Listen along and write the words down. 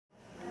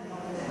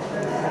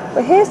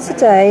We're here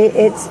today.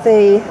 It's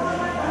the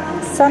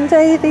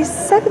Sunday the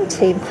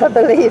 17th, I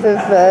believe,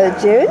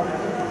 of June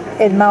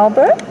in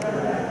Marlborough.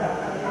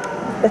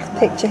 Little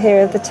picture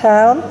here of the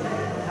town.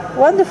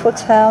 Wonderful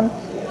town,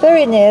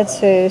 very near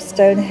to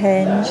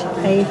Stonehenge,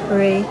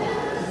 Avebury,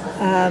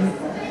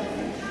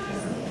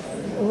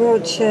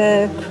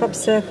 Wiltshire, crop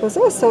circles,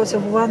 all sorts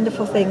of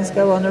wonderful things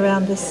go on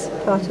around this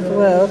part of the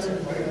world.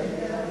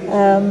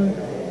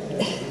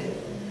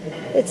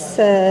 It's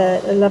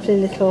a lovely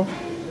little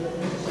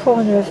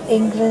corner of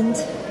England.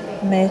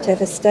 May it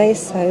ever stay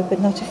so, but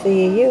not if the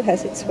EU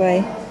has its way.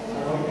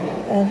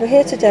 And we're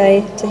here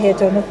today to hear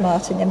Donald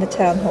Martin in the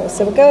town hall.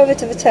 So we'll go over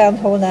to the town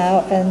hall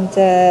now and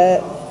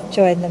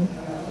join them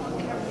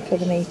for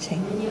the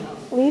meeting.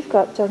 We've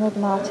got Donald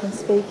Martin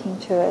speaking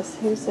to us,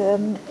 who's a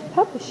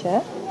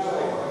publisher.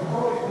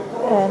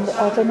 And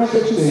I don't know if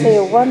you can see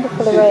a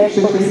wonderful array of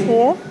books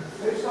here.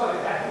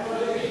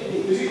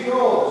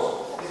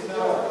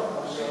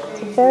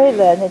 It's a very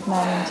learned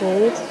man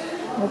indeed.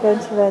 We're going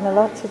to learn a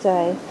lot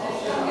today.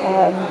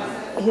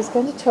 He's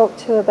going to talk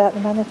too about the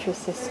monetary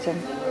system,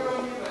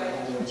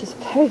 which is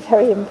very,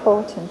 very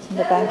important in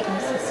the banking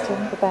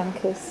system, the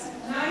bankers,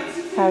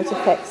 how it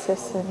affects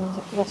us and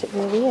what it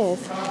really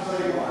is.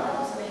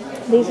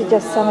 These are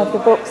just some of the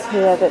books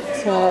here that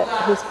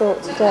he's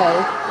brought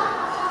today.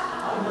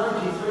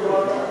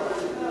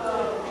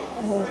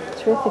 A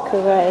terrific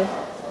array.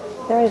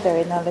 Very,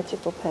 very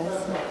knowledgeable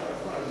person.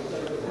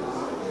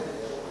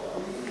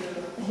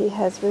 He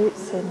has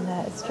roots in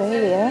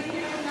Australia,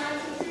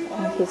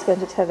 and he's going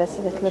to tell us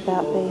a little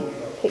about the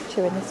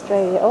picture in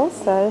Australia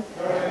also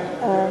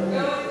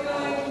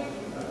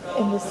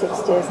in the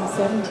 60s and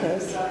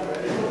 70s.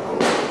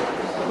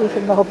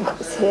 Even more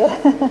books here.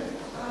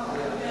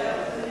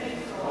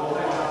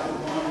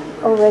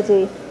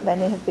 Already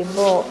many have been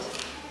bought.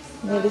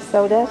 Nearly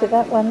sold out of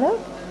that one, look.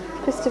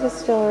 Christopher's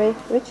Story,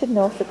 Richard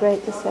North, The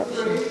Great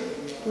Deception.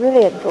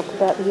 Brilliant book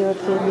about the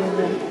European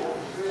Union.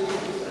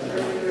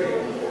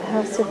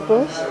 House of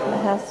Bush and the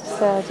House of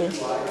Saudi.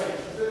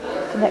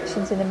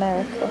 Connections in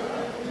America.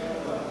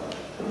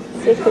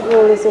 Secret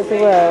Rulers of the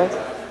World,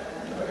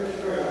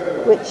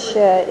 which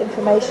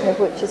information of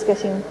which is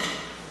getting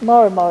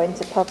more and more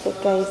into public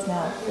gaze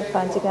now. We're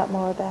finding out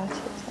more about it,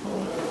 aren't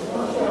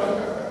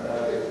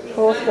we?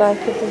 Fourth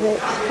Reich of the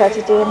Rich,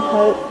 Tragedy and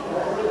Hope.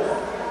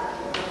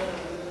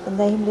 The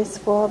Nameless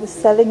War, the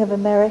selling of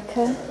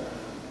America.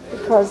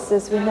 Because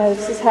as we know,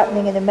 this is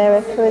happening in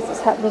America as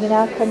it's happening in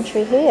our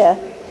country here.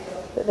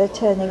 But they're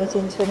turning it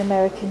into an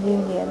American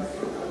Union.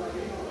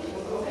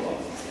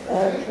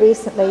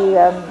 Recently,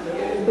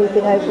 we've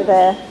been over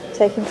there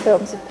taking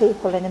films of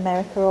people in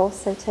America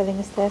also telling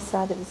us their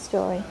side of the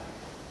story.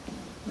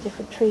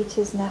 Different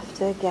treaties,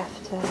 NAFTA,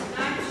 GATT.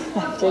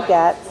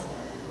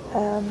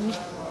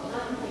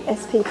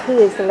 SPP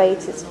is the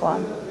latest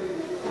one.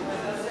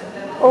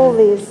 All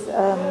these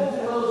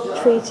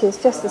treaties,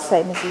 just the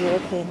same as the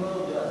European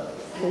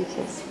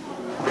treaties.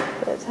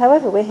 But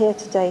however, we're here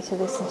today to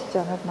listen to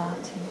Donald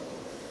Martin.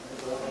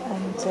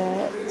 And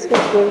it's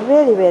going to be a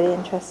really, really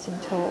interesting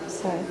talk,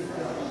 so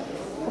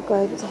I'll go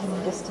over to him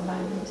in just a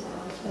moment.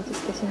 They're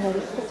just getting ready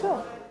for the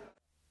talk.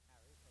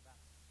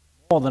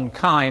 More than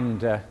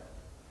kind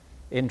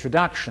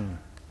introduction.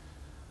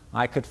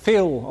 I could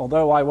feel,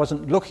 although I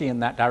wasn't looking in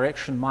that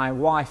direction, my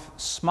wife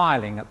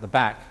smiling at the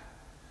back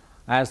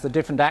as the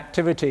different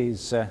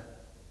activities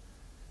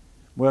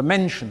were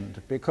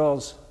mentioned,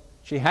 because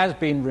she has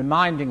been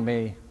reminding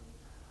me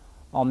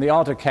on the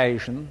odd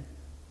occasion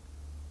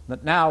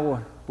that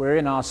now we're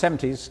in our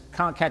 70s,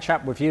 can't catch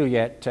up with you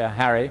yet,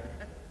 Harry.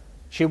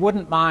 She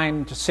wouldn't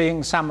mind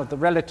seeing some of the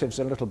relatives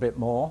a little bit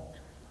more,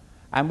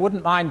 and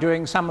wouldn't mind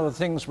doing some of the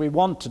things we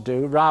want to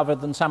do rather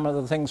than some of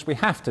the things we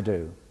have to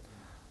do.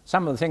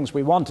 Some of the things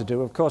we want to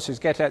do, of course, is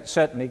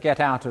certainly get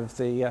out of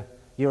the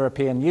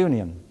European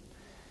Union.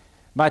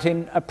 But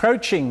in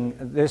approaching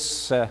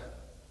this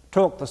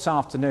talk this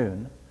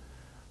afternoon,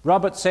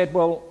 Robert said,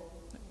 well,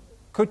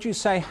 could you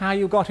say how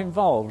you got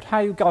involved, how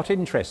you got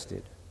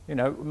interested? You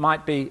know, it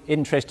might be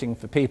interesting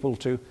for people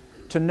to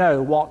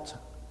know what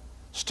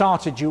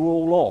started you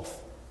all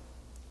off.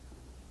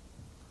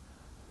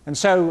 And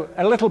so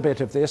a little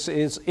bit of this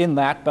is in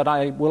that, but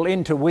I will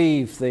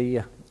interweave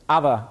the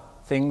other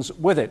things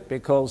with it,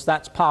 because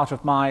that's part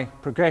of my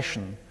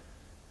progression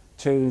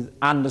to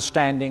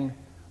understanding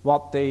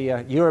what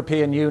the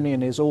European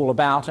Union is all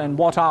about and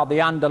what are the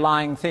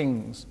underlying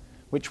things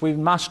which we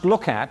must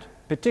look at,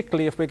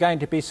 particularly if we're going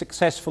to be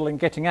successful in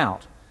getting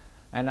out.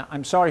 And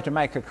I'm sorry to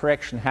make a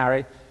correction,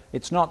 Harry,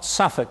 it's not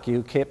Suffolk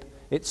UKIP,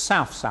 it's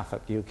South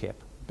Suffolk UKIP,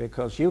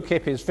 because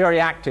UKIP is very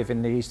active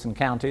in the eastern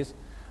counties,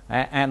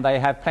 and they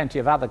have plenty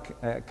of other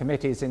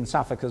committees in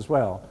Suffolk as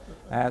well.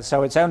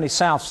 So it's only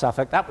South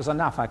Suffolk. That was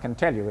enough, I can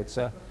tell you. It's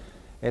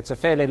a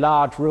fairly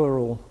large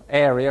rural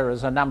area,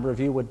 as a number of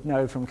you would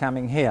know from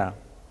coming here.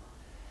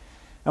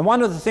 And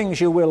one of the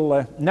things you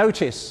will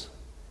notice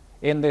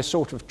in this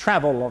sort of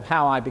travel of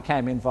how I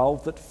became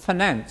involved, that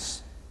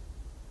finance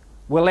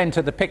will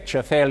enter the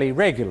picture fairly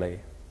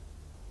regularly.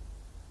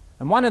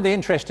 And one of the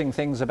interesting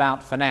things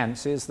about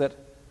finance is that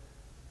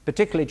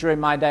particularly during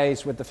my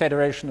days with the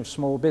Federation of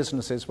Small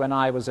Businesses when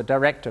I was a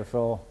director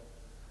for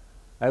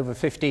over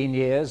 15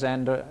 years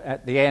and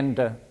at the end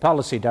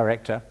policy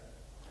director,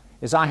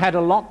 is I had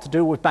a lot to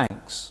do with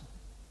banks.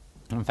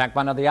 In fact,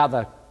 one of the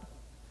other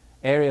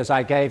areas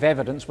I gave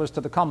evidence was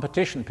to the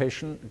Competition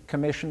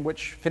Commission,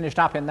 which finished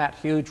up in that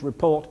huge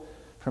report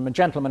from a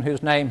gentleman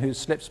whose name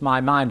slips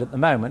my mind at the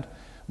moment,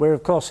 where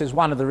of course is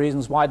one of the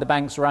reasons why the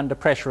banks are under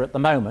pressure at the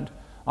moment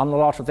on a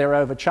lot of their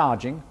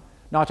overcharging,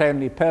 not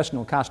only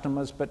personal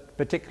customers but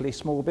particularly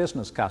small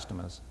business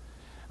customers.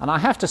 And I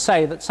have to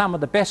say that some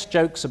of the best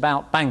jokes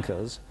about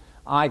bankers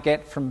I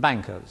get from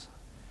bankers.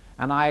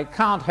 And I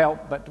can't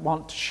help but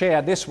want to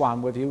share this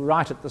one with you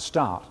right at the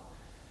start.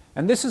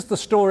 And this is the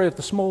story of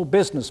the small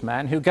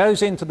businessman who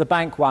goes into the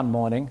bank one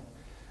morning,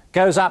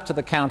 goes up to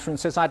the counter and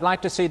says, "I'd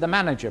like to see the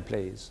manager,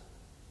 please."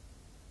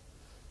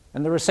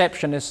 And the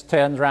receptionist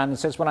turns around and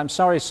says, "Well, I'm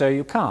sorry, sir,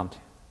 you can't.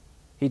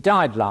 He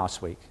died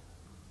last week."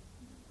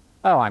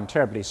 "Oh, I'm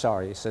terribly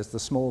sorry," says the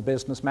small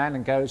businessman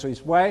and goes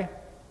his way.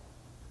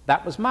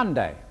 That was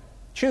Monday.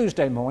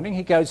 Tuesday morning,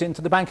 he goes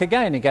into the bank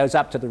again. He goes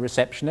up to the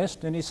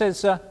receptionist and he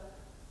says,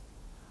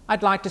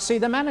 "I'd like to see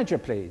the manager,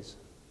 please."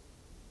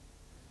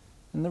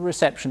 And the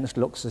receptionist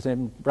looks at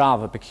him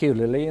rather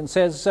peculiarly and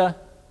says,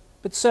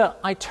 "But sir,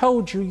 I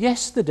told you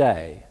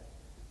yesterday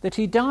that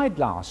he died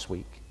last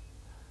week,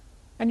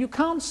 and you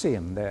can't see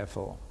him,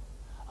 therefore."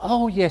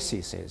 "Oh, yes,"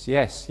 he says,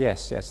 yes,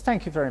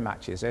 thank you very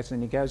much," he says,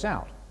 and he goes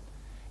out.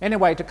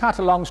 Anyway, to cut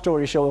a long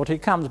story short, he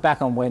comes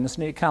back on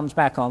Wednesday, he comes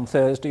back on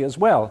Thursday as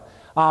well,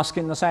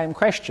 asking the same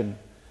question.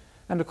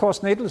 And of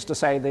course, needless to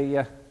say,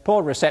 the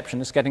poor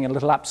receptionist is getting a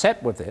little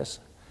upset with this.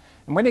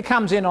 And when he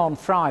comes in on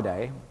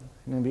Friday,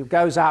 and he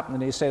goes up and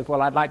he says,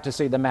 "Well, I'd like to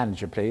see the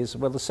manager, please."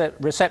 Well, the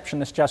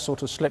receptionist just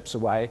sort of slips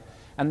away,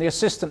 and the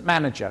assistant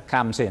manager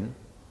comes in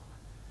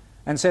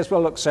and says,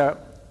 "Well, look, sir,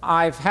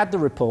 I've had the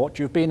report.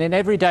 You've been in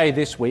every day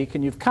this week,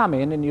 and you've come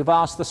in and you've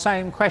asked the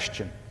same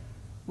question.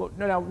 Well,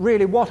 no,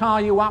 really, what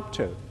are you up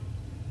to?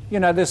 You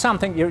know, there's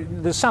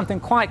something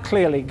quite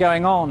clearly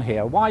going on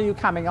here. Why are you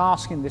coming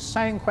asking this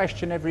same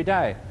question every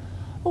day?"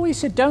 "Oh," he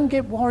said, "don't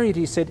get worried,"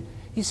 he said,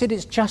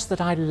 "it's just that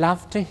I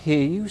love to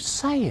hear you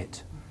say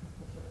it."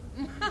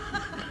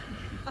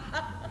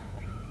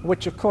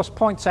 Which, of course,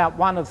 points out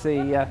one of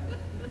the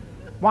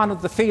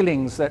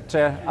feelings that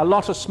a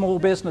lot of small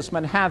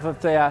businessmen have of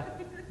their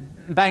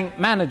bank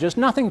managers.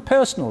 Nothing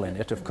personal in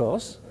it, of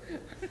course.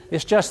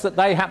 It's just that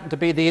they happen to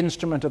be the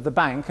instrument of the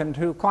bank and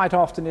who quite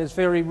often is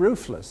very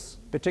ruthless,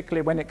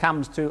 particularly when it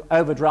comes to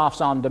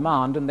overdrafts on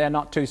demand and they're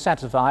not too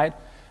satisfied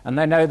and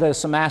they know there's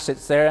some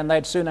assets there and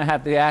they'd sooner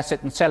have the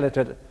asset and sell it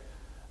at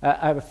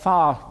a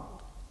far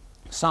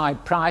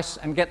side price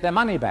and get their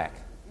money back.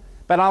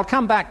 But I'll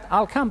come back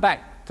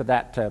to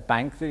that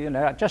bank, you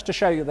know, just to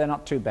show you they're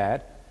not too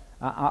bad.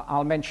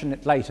 I'll mention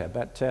it later,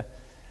 but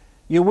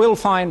you will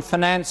find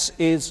finance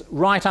is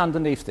right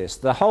underneath this.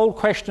 The whole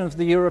question of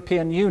the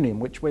European Union,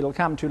 which we'll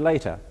come to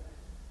later,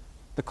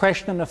 the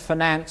question of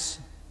finance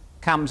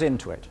comes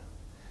into it.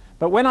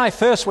 But when I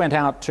first went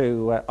out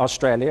to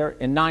Australia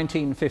in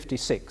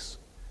 1956,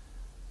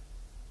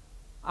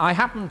 I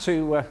happened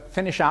to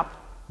finish up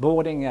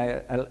boarding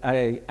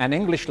an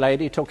English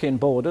lady, took in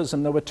boarders,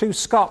 and there were 2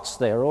 Scots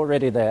there,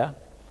 already there,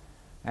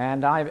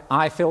 and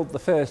I filled the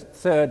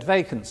third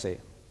vacancy.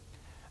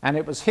 And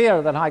it was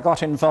here that I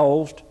got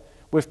involved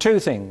with 2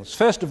 things.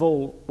 First of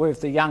all,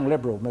 with the Young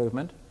Liberal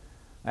movement.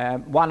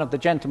 One of the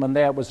gentlemen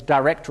there was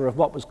director of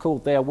what was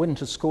called their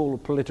Winter School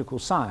of Political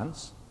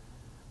Science,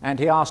 and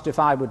he asked if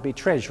I would be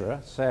treasurer,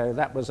 so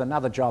that was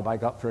another job I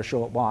got for a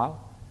short while.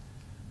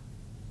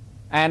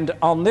 And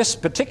on this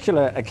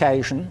particular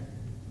occasion,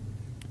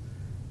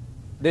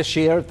 this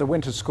year at the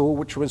Winter School,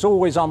 which was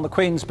always on the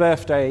Queen's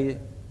birthday,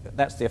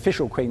 that's the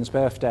official Queen's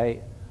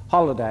birthday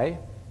holiday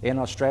in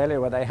Australia,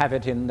 where they have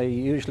it in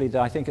usually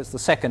I think it's the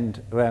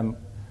second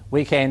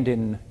weekend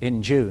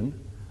in June,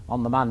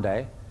 on the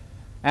Monday.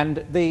 And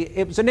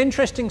it was an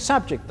interesting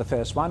subject, the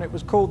first one. It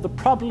was called "The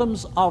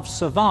Problems of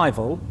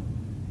Survival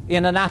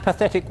in an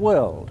Apathetic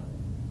World."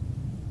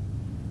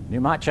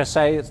 You might just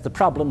say it's the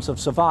problems of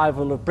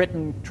survival of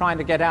Britain trying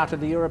to get out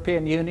of the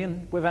European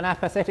Union with an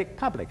apathetic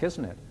public,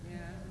 isn't it? Yeah,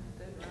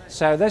 that's right.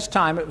 So this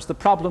time it was the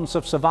problems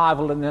of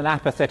survival in an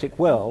apathetic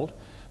world.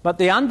 But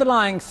the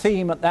underlying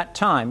theme at that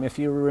time, if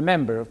you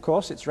remember, of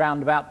course, it's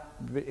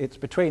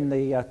between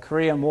the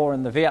Korean War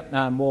and the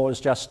Vietnam Wars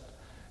just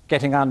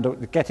getting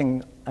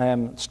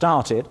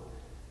started.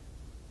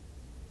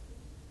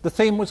 The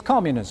theme was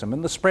communism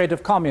and the spread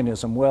of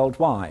communism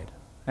worldwide.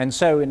 And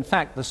so, in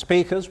fact, the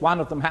speakers, one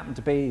of them happened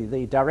to be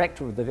the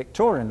director of the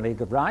Victorian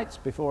League of Rights,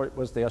 before it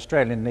was the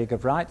Australian League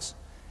of Rights,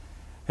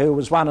 who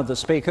was one of the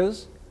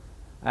speakers.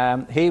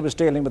 He was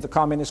dealing with the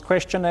communist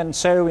question, and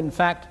so, in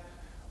fact,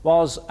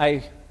 was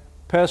a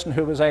person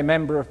who was a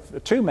member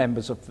of 2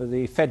 members of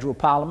the federal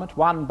parliament,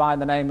 one by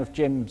the name of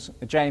James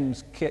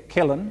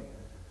Killen,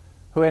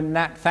 who in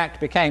that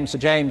fact became Sir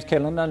James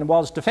Killen and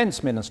was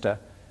defence minister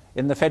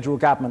in the federal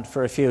government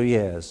for a few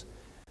years.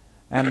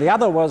 And the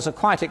other was a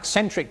quite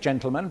eccentric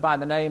gentleman by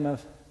the name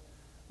of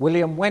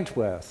William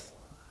Wentworth,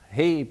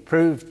 he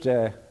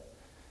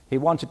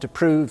wanted to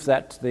prove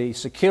that the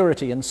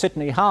security in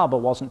Sydney Harbour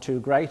wasn't too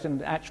great,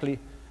 and actually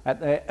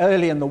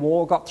early in the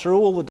war got through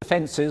all the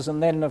defences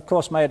and then of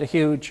course made a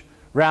huge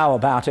row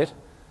about it,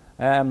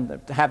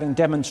 having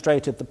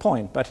demonstrated the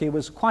point. But he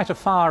was quite a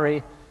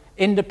fiery,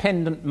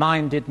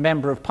 independent-minded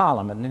member of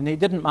Parliament, and he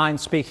didn't mind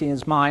speaking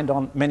his mind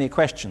on many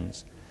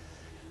questions.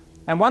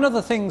 And one of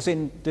the things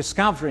in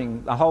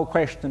discovering the whole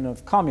question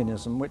of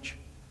communism, which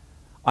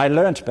I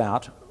learnt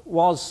about,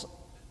 was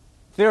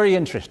very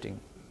interesting.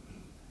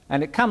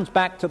 And it comes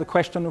back to the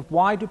question of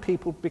why do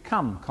people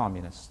become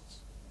communists?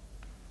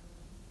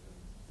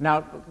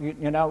 Now,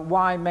 you know,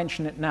 why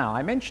mention it now?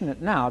 I mention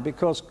it now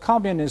because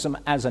communism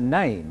as a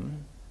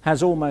name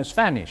has almost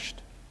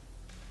vanished.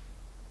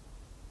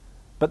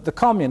 But the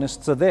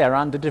communists are there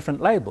under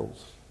different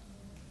labels.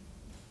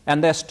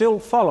 And they're still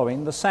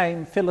following the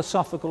same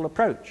philosophical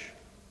approach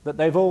that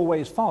they've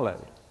always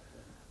followed.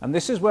 And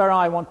this is where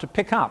I want to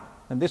pick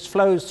up, and this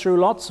flows through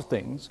lots of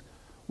things.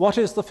 What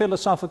is the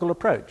philosophical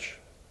approach?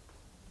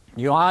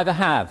 You either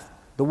have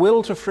the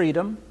will to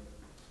freedom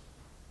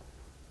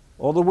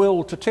or the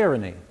will to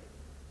tyranny.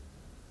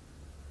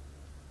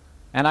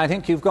 And I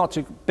think you've got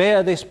to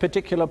bear this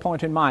particular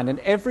point in mind. And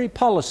every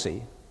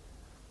policy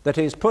that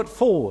is put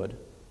forward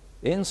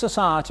in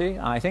society,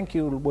 I think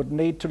you would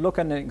need to look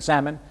and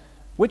examine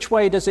which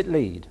way does it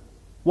lead?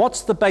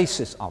 What's the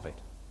basis of it?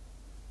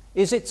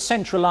 Is it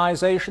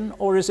centralization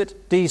or is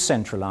it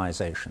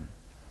decentralization?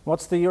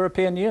 What's the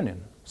European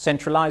Union?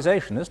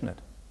 Centralization, isn't it?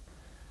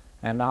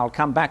 And I'll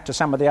come back to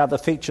some of the other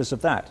features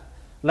of that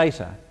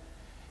later.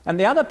 And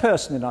the other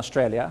person in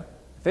Australia,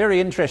 very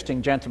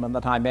interesting gentleman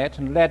that I met,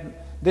 and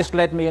this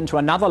led me into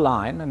another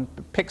line and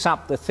picks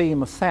up the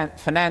theme of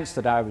finance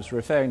that I was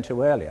referring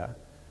to earlier,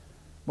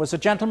 was a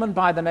gentleman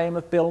by the name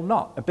of Bill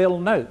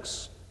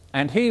Noakes.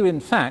 And he, in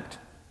fact,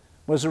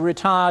 was a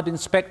retired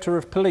inspector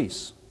of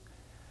police.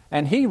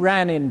 And he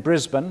ran in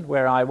Brisbane,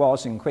 where I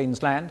was in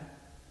Queensland,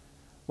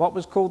 what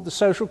was called the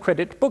Social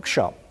Credit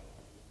Bookshop.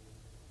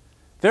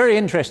 Very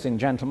interesting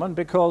gentleman,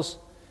 because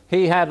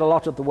he had a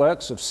lot of the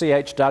works of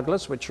C.H.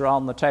 Douglas, which are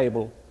on the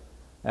table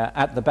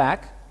at the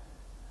back,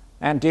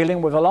 and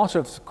dealing with a lot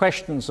of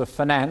questions of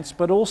finance,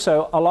 but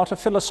also a lot of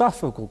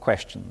philosophical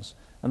questions.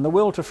 And the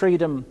will to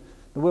freedom,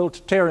 the will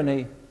to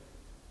tyranny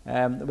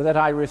that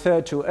I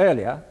referred to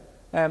earlier,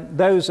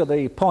 those are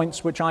the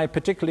points which I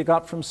particularly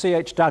got from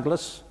C.H.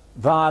 Douglas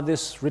via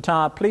this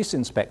retired police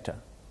inspector.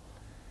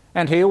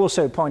 And he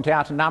also pointed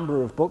out a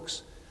number of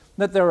books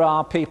that there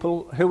are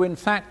people who in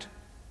fact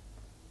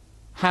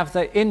have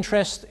their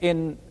interest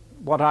in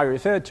what I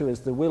referred to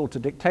as the will to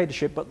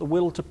dictatorship, but the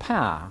will to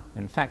power.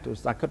 In fact,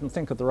 I couldn't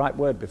think of the right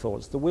word before.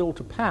 It's the will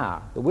to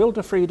power, the will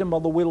to freedom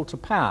or the will to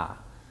power.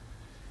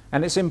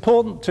 And it's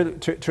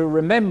important to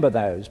remember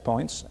those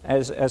points,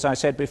 as I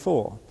said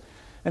before.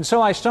 And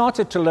so I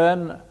started to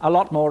learn a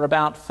lot more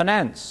about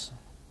finance.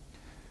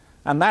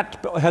 And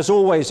that has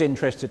always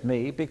interested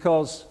me,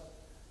 because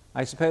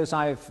I suppose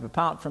I've,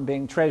 apart from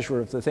being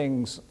treasurer of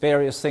the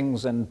various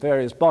things and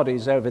various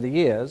bodies over the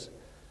years,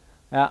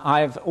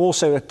 I've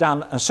also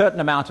done a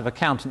certain amount of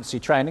accountancy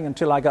training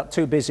until I got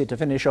too busy to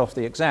finish off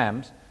the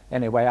exams.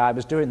 Anyway, I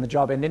was doing the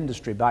job in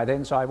industry by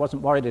then, so I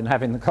wasn't worried in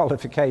having the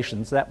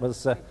qualifications. That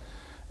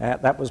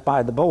was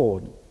by the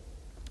board.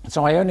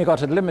 So I only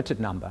got a limited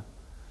number.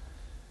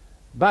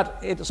 But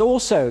it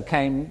also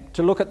came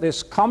to look at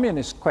this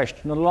communist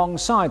question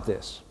alongside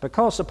this,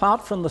 because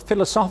apart from the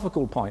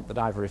philosophical point that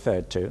I've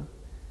referred to,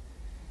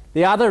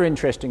 the other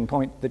interesting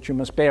point that you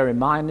must bear in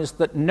mind is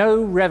that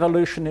no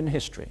revolution in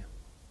history,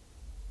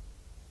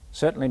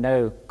 certainly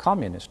no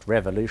communist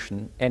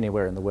revolution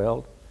anywhere in the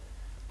world,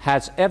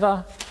 has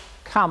ever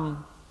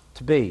come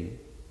to be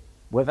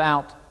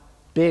without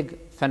big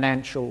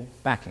financial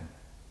backing.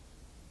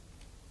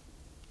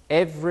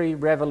 Every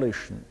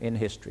revolution in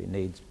history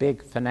needs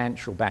big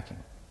financial backing.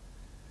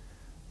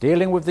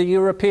 Dealing with the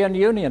European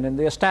Union and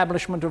the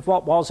establishment of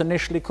what was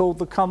initially called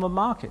the common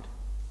market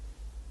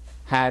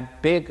had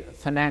big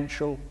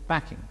financial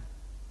backing.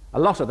 A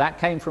lot of that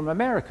came from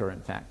America,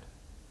 in fact,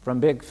 from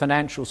big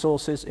financial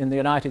sources in the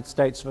United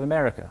States of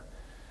America.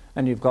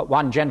 And you've got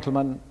one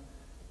gentleman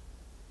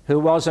who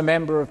was a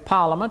member of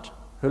Parliament,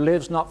 who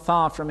lives not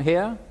far from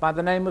here, by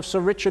the name of Sir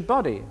Richard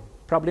Body,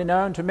 probably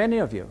known to many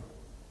of you.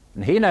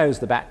 And he knows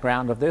the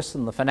background of this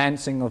and the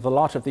financing of a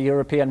lot of the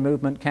European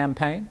movement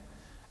campaign.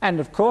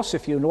 And of course,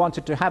 if you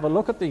wanted to have a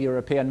look at the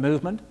European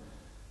movement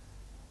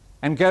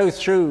and go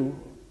through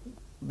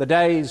the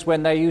days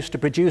when they used to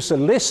produce a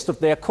list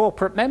of their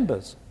corporate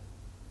members,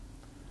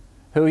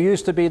 who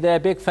used to be their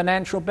big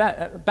financial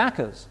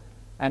backers.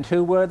 And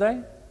who were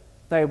they?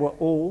 They were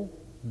all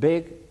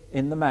big,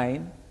 in the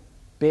main,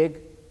 big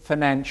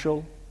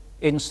financial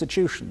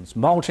institutions,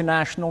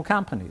 multinational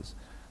companies.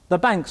 The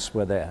banks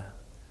were there.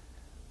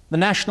 The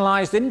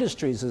nationalized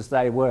industries, as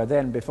they were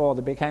then before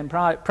they became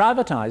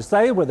privatized,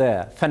 they were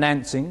there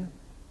financing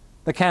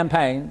the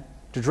campaign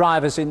to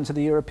drive us into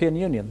the European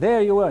Union.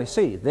 There you are,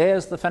 see,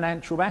 there's the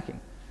financial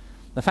backing.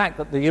 The fact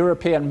that the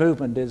European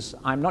movement is,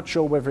 I'm not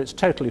sure whether it's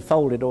totally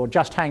folded or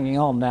just hanging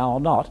on now or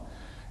not,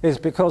 is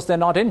because they're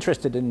not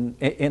interested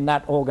in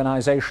that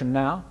organization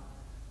now,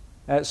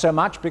 so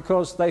much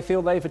because they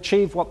feel they've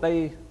achieved what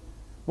they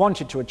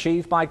wanted to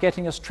achieve by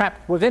getting us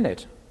trapped within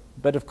it.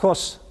 But of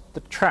course,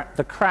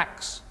 the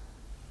cracks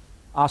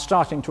are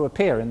starting to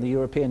appear in the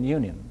European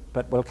Union,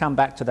 but we'll come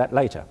back to that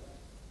later.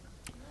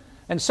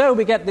 And so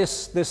we get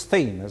this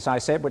theme, as I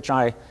said, which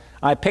I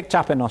picked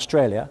up in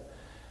Australia.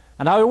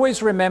 And I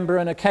always remember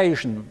an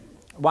occasion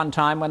one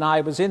time when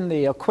I was in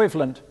the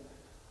equivalent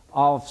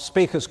of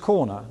Speaker's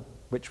Corner,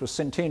 which was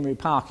Centenary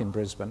Park in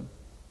Brisbane.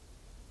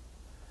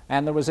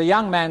 And there was a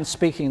young man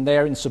speaking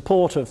there in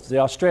support of the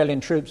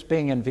Australian troops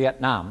being in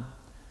Vietnam.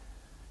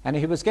 And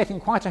he was getting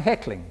quite a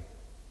heckling.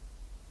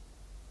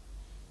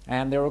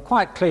 And there were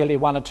quite clearly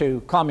one or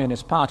two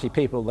Communist Party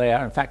people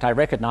there. In fact, I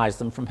recognized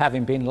them from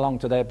having been along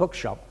to their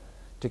bookshop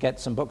to get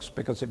some books,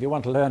 because if you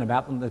want to learn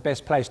about them, the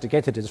best place to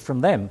get it is from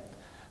them,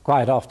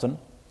 quite often.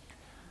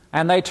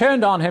 And they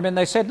turned on him and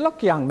they said,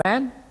 "Look, young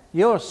man,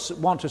 you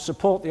want to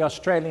support the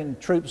Australian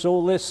troops,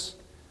 all this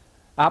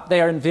up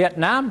there in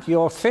Vietnam.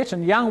 You're fit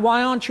and young.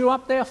 Why aren't you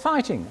up there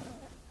fighting?"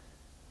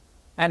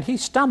 And he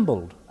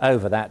stumbled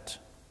over that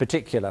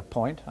particular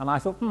point. And I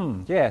thought,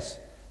 yes,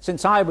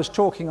 since I was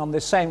talking on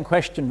this same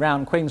question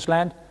round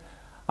Queensland,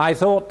 I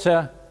thought,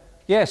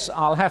 yes,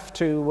 I'll have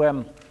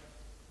to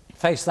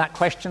face that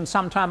question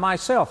sometime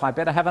myself. I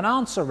better have an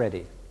answer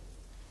ready.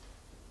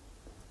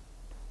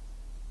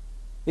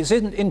 It's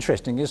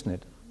interesting, isn't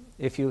it?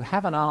 If you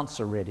have an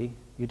answer ready,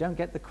 you don't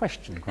get the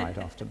question quite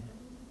often.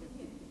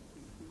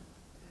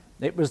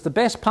 It was the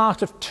best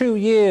part of 2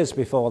 years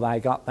before they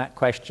got that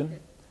question.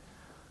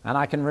 And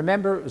I can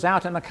remember it was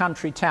out in a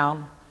country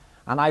town,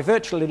 and I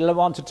virtually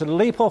wanted to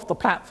leap off the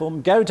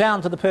platform, go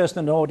down to the person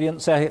in the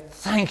audience, say,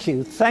 thank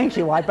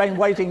you, I've been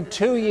waiting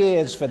 2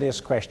 years for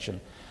this question.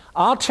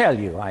 I'll tell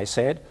you," I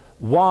said,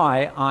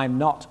 "why I'm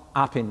not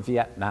up in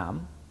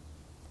Vietnam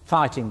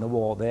fighting the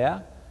war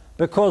there,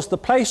 because the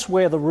place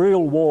where the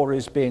real war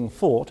is being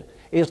fought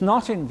is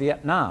not in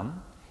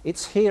Vietnam,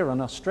 it's here in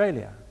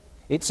Australia,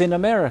 it's in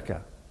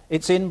America,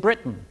 it's in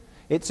Britain,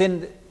 it's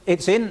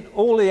in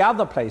all the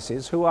other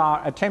places who are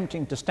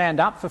attempting to stand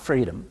up for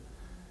freedom,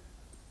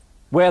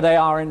 where they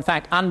are in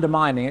fact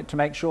undermining it to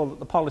make sure that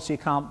the policy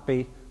can't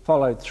be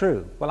followed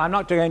through." Well, I'm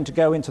not going to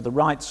go into the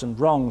rights and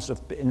wrongs of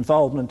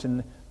involvement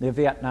in the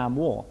Vietnam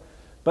War,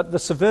 but the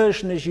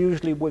subversion is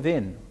usually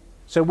within.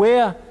 So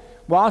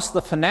whilst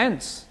the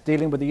finance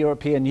dealing with the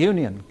European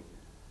Union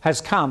has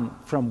come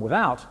from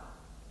without,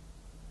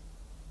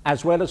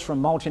 as well as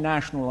from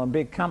multinational and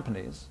big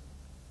companies,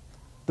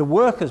 the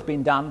work has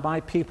been done by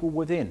people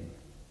within.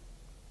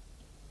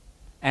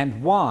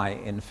 And why,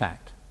 in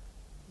fact,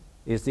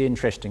 is the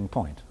interesting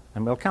point.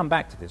 And we'll come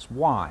back to this.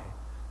 Why?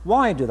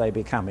 Why do they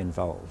become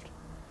involved?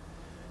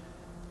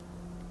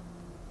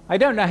 I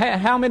don't know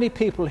how many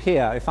people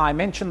here, if I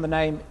mention the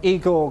name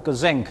Igor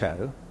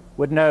Gouzenko,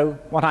 would know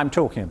what I'm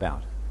talking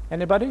about.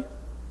 Anybody?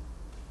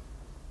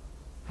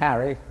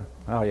 Harry?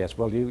 Oh yes,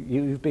 well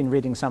you've been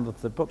reading some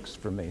of the books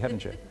from me,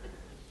 haven't you?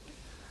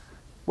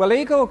 Well,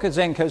 Igor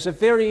Gouzenko is a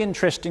very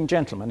interesting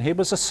gentleman. He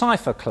was a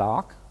cipher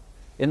clerk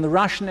in the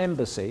Russian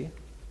embassy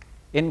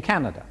in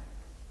Canada.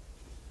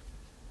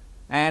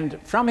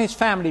 And from his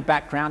family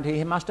background,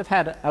 he must have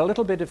had a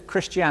little bit of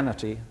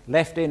Christianity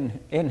left in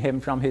him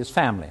from his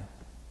family.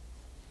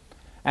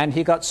 And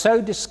he got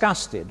so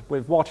disgusted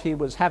with what he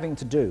was having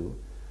to do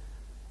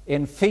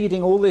in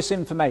feeding all this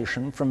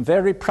information from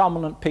very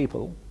prominent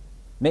people,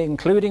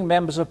 including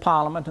members of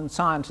parliament and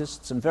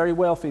scientists and very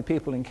wealthy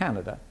people in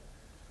Canada,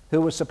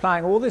 who were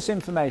supplying all this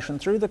information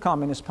through the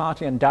Communist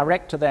Party and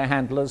direct to their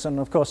handlers, and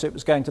of course it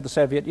was going to the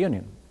Soviet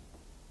Union,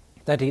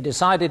 that he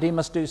decided he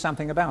must do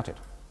something about it.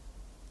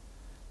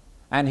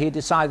 And he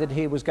decided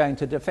he was going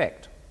to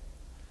defect.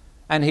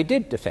 And he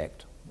did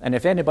defect. And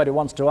if anybody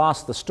wants to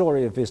ask the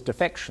story of his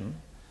defection,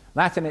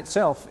 that in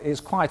itself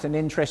is quite an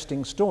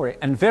interesting story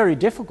and very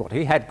difficult.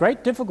 He had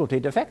great difficulty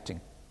defecting.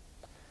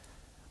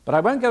 But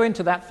I won't go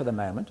into that for the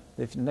moment,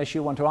 unless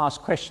you want to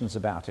ask questions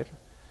about it.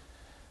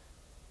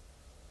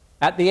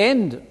 At the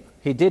end,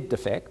 he did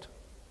defect,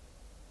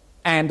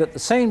 and at the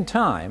same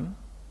time,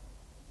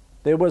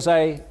 there was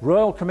a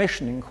Royal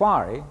Commission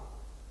inquiry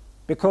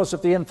because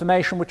of the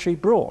information which he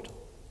brought.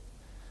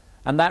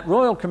 And that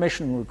Royal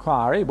Commission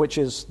inquiry, which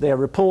is, their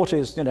report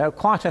is,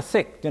 quite a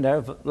thick,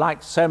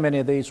 like so many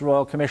of these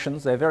Royal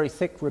Commissions, they're very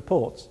thick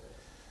reports.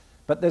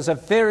 But there's a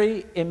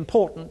very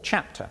important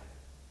chapter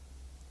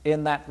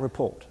in that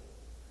report.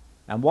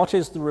 And what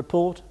is the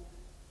report?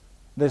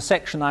 The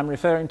section I'm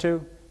referring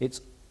to,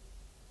 it's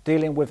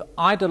dealing with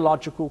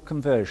ideological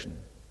conversion.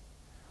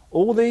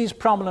 All these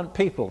prominent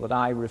people that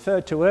I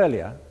referred to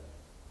earlier,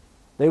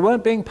 they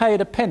weren't being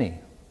paid a penny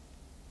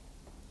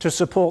to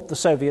support the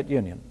Soviet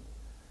Union.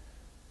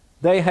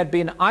 They had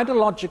been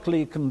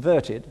ideologically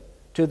converted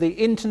to the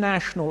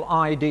international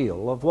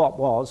ideal of what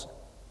was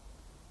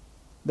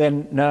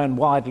then known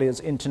widely as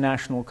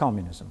international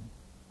communism.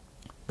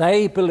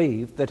 They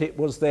believed that it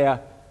was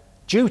their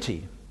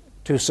duty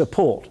to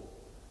support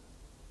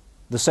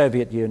the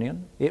Soviet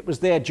Union. It was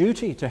their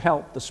duty to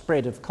help the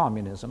spread of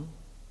communism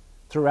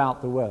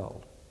throughout the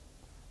world.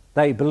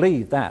 They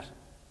believed that,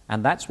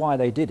 and that's why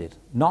they did it,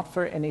 not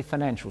for any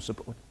financial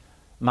support,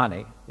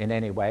 money in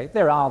any way.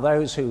 There are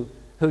those who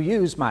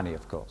use money,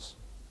 of course,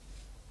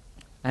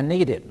 and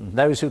need it, and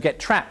those who get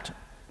trapped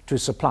to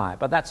supply,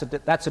 but that's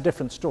a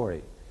different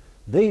story.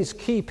 These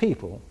key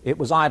people, it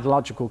was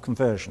ideological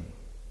conversion.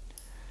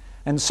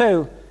 And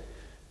so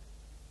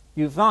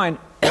you find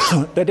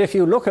that if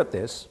you look at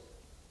this,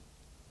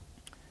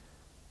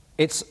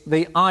 it's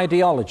the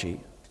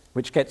ideology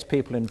which gets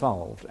people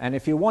involved. And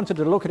if you wanted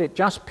to look at it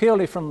just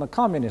purely from the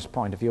communist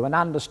point of view and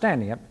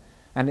understanding it,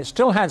 and it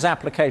still has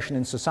application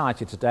in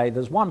society today,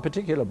 there's one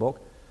particular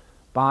book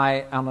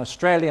by an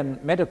Australian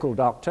medical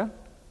doctor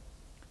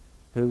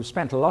who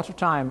spent a lot of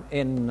time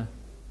in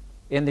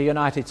the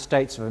United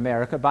States of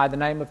America by the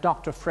name of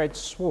Dr. Fred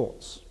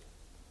Swartz,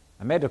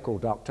 a medical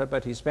doctor,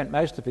 but he spent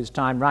most of his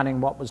time running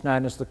what was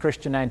known as the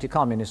Christian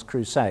Anti-Communist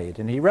Crusade.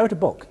 And he wrote a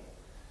book,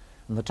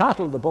 and the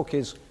title of the book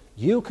is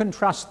You Can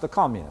Trust the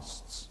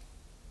Communists,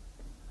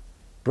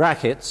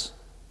 brackets,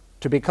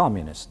 to be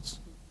communists,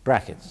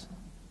 brackets.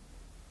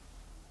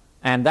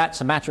 And that's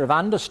a matter of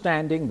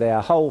understanding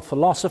their whole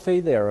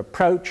philosophy, their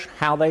approach,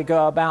 how they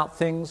go about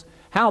things,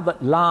 how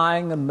that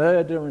lying and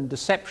murder and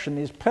deception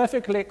is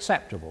perfectly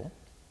acceptable,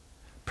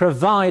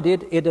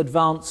 provided it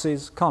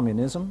advances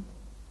communism.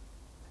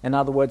 In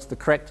other words, the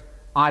correct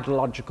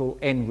ideological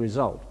end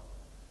result.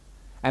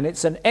 And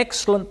it's an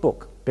excellent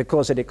book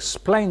because it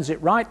explains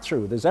it right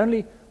through. There's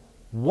only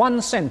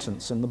one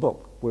sentence in the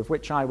book with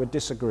which I would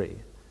disagree,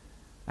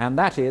 and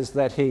that is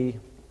that he,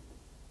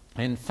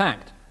 in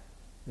fact,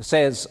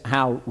 says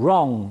how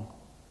wrong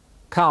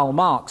Karl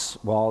Marx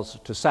was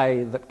to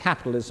say that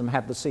capitalism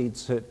had the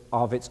seeds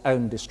of its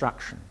own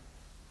destruction.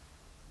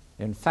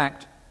 In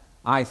fact,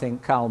 I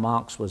think Karl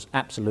Marx was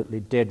absolutely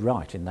dead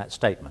right in that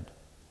statement,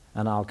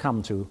 and I'll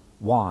come to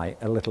why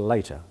a little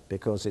later,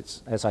 because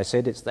it's, as I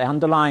said, it's the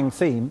underlying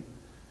theme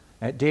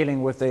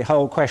dealing with the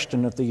whole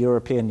question of the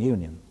European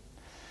Union.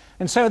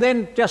 And so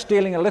then just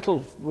dealing a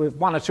little with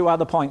one or two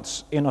other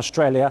points in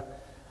Australia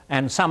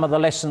and some of the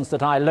lessons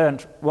that I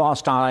learnt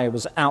whilst I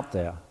was out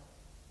there.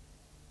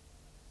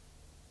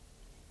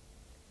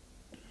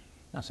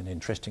 That's an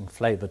interesting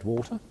flavoured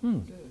water.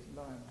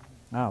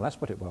 Oh, that's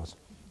what it was.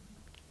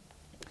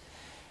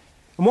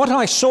 And what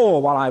I saw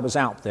while I was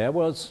out there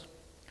was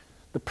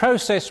the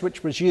process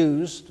which was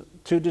used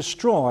to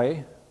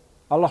destroy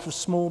a lot of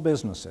small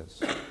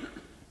businesses,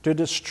 to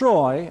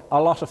destroy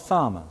a lot of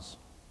farmers.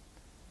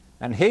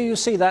 And here you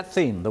see that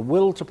theme, the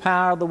will to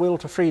power, the will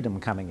to freedom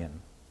coming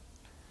in.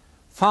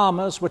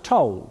 Farmers were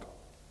told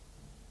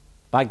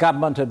by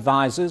government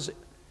advisors,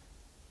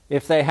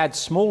 if they had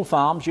small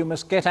farms, you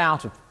must get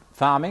out of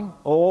farming,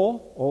 or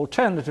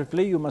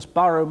alternatively, you must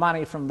borrow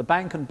money from the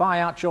bank and buy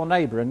out your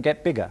neighbour and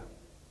get bigger.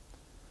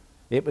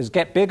 It was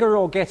get bigger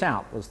or get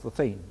out was the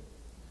theme.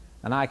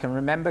 And I can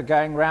remember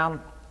going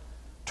round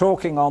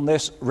talking on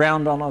this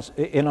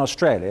in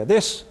Australia.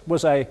 This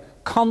was a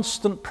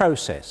constant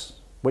process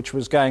which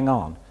was going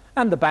on,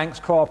 and the banks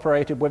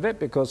cooperated with it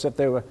because if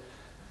they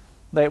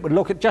would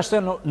look at just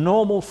their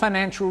normal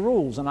financial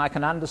rules, and I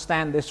can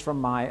understand this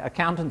from my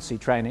accountancy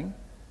training.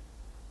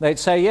 They'd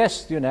say,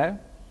 yes, you know,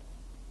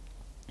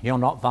 you're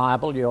not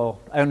viable, you're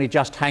only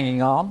just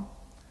hanging on,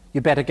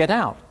 you better get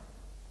out.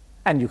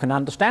 And you can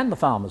understand the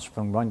farmers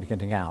from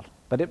getting out.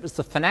 But it was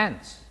the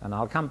finance, and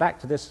I'll come back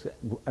to this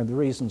and the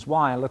reasons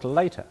why a little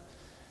later.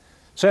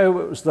 So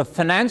it was the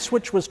finance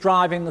which was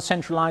driving the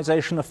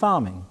centralisation of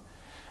farming.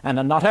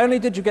 And not only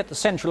did you get the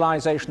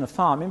centralisation of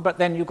farming, but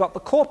then you got the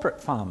corporate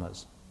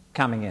farmers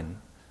coming in.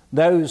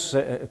 Those,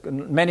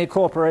 many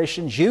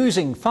corporations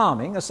using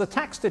farming as a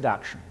tax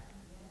deduction.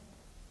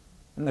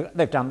 And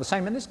they've done the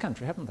same in this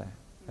country, haven't they?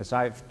 As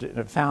I've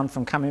found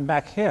from coming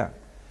back here.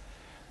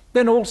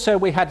 Then also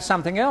we had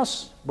something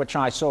else which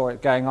I saw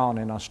going on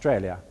in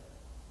Australia.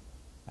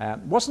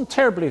 Wasn't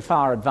terribly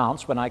far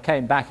advanced when I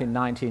came back in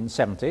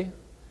 1970,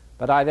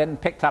 but I then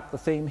picked up the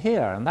theme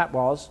here, and that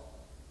was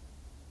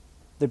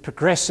the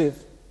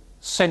progressive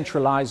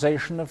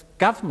centralisation of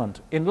government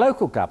in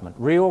local government,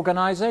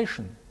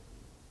 reorganisation.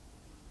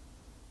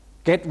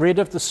 Get rid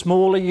of the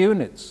smaller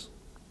units.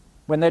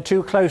 When they're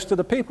too close to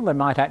the people, they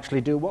might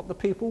actually do what the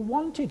people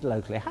wanted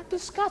locally. How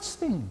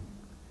disgusting!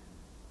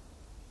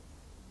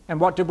 And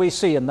what did we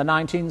see in the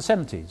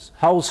 1970s?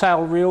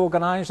 Wholesale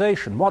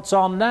reorganisation. What's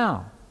on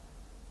now?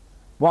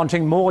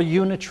 Wanting more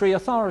unitary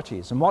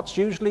authorities. And what's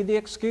usually the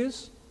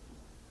excuse?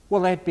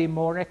 Well, they'd be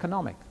more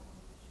economic,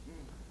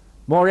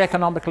 more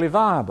economically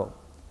viable.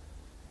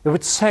 It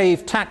would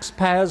save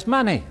taxpayers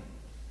money.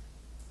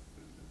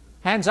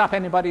 Hands up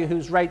anybody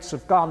whose rates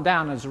have gone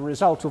down as a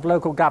result of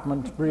local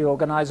government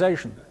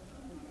reorganisation.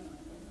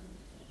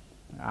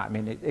 I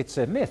mean, it's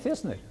a myth,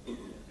 isn't it?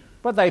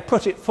 But they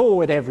put it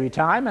forward every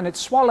time and it's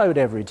swallowed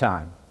every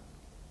time.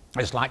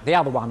 It's like the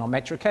other one on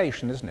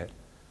metrication, isn't it?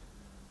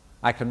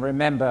 I can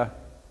remember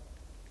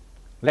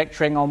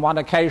lecturing on one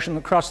occasion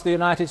across the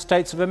United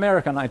States of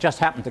America, and I just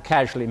happened to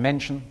casually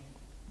mention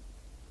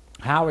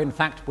how, in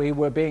fact, we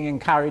were being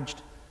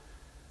encouraged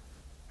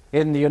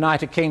in the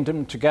United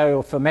Kingdom to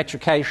go for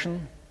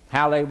metrication,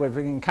 how they were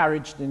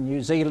encouraged in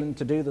New Zealand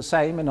to do the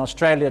same, in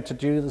Australia to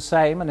do the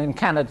same, and in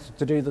Canada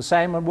to do the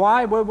same. And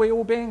why were we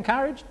all being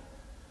encouraged?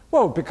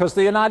 Well, because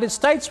the United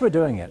States were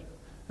doing it.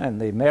 And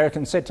the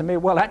Americans said to me,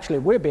 well, actually,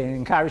 we're being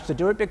encouraged to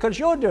do it because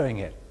you're doing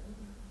it.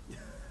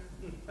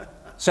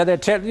 So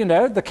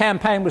the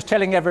campaign was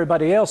telling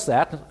everybody else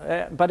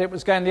that, but it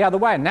was going the other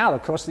way. Now,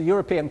 of course, the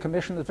European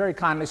Commission has very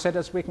kindly said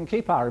us we can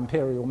keep our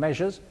imperial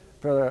measures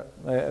for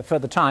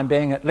the time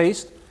being at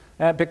least,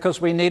 because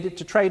we needed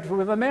to trade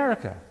with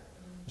America.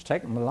 It's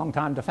taken them a long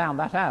time to find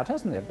that out,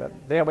 hasn't it? But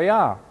there we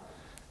are.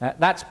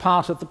 That's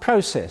part of the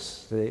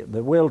process,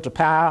 the will to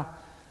power,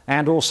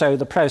 and also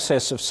the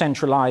process of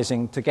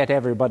centralizing to get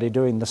everybody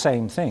doing the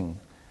same thing.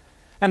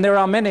 And there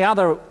are many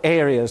other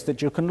areas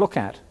that you can look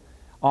at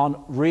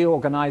on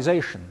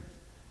reorganization.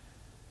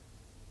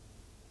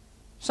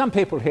 Some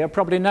people here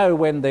probably know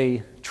when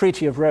the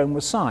Treaty of Rome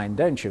was signed,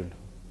 don't you? Do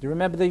you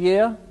remember the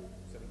year?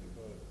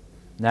 75.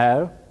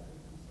 No.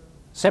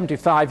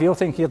 75, you're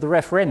thinking of the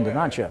referendum,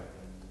 aren't you?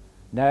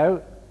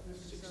 No.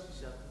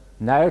 67.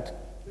 No.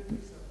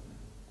 57.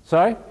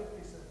 Sorry?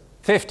 57.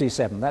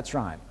 57, that's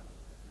right.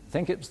 I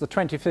think it was the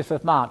 25th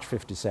of March,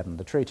 57,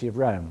 the Treaty of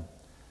Rome.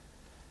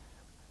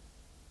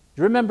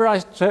 Do you remember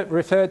I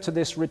referred to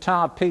this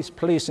retired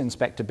police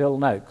inspector, Bill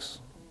Noakes,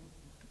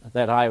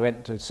 that I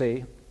went to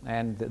see,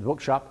 and the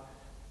bookshop?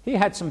 He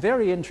had some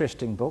very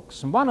interesting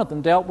books, and one of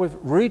them dealt with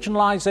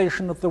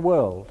regionalization of the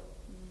world,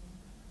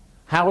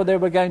 how they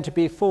were going to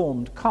be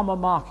formed, common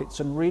markets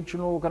and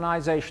regional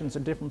organizations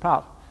in different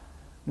parts.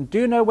 And do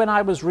you know when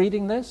I was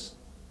reading this?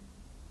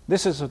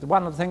 This is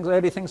one of the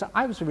early things,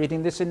 I was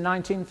reading this in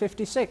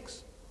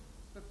 1956.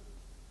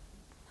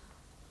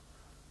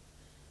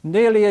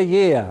 Nearly a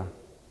year.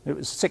 It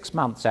was 6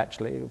 months,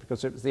 actually,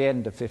 because it was the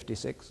end of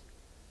 56.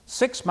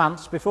 6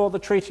 months before the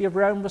Treaty of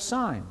Rome was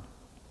signed.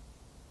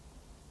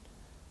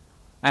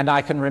 And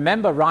I can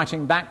remember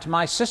writing back to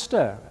my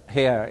sister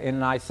here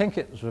in, I think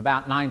it was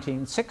about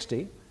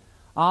 1960,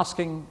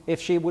 asking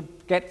if she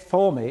would get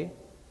for me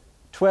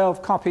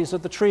 12 copies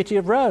of the Treaty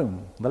of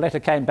Rome. The letter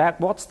came back,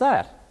 what's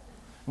that?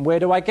 And where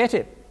do I get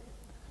it?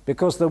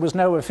 Because there was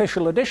no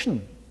official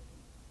edition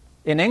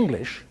in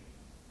English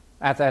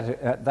at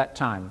that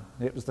time.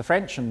 It was the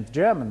French and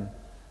German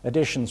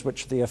editions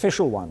which are the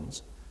official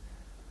ones.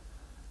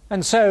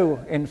 And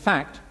so, in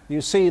fact,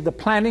 you see the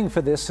planning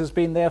for this has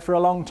been there for a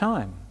long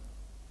time.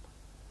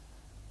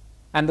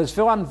 And there's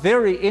one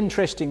very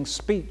interesting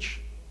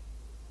speech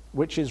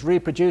which is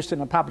reproduced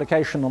in a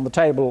publication on the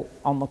table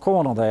on the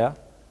corner there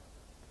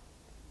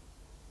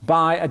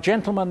by a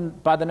gentleman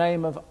by the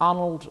name of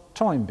Arnold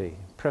Toynbee,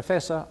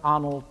 Professor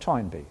Arnold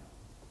Toynbee.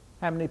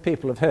 How many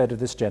people have heard of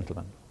this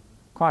gentleman?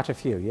 Quite a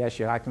few,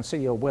 yes, I can see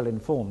you're well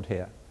informed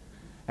here.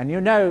 And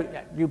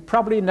you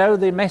probably know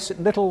the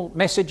little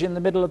message in the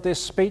middle of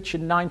this speech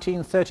in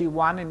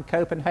 1931 in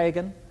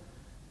Copenhagen.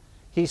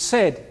 He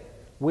said,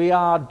 we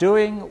are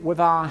doing with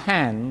our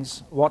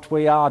hands what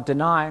we are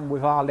denying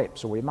with our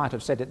lips, or we might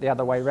have said it the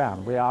other way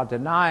round. We are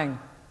denying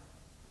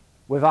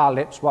with our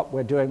lips what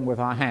we're doing with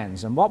our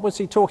hands. And what was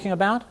he talking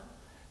about?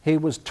 He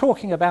was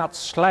talking about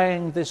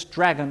slaying this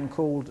dragon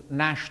called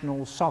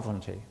national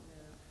sovereignty,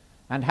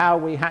 and how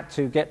we had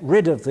to get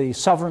rid of the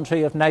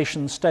sovereignty of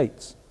nation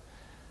states.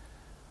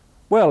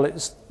 Well,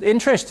 it's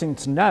interesting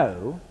to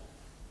know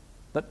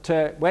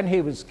that when he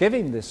was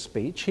giving this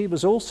speech, he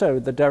was also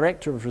the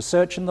Director of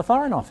Research in the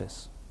Foreign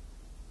Office.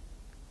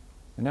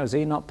 You know, as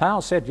Enoch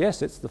Powell said,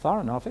 yes, it's the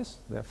Foreign Office,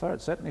 therefore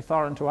it's certainly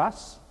foreign to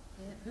us.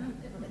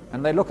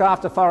 And they look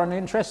after foreign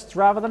interests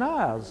rather than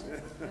ours.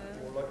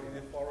 More likely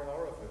the foreign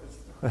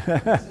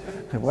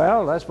orifice.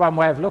 Well, that's one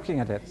way of looking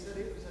at it.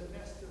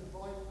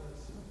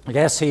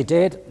 Yes, he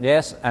did.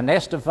 Yes, a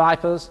nest of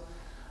vipers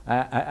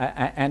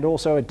and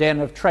also a den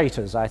of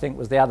traitors, I think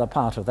was the other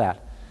part of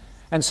that.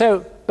 And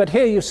so, but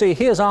here you see,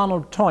 here's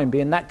Arnold Toynbee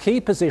in that key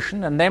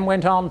position, and then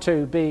went on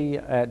to be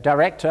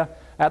director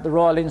at the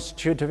Royal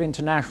Institute of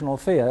International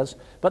Affairs.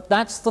 But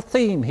that's the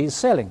theme he's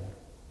selling.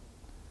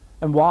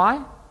 And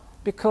why?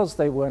 Because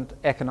they weren't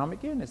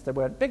economic units. They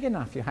weren't big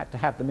enough. You had to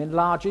have them in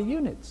larger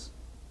units.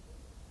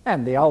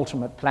 And the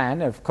ultimate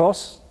plan, of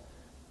course,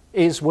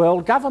 is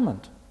world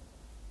government.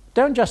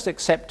 Don't just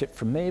accept it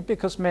from me,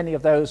 because many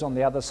of those on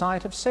the other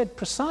side have said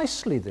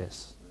precisely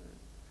this.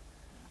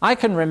 I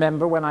can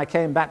remember when I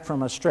came back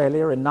from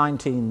Australia in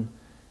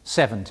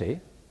 1970,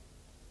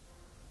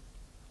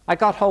 I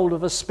got hold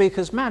of a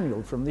speaker's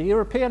manual from the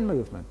European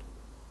movement.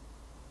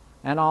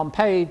 And on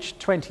page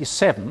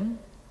 27,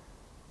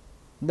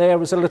 there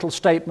was a little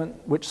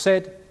statement which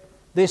said,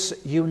 this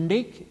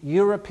unique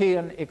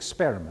European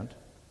experiment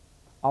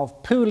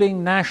of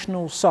pooling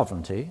national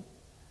sovereignty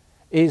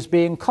is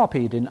being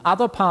copied in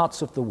other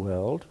parts of the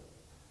world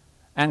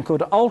and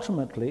could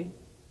ultimately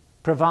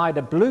provide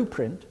a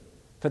blueprint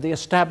for the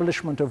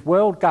establishment of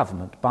world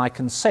government by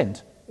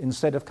consent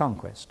instead of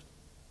conquest.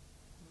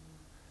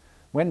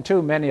 When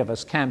too many of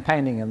us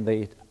campaigning in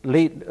the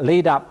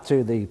lead up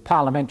to the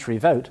parliamentary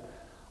vote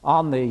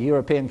on the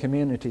European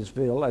Communities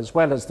Bill, as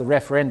well as the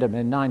referendum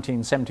in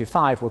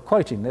 1975, were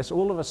quoting this,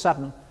 all of a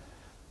sudden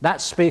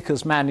that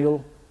speaker's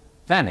manual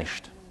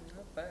vanished.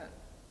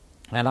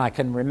 And I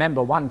can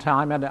remember one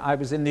time, and I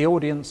was in the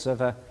audience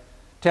of a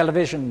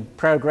television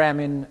program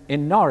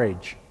in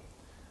Norwich,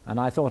 and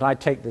I thought I'd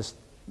take this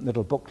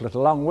little booklet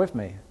along with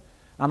me.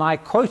 And I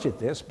quoted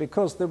this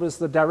because there was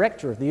the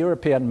director of the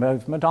European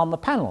movement on the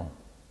panel.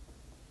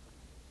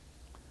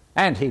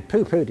 And he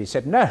pooh-poohed. He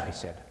said, no, he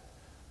said,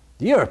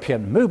 the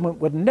European movement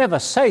would never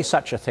say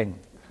such a thing.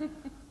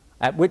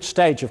 At which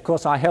stage, of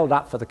course, I held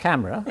up for the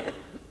camera.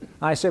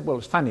 I said, well,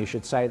 it's funny you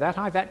should say that.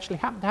 I've actually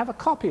happened to have a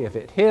copy of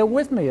it here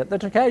with me at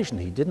that occasion.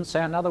 He didn't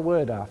say another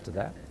word after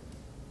that.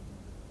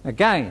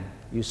 Again,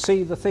 you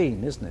see the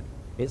theme, isn't it?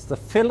 It's the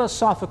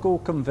philosophical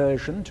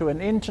conversion to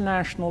an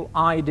international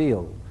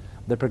ideal,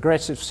 the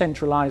progressive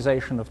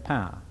centralization of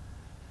power.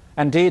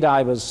 Indeed,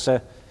 I was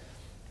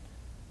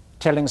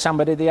telling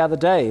somebody the other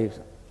day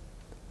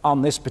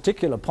on this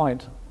particular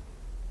point.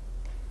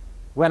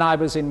 When I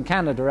was in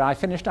Canada, I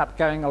finished up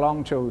going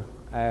along to,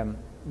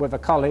 with a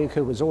colleague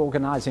who was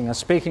organizing a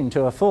speaking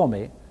tour for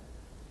me,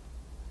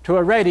 to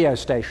a radio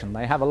station.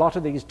 They have a lot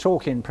of these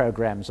talk-in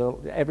programs.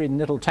 Every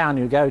little town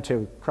you go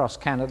to across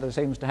Canada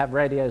seems to have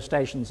radio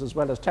stations as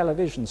well as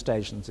television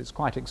stations. It's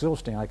quite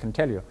exhausting, I can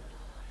tell you.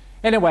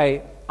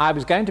 Anyway, I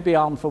was going to be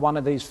on for one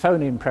of these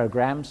phone-in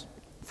programs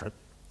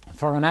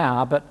for an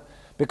hour, but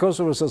because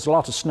there was a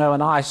lot of snow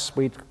and ice,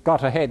 we'd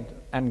got ahead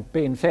and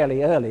been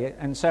fairly early,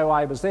 and so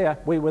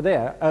we were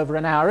there over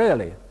an hour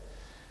early.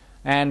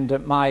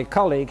 And my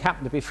colleague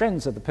happened to be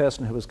friends of the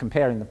person who was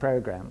comparing the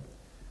program.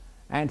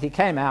 And he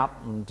came out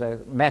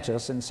and met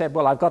us and said,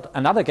 well, I've got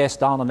another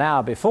guest on an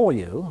hour before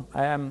you.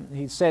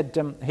 He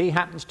said he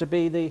happens to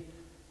be the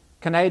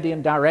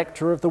Canadian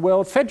director of the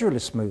World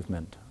Federalist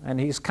Movement, and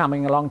he's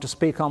coming along to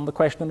speak on the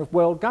question of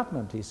world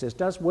government. He says,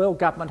 does world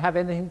government have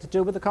anything to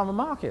do with the common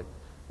market?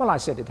 Well, I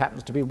said it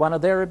happens to be one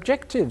of their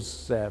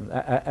objectives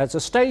as a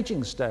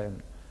staging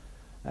stone,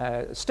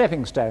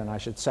 stepping stone, I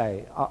should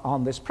say,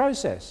 on this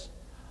process.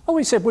 Oh,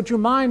 he said, would you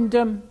mind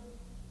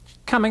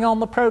coming on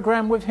the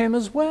program with him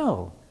as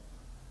well?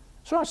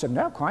 So I said,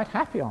 no, quite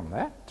happy on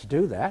that, to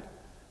do that.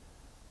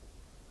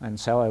 And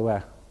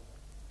so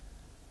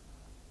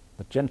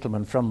the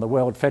gentleman from the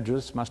World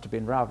Federalists must have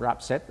been rather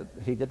upset that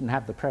he didn't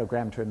have the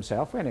program to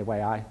himself.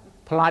 Anyway, I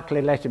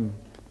politely let him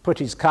put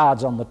his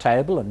cards on the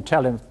table and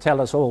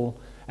tell us all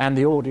and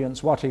the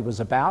audience what he was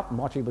about and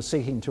what he was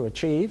seeking to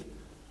achieve.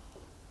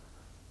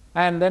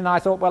 And then I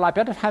thought, well, I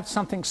better have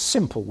something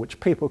simple which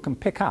people can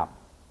pick up.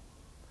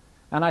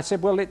 And I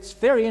said, well, it's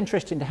very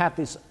interesting to have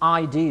this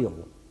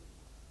ideal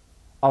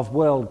of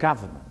world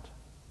government.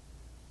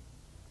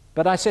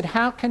 But I said,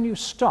 how can you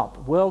stop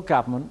world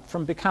government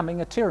from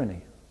becoming a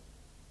tyranny?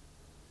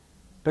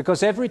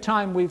 Because every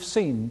time we've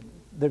seen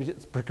the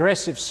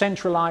progressive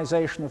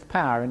centralization of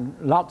power, and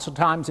lots of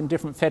times in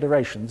different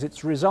federations,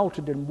 it's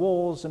resulted in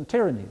wars and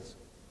tyrannies.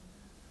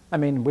 I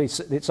mean,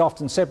 it's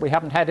often said we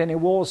haven't had any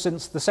wars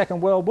since the Second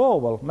World War.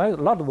 Well, a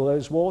lot of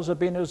those wars have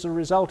been as a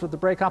result of the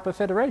breakup of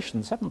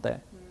federations, haven't they?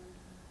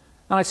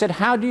 And I said,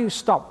 how do you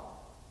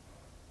stop,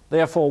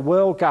 therefore,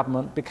 world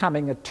government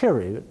becoming a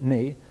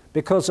tyranny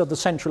because of the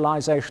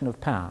centralization of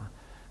power?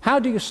 How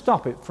do you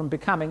stop it from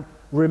becoming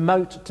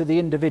remote to the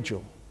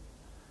individual?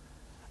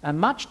 And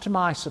much to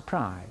my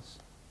surprise,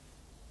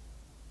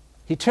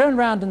 he turned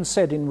round and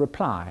said in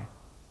reply,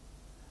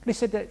 he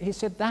said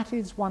that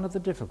is one of the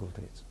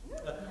difficulties.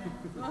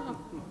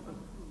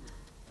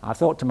 I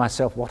thought to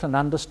myself, what an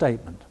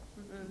understatement.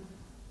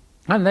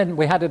 And then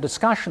we had a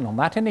discussion on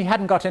that, and he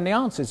hadn't got any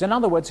answers. In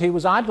other words, he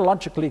was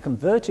ideologically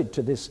converted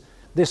to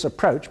this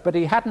approach, but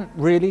he hadn't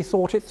really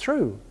thought it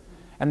through.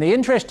 And the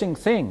interesting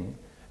thing,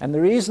 and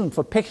the reason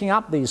for picking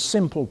up these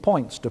simple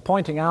points, to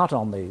pointing out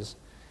on these,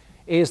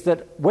 is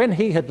that when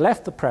he had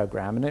left the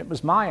program, and it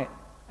was my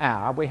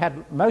hour, we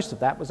had most of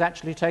that was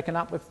actually taken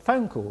up with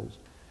phone calls.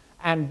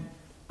 And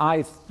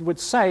I would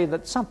say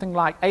that something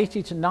like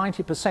 80 to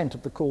 90%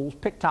 of the calls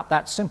picked up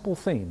that simple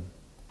theme.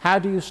 How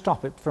do you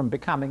stop it from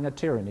becoming a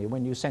tyranny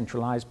when you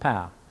centralize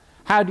power?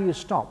 How do you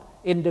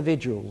stop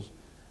individuals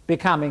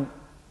becoming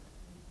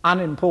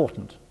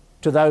unimportant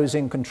to those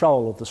in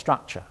control of the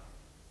structure?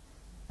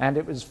 And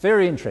it was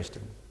very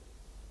interesting.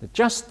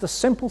 Just the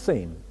simple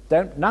theme.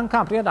 None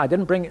complicated. I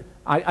didn't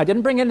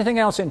bring anything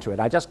else into it.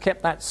 I just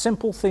kept that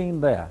simple theme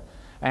there.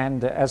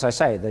 And as I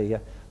say, the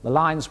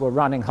lines were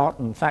running hot.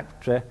 In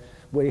fact,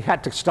 we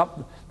had to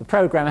stop. The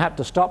program had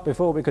to stop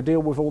before we could deal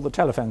with all the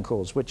telephone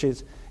calls, which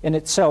is in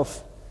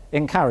itself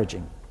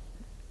encouraging.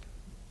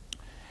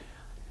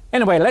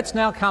 Anyway, let's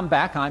now come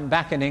back. I'm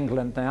back in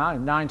England now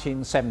in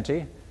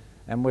 1970.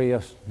 And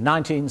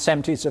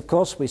 1970s, of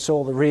course, we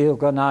saw the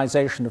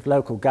reorganization of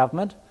local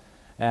government.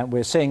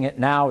 We're seeing it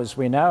now, as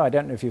we know. I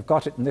don't know if you've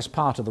got it in this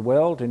part of the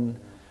world.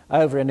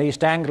 Over in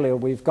East Anglia,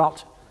 we've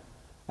got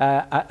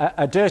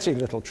a dirty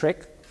little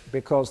trick,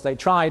 because they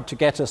tried to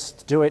get us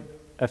to do it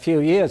a few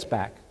years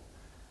back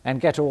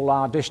and get all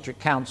our district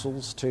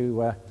councils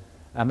to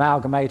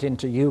amalgamate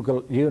into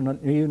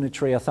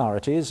unitary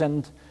authorities.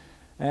 And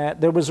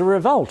there was a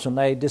revolt and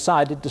they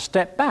decided to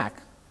step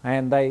back,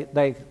 and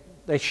they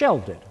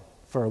shelved it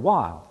for a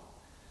while.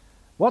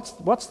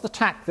 What's the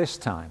tack this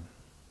time?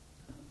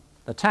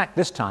 The tack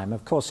this time,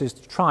 of course, is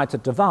to try to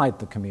divide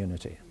the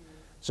community.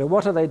 So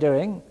what are they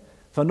doing?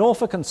 For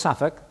Norfolk and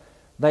Suffolk,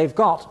 they've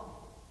got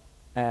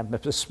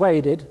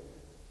persuaded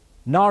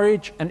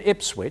Norwich and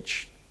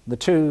Ipswich, the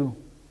two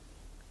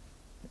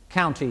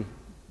county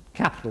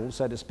capitals,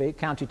 so to speak,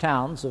 county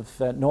towns of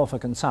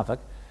Norfolk and Suffolk,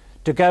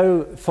 to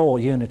go for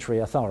unitary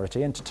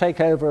authority and to take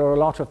over a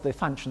lot of the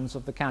functions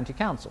of the county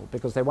council,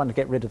 because they want to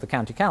get rid of the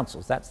county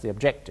councils. That's the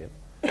objective.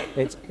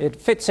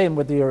 It fits in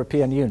with the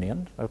European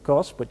Union, of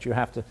course, but you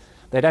have to,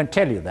 they don't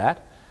tell you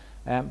that,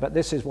 but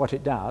this is what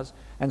it does.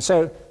 And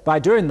so by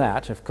doing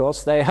that, of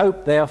course, they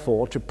hope,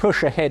 therefore, to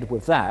push ahead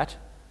with that,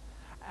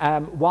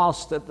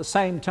 whilst at the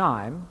same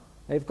time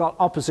they've got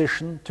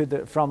opposition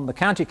from the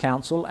county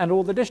council and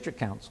all the district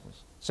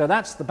councils. So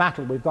that's the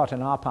battle we've got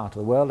in our part of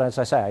the world. As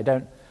I say, I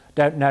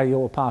don't know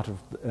your part of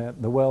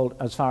the world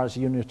as far as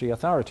unitary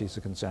authorities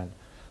are concerned.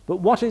 But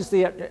what is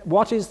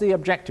the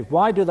objective?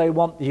 Why do they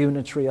want the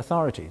unitary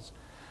authorities?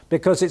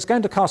 Because it's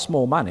going to cost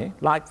more money,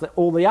 like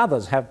all the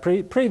others have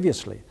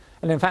previously.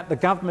 And in fact, the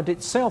government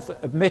itself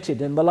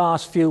admitted in the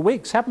last few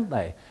weeks, haven't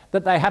they,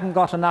 that they haven't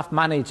got enough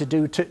money to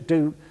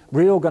do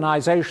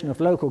reorganisation of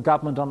local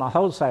government on a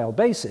wholesale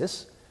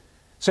basis,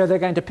 so they're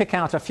going to pick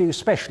out a few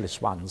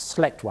specialist ones,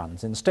 select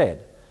ones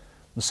instead,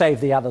 and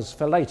save the others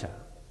for later.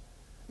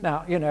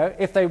 Now, you know,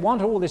 if they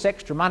want all this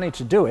extra money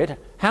to do it,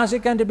 how's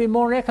it going to be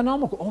more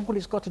economical? Oh, well,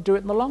 it's got to do it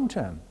in the long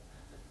term.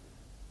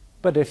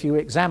 But if you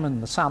examine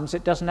the sums,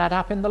 it doesn't add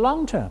up in the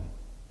long term.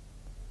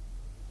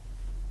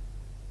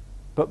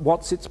 But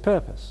what's its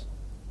purpose?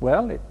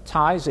 Well, it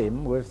ties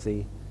in with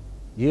the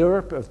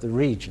Europe of the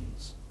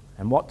regions.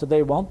 And what do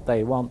they want?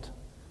 They want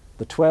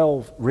the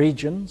 12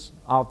 regions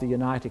of the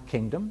United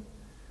Kingdom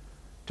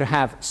to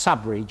have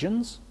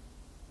sub-regions,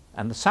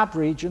 and the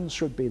sub-regions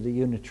should be the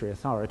unitary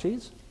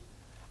authorities,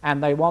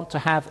 and they want to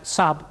have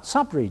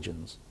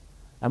sub-regions.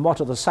 And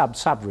what are the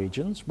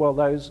sub-regions? Well,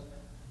 those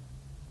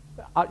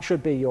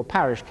should be your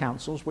parish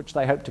councils, which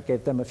they hope to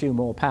give them a few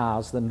more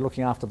powers than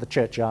looking after the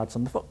churchyards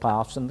and the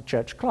footpaths and the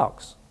church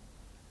clocks,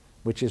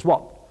 which is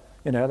what,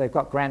 you know, they've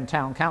got grand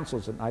town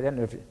councils, and I don't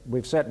know if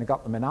we've certainly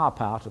got them in our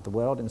part of the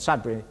world. In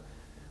Sudbury,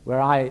 where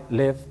I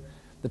live,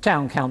 the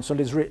town council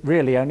is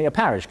really only a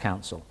parish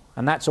council,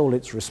 and that's all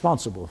it's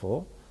responsible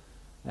for.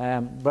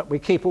 But we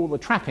keep all the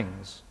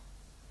trappings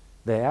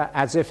there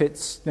as if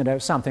it's, you know,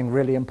 something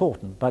really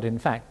important, but in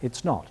fact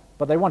it's not.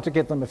 But they want to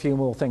give them a few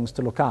more things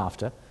to look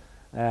after,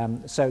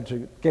 so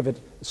to give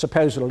it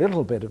supposedly a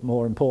little bit of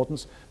more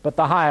importance, but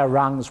the higher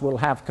rungs will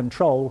have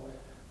control,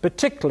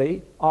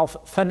 particularly of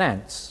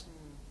finance,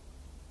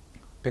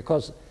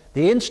 because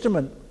the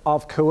instrument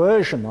of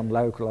coercion on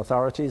local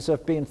authorities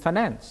have been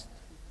financed,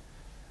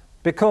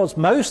 because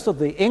most of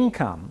the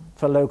income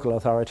for local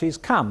authorities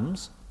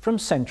comes from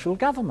central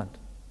government,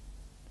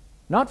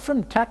 not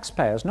from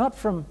taxpayers, not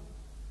from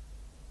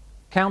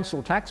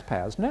council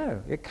taxpayers,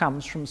 no, it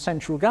comes from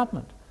central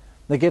government.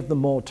 They give them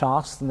more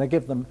tasks and they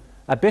give them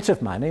a bit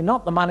of money,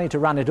 not the money to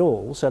run it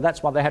all, so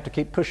that's why they have to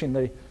keep pushing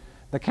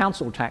the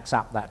council tax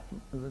up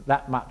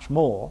that much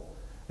more,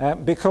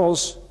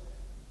 because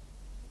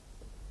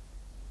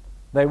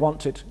they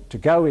want it to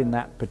go in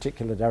that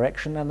particular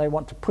direction and they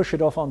want to push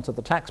it off onto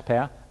the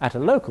taxpayer at a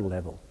local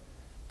level.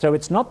 So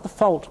it's not the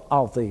fault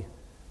of the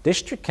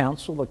district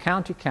council, the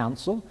county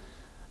council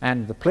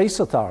and the police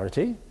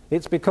authority,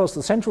 it's because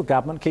the central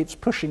government keeps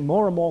pushing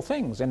more and more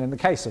things. And in the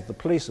case of the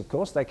police, of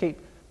course, they keep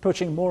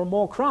pushing more and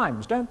more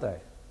crimes, don't they?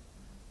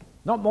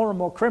 Not more and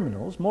more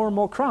criminals, more and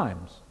more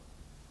crimes.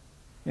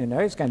 You know,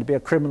 it's going to be a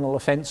criminal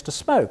offence to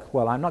smoke.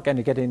 Well, I'm not going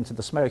to get into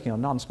the smoking or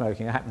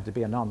non-smoking. I happen to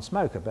be a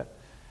non-smoker, but,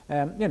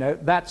 you know,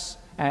 that's...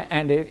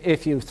 and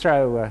if you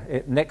throw...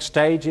 next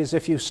stage is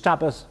if you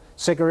stub a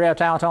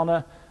cigarette out on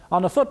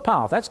a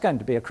footpath. That's going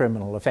to be a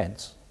criminal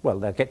offence. Well,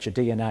 they'll get your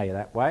DNA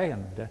that way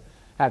and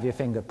have your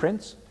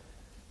fingerprints.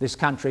 This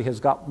country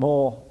has got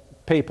more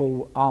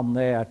people on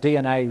their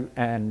DNA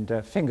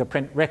and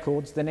fingerprint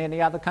records than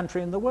any other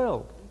country in the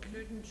world.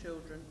 Including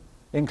children.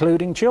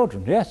 Including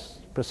children, yes,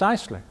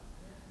 precisely.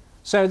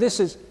 So this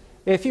is,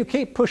 if you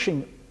keep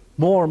pushing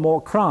more and more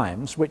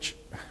crimes, which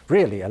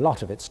really a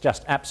lot of it's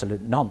just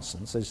absolute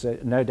nonsense, as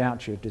no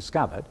doubt you've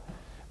discovered,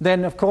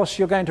 then of course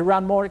you're going to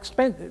run more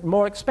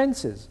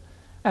expenses.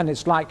 And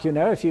it's like, you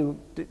know, if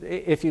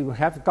you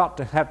have got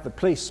to have the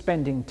police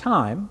spending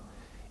time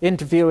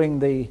interviewing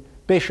the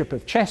Bishop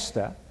of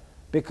Chester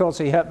because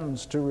he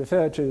happens to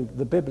refer to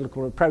the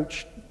biblical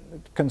approach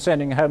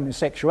concerning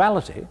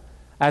homosexuality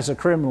as a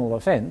criminal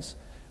offence,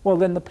 well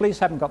then the police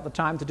haven't got the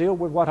time to deal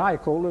with what I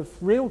call of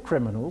real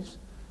criminals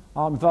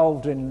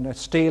involved in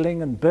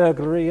stealing and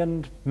burglary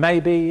and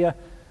maybe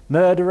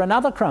murder and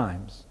other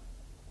crimes.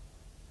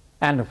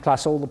 And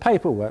plus all the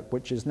paperwork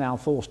which is now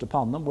forced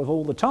upon them with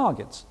all the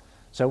targets.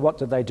 So what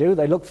do?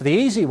 They look for the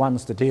easy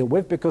ones to deal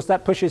with because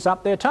that pushes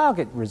up their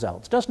target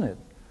results, doesn't it?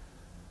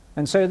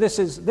 And so this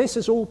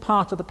is all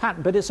part of the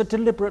pattern, but it's a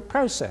deliberate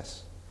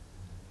process.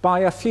 by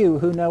a few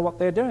who know what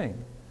they're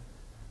doing.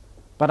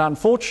 But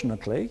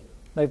unfortunately,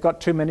 they've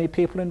got too many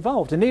people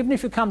involved. And even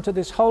if you come to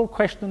this whole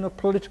question of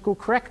political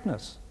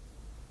correctness,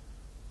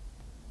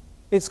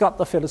 it's got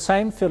the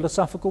same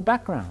philosophical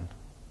background.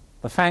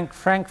 The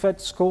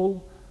Frankfurt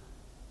School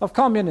of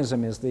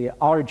Communism is the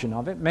origin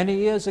of it many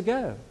years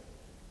ago.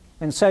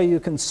 And so you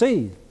can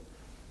see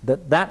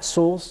that that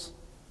source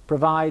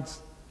provides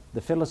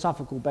the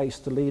philosophical base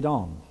to lead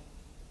on.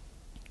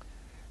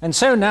 And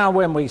so now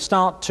when we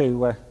start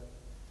to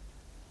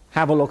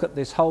have a look at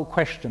this whole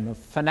question of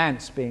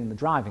finance being the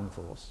driving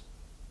force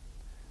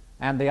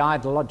and the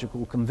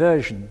ideological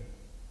conversion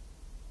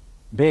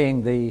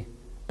being the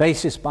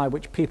basis by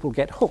which people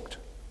get hooked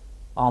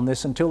on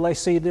this until they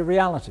see the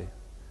reality.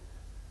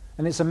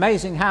 And it's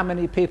amazing how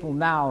many people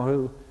now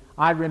who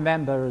I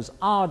remember as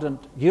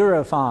ardent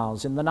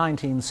Europhiles in the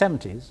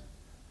 1970s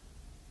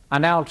are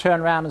now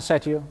turn around and say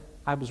to you,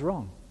 I was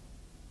wrong.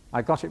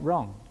 I got it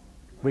wrong.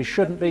 We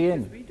shouldn't be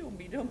in.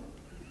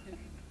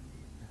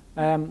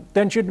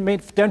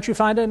 Don't you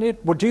find any?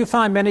 Well, do you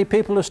find many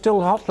people are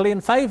still hotly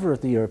in favour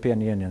of the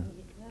European Union?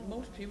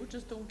 Most people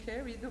just don't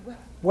care either way.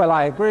 Well,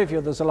 I agree with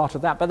you, there's a lot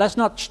of that, but that's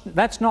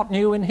not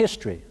new in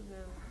history. No.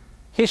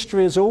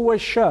 History has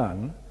always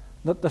shown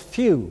that the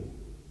few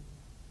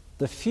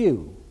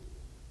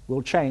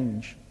will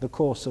change the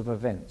course of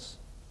events,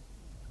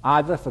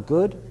 either for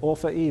good or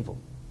for evil,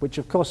 which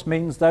of course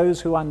means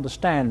those who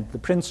understand the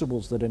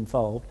principles that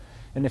involve,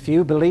 and if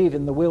you believe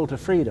in the will to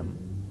freedom,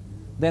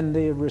 then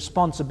the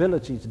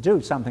responsibility to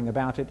do something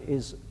about it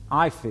is,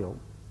 I feel,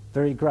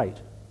 very great.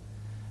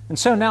 And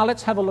so now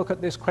let's have a look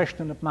at this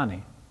question of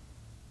money.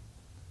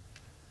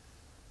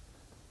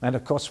 And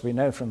of course we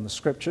know from the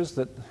scriptures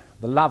that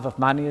the love of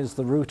money is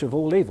the root of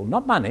all evil.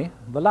 Not money,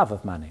 the love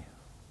of money.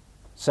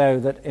 So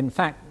that in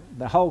fact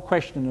the whole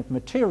question of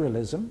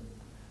materialism,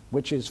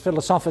 which is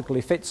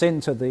philosophically fits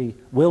into the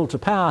will to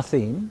power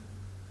theme,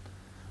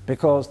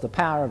 because the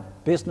power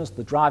of business,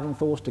 the driving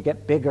force to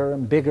get bigger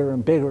and bigger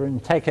and bigger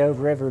and take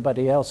over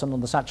everybody else and all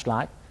the such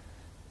like,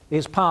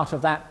 is part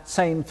of that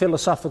same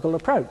philosophical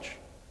approach,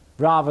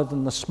 rather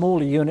than the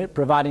smaller unit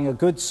providing a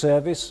good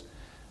service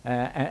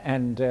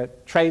and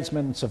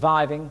tradesmen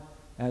surviving,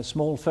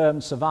 small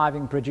firms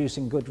surviving,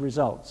 producing good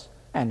results.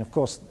 And of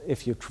course,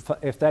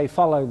 if they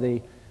follow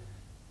the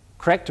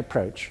correct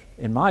approach,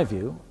 in my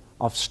view,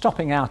 of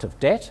stopping out of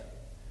debt,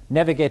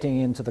 never getting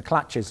into the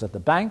clutches of the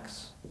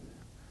banks,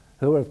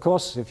 who, of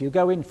course, if you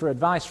go in for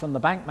advice from the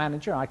bank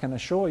manager, I can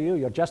assure you,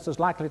 you're just as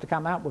likely to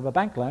come out with a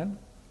bank loan,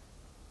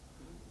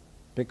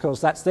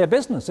 because that's their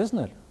business, isn't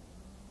it?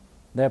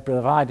 They're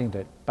providing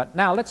it. But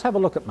now let's have a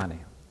look at money.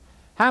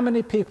 How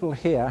many people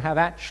here have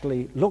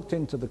actually looked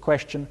into the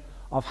question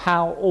of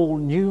how all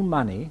new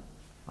money,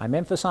 I'm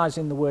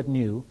emphasizing the word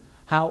new,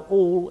 how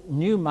all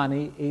new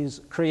money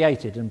is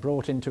created and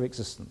brought into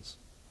existence?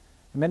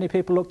 Have many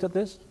people looked at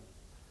this?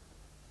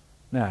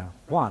 No.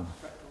 One.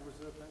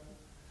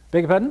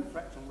 Beg your pardon?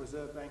 Fractional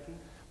reserve banking.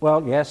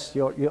 Well, yes,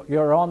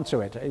 you're on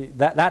to it.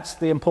 That's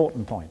the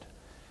important point.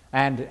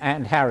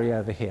 And Harry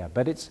over here.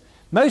 But it's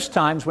most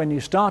times when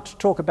you start to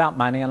talk about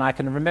money, and I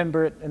can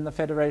remember it in the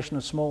Federation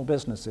of Small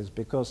Businesses,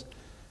 because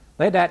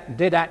they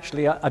did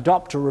actually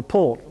adopt a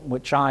report,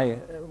 which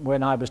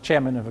when I was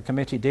chairman of a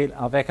committee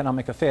of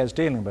economic affairs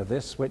dealing with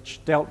this,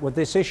 which dealt with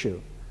this issue.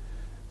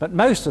 But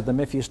most of them,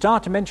 if you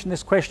start to mention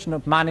this question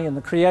of money and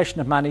the creation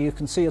of money, you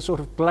can see a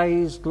sort of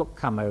glazed look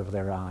come over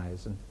their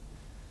eyes. And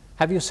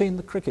have you seen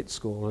the cricket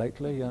score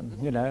lately?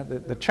 You know,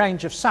 the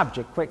change of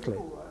subject quickly.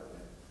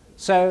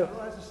 So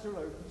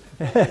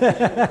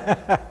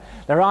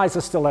their eyes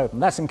are still open.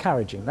 That's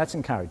encouraging. That's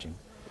encouraging.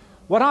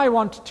 What I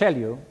want to tell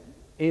you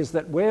is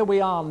that where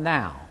we are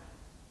now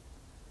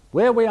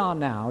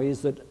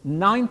is that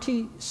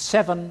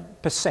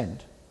 97%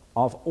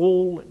 of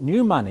all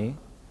new money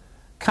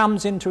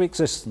comes into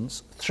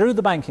existence through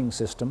the banking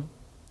system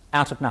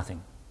out of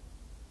nothing.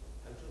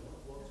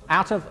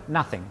 Out of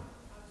nothing.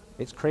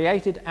 It's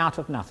created out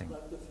of nothing.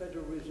 Like the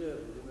Federal Reserve.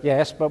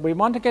 Yes, but we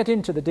want to get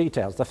into the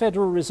details. The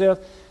Federal Reserve,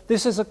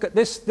 this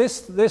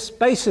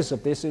basis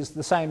of this is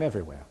the same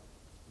everywhere.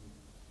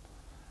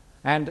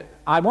 And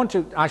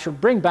I should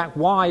bring back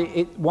why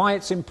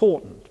it's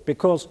important,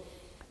 because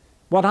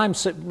what I'm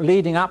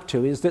leading up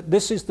to is that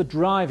this is the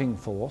driving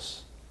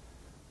force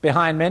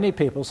behind many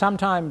people,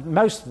 sometimes,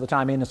 most of the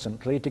time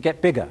innocently, to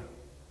get bigger,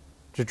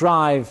 to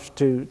drive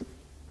to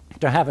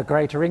have a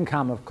greater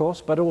income, of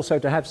course, but also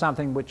to have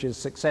something which is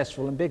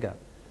successful and bigger.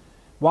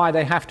 Why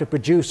they have to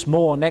produce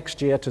more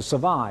next year to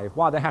survive,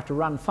 why they have to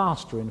run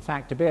faster, in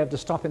fact, to be able to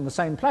stop in the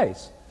same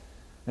place.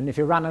 And if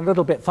you run a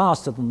little bit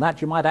faster than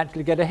that, you might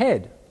actually get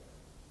ahead.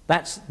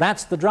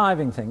 That's the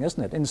driving thing,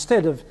 isn't it?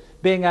 Instead of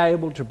being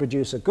able to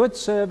produce a good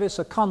service,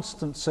 a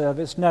constant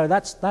service, no,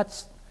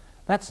 that's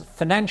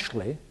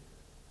financially,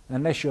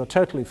 unless you're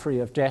totally free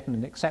of debt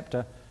and accept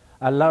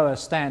a lower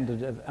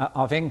standard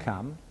of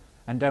income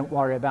and don't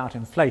worry about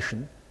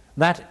inflation,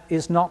 that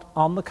is not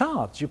on the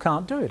cards. You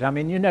can't do it. I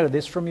mean, you know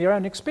this from your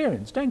own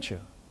experience, don't you?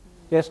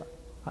 Yes?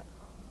 The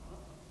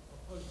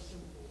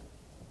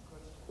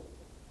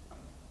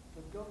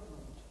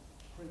government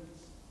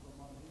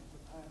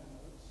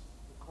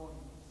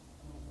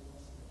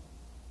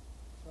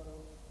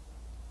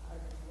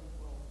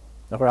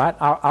All right,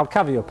 I'll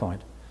cover your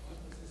point.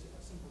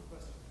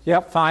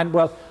 Yep, fine.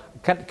 Well,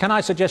 can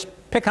I suggest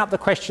pick up the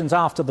questions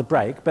after the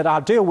break, but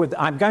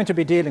I'm going to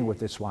be dealing with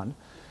this one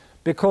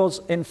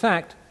because, in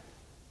fact,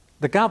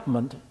 the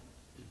government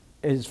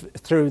is,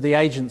 through the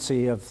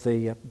agency of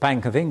the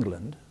Bank of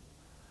England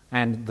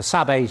and the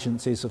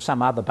sub-agencies of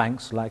some other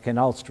banks like in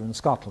Ulster and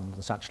Scotland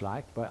and such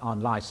like,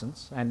 on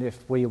licence, and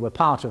if we were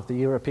part of the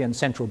European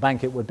Central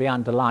Bank it would be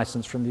under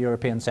licence from the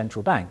European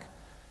Central Bank.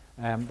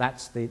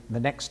 That's the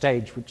next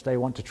stage which they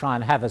want to try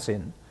and have us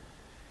in.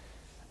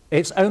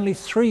 It's only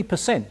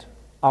 3%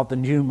 of the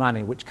new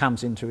money which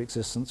comes into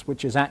existence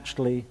which is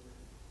actually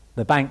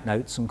the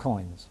banknotes and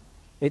coins.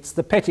 It's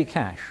the petty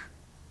cash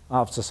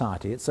of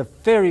society. It's a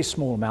very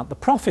small amount. The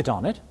profit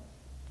on it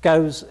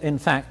goes, in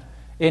fact,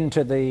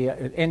 into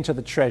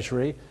the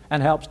Treasury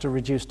and helps to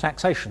reduce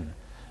taxation.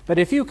 But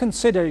if you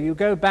consider, you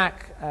go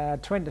back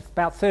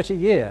about 30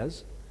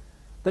 years,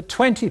 that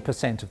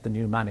 20% of the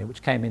new money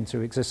which came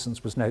into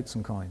existence was notes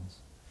and coins.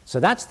 So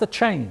that's the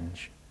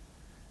change.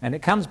 And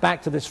it comes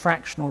back to this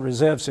fractional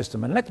reserve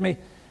system. And that's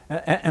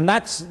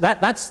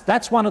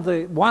one of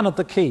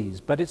the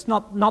keys, but it's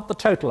not the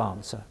total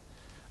answer.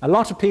 A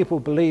lot of people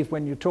believe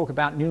when you talk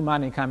about new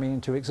money coming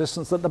into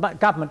existence that the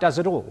government does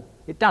it all.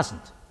 It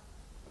doesn't.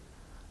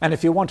 And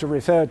if you want to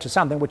refer to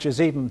something which is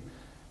even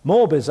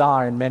more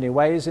bizarre in many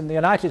ways, in the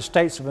United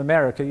States of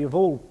America, you've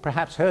all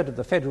perhaps heard of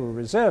the Federal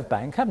Reserve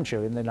Bank, haven't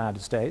you, in the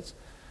United States?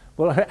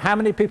 Well, how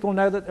many people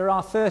know that there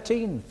are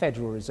 13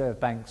 Federal Reserve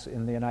Banks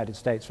in the United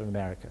States of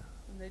America?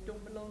 And they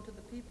don't belong to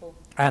the people.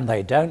 And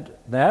they don't,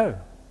 no.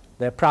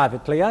 They're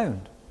privately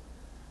owned.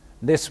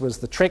 This was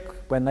the trick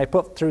when they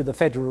put through the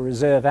Federal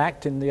Reserve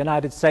Act in the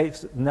United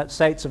States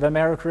of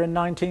America in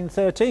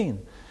 1913.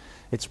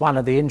 It's one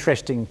of the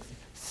interesting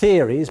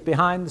theories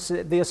behind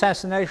the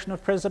assassination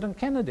of President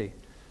Kennedy,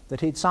 that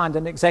he'd signed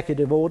an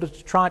executive order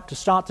to try to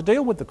start to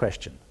deal with the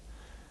question.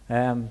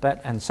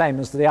 And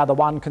same as the other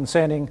one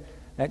concerning,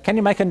 can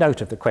you make a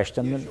note of the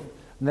question? Yeah,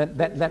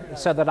 sure.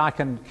 So that I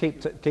can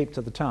keep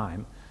to the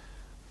time.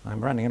 I'm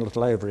running a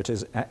little over it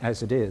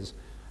as it is.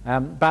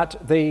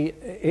 But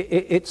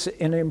it's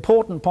an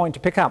important point to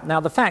pick up. Now,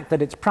 the fact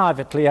that it's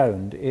privately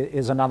owned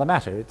is another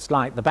matter. It's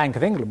like the Bank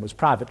of England was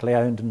privately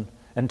owned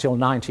until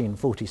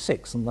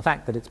 1946, and the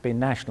fact that it's been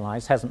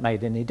nationalised hasn't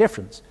made any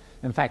difference.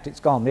 In fact, it's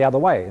gone the other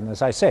way, and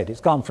as I said,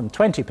 it's gone from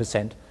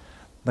 20%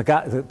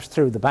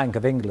 through the Bank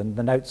of England,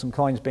 the notes and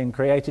coins being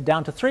created,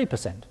 down to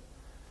 3%.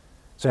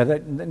 So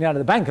that,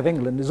 the Bank of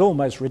England is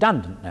almost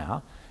redundant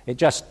now. It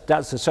just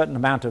does a certain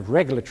amount of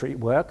regulatory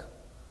work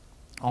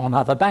on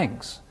other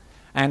banks.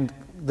 And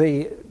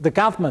the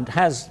government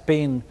has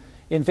been,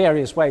 in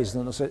various ways,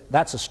 and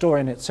that's a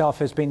story in itself,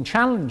 has been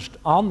challenged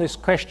on this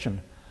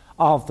question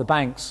of the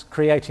banks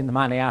creating the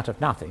money out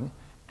of nothing.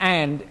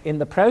 And in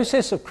the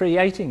process of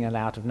creating it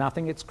out of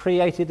nothing, it's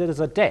created it as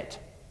a debt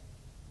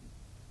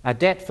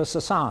for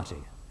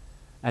society,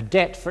 a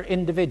debt for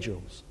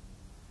individuals,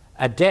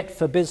 a debt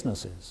for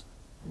businesses,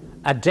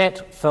 a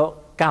debt for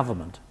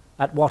government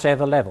at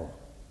whatever level.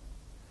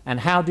 And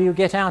how do you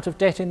get out of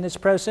debt in this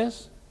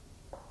process?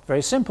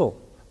 Very simple.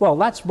 Well,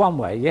 that's one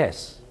way,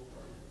 yes.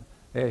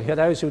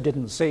 Those who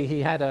didn't see,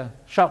 he had a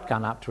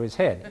shotgun up to his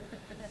head.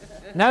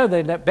 No,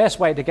 the best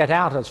way to get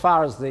out, as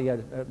far as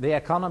the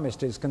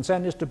economist is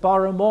concerned, is to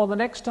borrow more the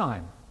next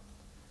time.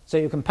 So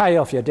you can pay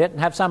off your debt and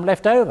have some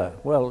left over.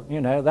 Well,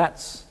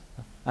 that's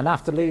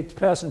enough to lead the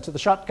person to the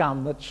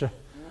shotgun that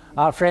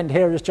our friend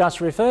here has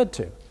just referred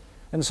to.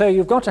 And so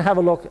you've got to have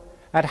a look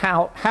at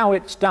how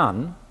it's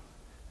done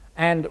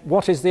and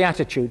what is the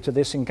attitude to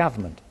this in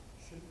government.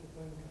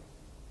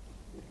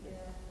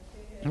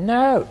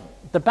 No,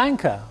 the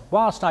banker,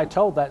 whilst I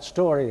told that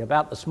story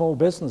about the small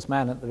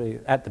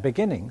businessman at the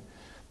beginning,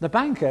 the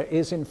banker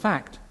is in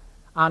fact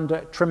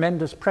under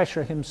tremendous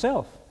pressure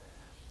himself.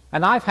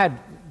 And I've had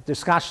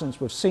discussions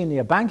with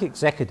senior bank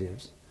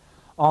executives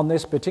on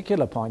this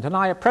particular point, and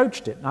I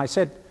approached it and I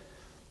said,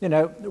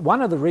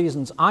 one of the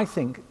reasons I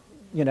think,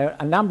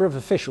 a number of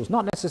officials,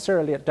 not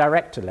necessarily at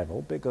director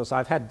level, because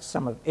I've had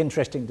some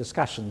interesting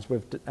discussions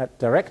at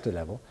director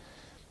level,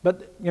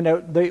 but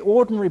the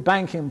ordinary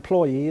bank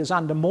employee is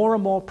under more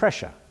and more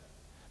pressure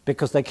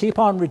because they keep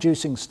on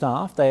reducing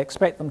staff, they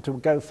expect them to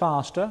go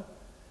faster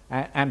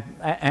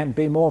and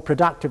be more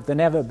productive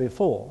than ever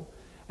before.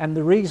 And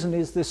the reason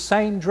is this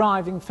same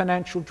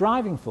financial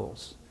driving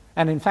force.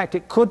 And in fact,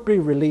 it could be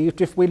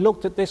relieved if we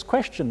looked at this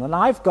question. And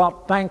I've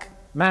got bank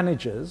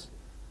managers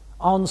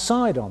on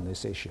side on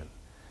this issue.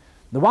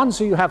 The ones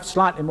who you have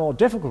slightly more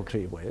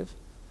difficulty with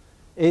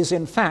is,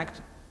 in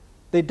fact,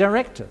 the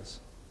directors.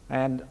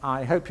 And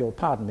I hope you'll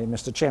pardon me,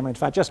 Mr. Chairman,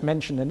 if I just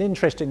mention an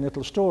interesting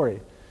little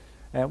story,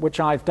 which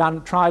I've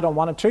tried on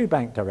one or two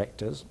bank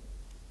directors,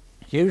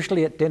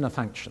 usually at dinner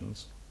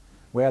functions,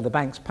 where the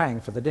bank's paying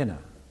for the dinner.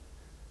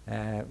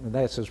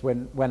 This is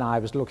when I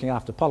was looking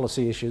after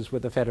policy issues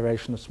with the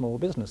Federation of Small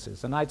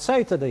Businesses. And I'd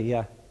say to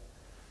the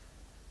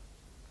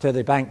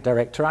bank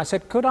director, I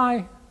said, could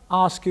I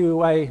ask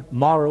you a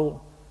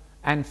moral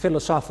and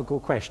philosophical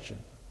question?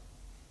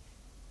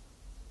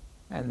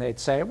 And they'd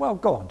say, well,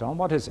 go on, Don,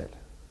 what is it?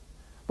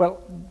 Well,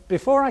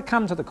 before I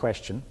come to the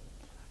question,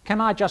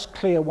 can I just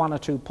clear one or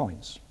two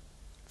points?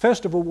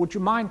 First of all, would you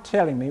mind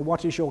telling me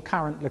what is your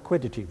current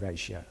liquidity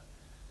ratio?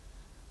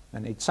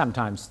 And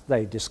sometimes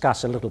they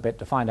discuss a little bit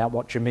to find out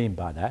what you mean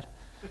by that.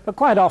 But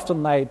quite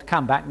often they'd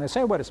come back and they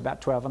say, well, it's about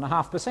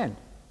 12.5%.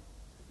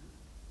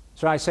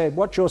 So I said,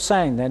 what you're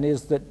saying then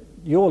is that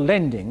you're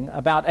lending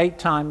about 8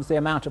 times the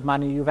amount of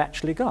money you've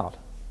actually got.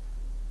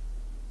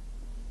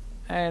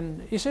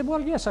 And he said,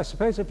 well, yes, I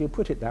suppose if you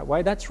put it that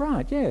way, that's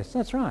right. Yes,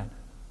 that's right.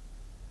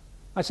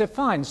 I said,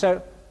 fine,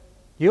 so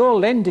you're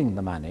lending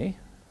the money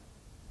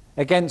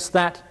against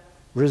that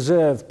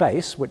reserve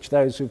base, which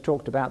those who've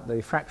talked about the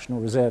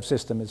fractional reserve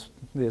system,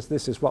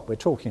 this is what we're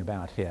talking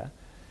about here.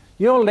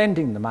 You're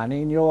lending the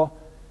money and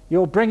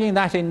you're bringing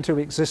that into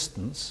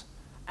existence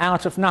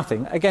out of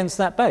nothing against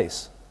that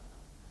base.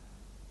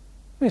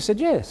 And he said,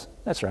 yes,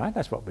 that's right,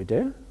 that's what we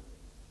do.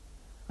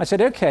 I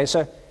said, okay,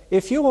 so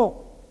if you're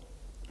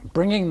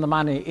bringing the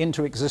money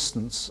into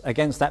existence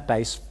against that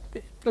base,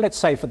 let's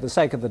say for the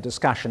sake of the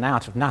discussion,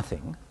 out of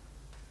nothing,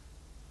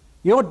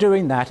 you're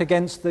doing that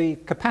against the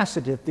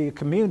capacity of the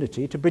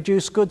community to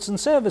produce goods and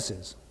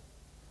services.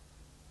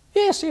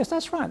 Yes, yes,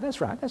 that's right,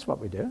 that's what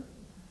we do.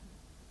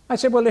 I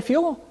said, well, if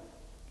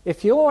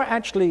you're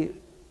actually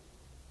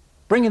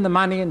bringing the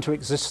money into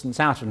existence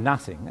out of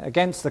nothing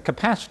against the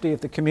capacity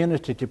of the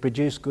community to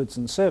produce goods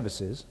and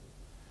services,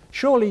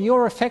 surely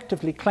you're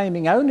effectively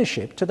claiming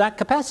ownership to that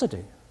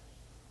capacity.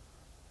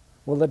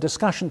 Well, the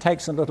discussion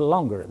takes a little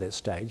longer at this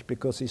stage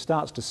because he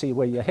starts to see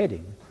where you're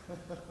heading.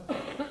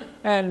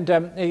 And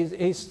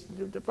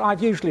I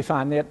usually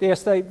find that,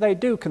 yes, they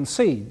do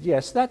concede.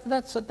 Yes,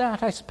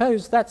 I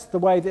suppose that's the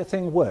way the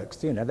thing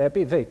works. You know, they'll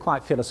be very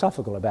quite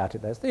philosophical about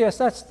it. Yes,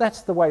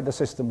 that's the way the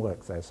system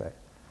works, they say.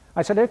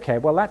 I said, okay,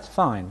 well, that's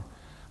fine.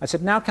 I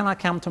said, now can I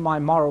come to my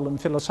moral and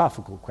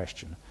philosophical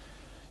question?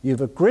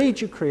 You've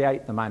agreed you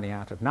create the money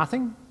out of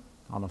nothing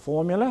on a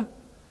formula.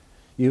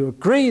 You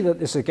agree that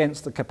this is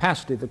against the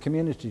capacity of the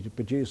community to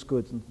produce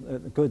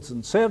goods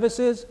and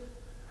services,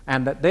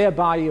 and that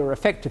thereby you're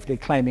effectively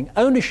claiming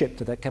ownership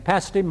to that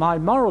capacity. My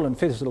moral and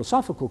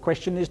philosophical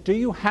question is, do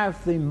you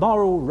have the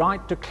moral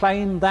right to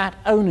claim that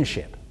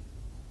ownership?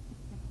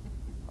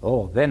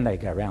 Oh, then they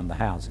go round the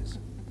houses.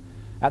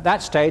 At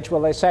that stage,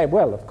 well, they say,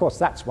 well, of course,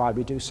 that's why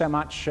we do so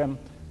much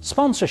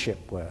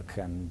sponsorship work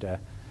and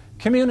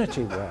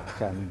community work.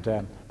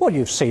 And, well,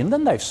 you've seen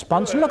them, they've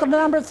sponsored. Look at the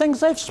number of things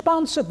they've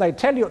sponsored. They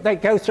tell you, they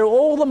go through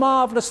all the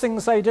marvellous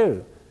things they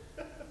do.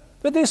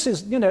 But this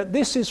is, you know,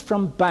 this is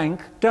from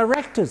bank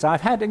directors.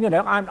 I've had, you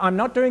know, I'm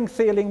not doing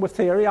dealing with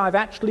theory. I've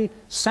actually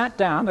sat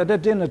down at a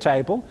dinner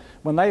table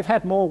when they've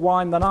had more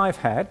wine than I've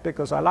had,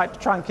 because I like to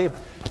try and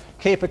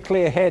keep a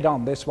clear head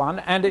on this one.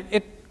 And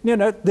you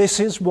know, this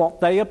is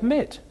what they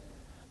admit.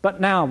 But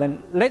now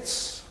then,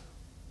 let's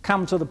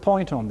come to the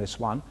point on this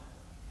one,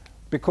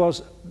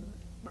 because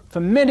for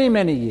many,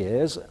 many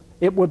years,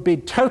 it would be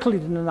totally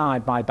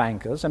denied by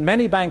bankers, and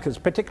many bankers,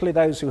 particularly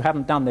those who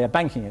haven't done their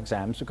banking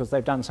exams because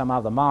they've done some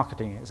other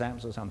marketing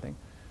exams or something,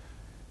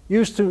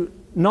 used to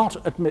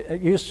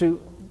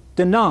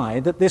deny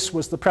that this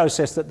was the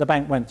process that the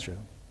bank went through.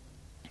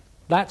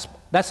 That's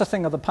a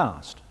thing of the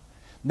past.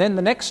 Then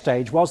the next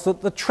stage was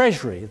that the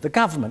Treasury, the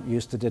government,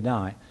 used to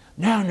deny.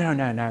 No,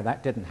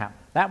 that didn't happen.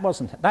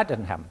 That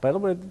didn't happen.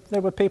 But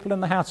there were people in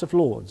the House of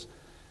Lords.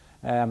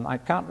 I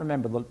can't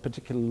remember the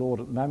particular lord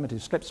at the moment,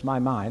 it slips my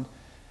mind.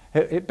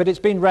 But it's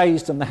been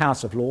raised in the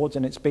House of Lords,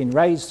 and it's been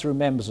raised through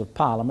members of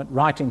Parliament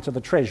writing to the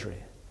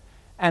Treasury.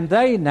 And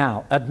they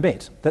now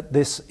admit that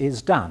this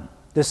is done.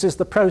 This is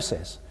the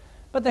process.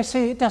 But they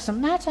say it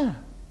doesn't matter.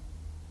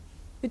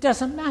 It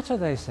doesn't matter,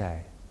 they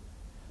say.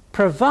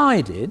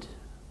 Provided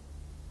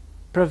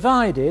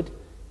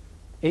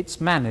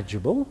it's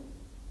manageable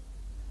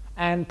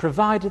and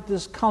provided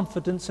there's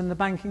confidence in the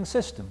banking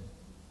system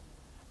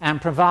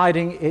and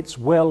providing it's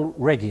well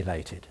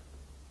regulated.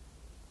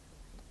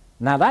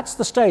 Now that's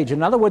the stage.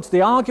 In other words,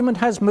 the argument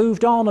has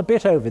moved on a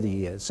bit over the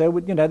years. So,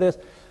 you know,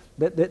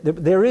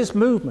 there is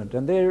movement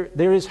and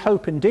there is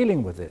hope in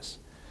dealing with this.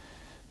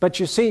 But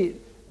you see,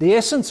 the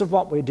essence of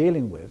what we're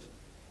dealing with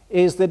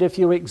is that if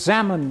you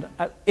examine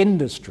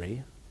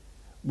industry,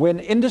 when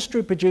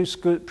industry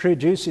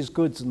produces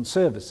goods and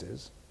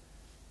services,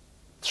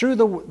 through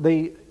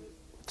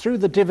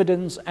the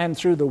dividends and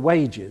through the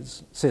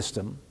wages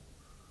system,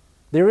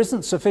 there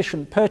isn't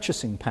sufficient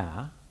purchasing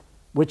power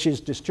which is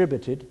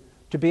distributed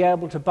to be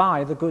able to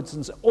buy the goods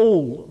and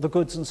all the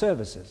goods and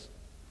services.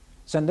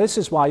 So this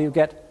is why you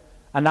get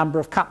a number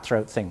of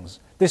cutthroat things.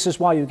 This is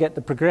why you get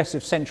the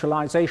progressive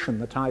centralization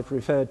that I've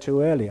referred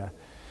to earlier.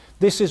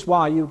 This is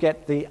why you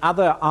get the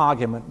other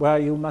argument where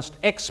you must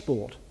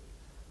export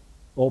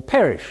or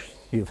perish.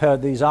 You've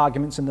heard these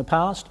arguments in the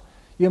past.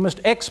 You must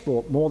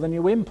export more than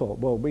you import.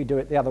 Well, we do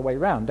it the other way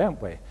round,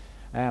 don't we?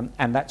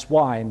 And that's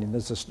why. And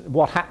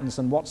what happens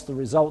and what's the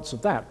results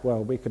of that?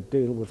 Well, we could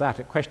deal with that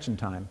at question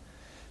time.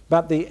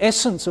 But the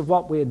essence of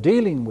what we're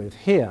dealing with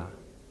here,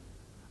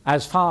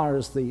 as far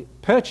as the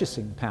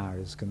purchasing power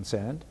is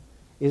concerned,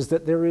 is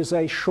that there is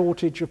a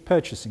shortage of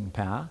purchasing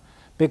power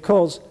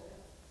because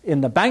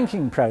in the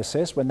banking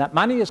process, when that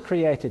money is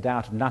created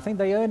out of nothing,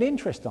 they earn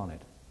interest on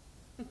it.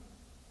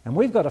 And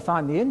we've got to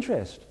find the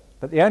interest.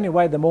 But the only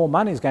way the more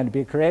money is going to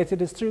be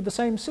created is through the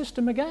same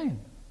system again.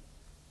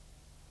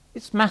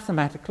 It's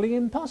mathematically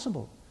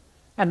impossible.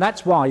 And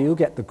that's why you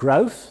get the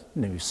growth,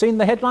 and you've seen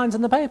the headlines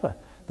in the paper,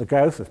 the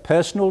growth of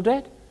personal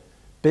debt,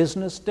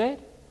 business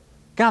debt,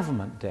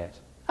 government debt.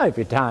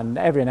 Every now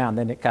and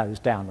then it goes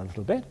down a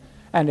little bit.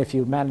 And if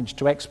you manage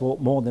to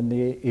export more than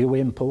you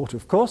import,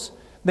 of course,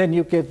 then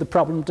you give the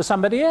problem to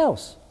somebody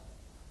else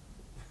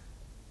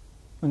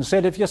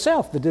instead of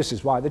yourself. This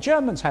is why the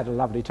Germans had a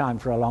lovely time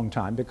for a long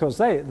time, because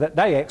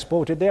they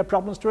exported their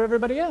problems to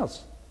everybody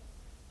else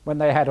when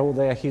they had all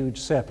their huge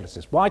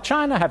surpluses. Why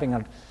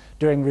China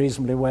doing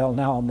reasonably well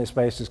now on this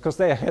basis? Because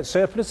their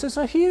surpluses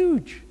are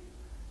huge,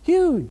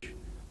 huge.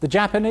 The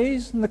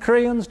Japanese and the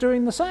Koreans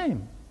doing the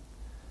same.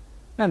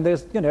 And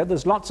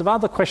there's lots of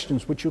other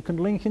questions which you can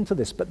link into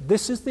this, but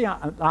this is the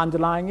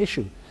underlying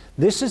issue.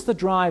 This is the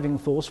driving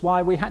force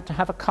why we had to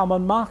have a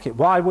common market,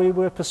 why we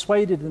were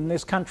persuaded in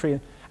this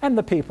country, and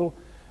the people,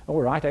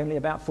 all right, only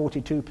about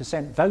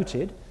 42%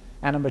 voted,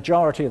 and a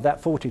majority of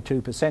that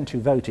 42% who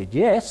voted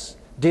yes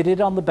did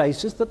it on the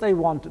basis that they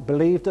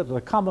believed that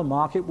the common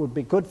market would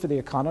be good for the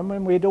economy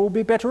and we'd all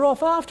be better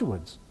off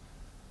afterwards.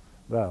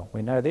 Well,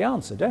 we know the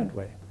answer, don't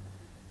we?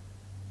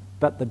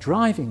 But the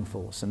driving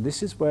force, and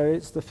this is where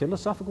it's the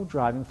philosophical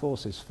driving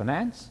force, is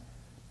finance,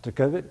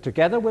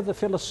 together with the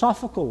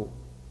philosophical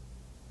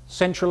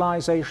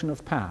centralization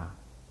of power.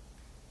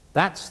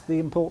 That's the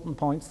important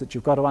points that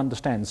you've got to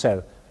understand.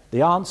 So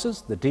the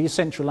answers, the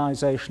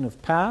decentralization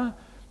of power,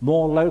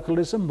 more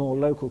localism, more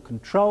local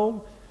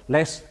control,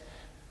 less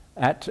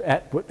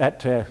at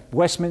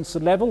Westminster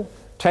level,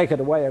 take it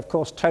away, of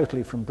course,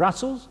 totally from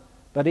Brussels.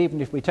 But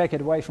even if we take it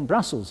away from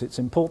Brussels, it's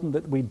important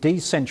that we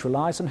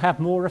decentralise and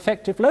have more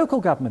effective local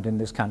government in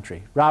this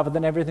country, rather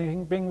than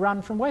everything being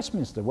run from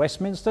Westminster.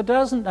 Westminster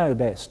doesn't know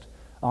best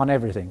on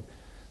everything.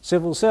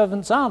 Civil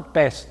servants aren't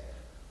best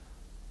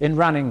in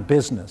running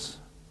business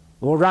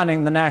or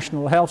running the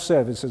National Health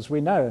Service, as we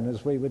know, and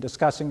as we were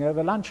discussing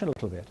over lunch a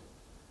little bit.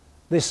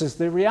 This is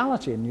the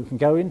reality, and you can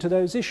go into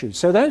those issues.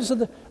 So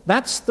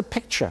that's the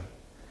picture.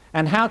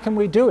 And how can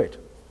we do it?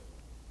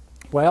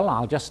 Well,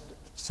 I'll just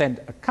spend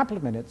a couple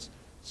of minutes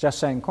just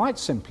saying quite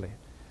simply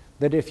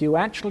that if you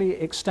actually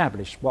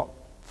establish what,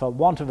 for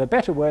want of a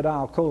better word,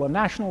 I'll call a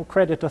national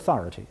credit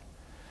authority,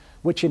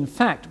 which in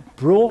fact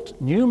brought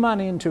new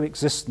money into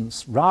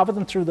existence rather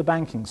than through the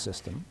banking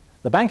system.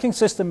 The banking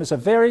system is a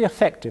very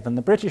effective, and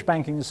the British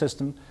banking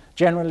system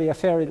generally a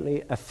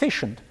fairly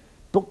efficient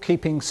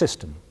bookkeeping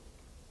system.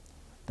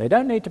 They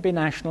don't need to be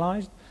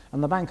nationalised,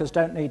 and the bankers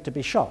don't need to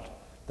be shot.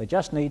 They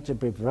just need to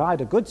provide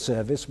a good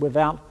service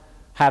without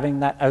having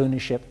that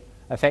ownership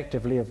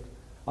effectively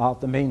of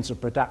the means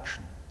of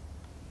production.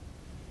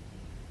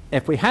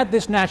 If we had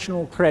this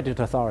national credit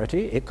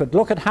authority, it could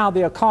look at how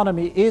the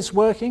economy is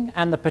working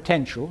and the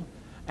potential,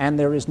 and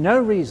there is no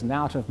reason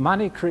out of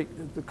money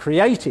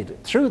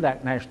created through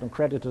that national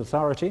credit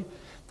authority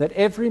that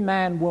every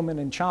man, woman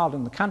and child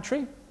in the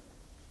country,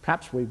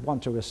 perhaps we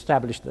want to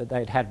establish that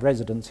they'd had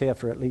residence here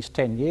for at least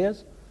 10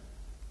 years,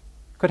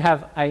 could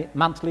have a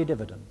monthly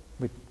dividend.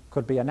 It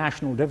could be a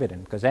national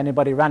dividend, because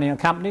anybody running a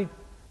company,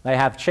 they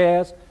have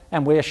shares,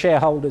 and we're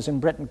shareholders in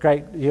Britain,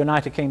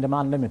 United Kingdom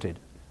Unlimited,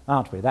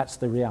 aren't we? That's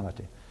the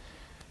reality.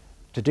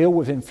 To deal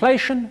with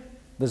inflation,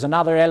 there's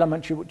another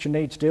element which you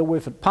need to deal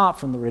with, apart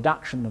from the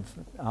reduction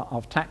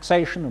of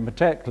taxation, and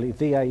particularly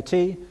VAT.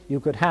 You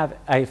could have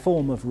a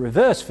form of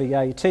reverse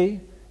VAT.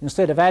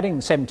 Instead of adding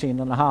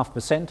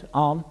 17.5%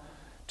 on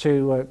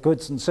to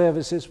goods and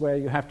services where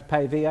you have to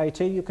pay VAT,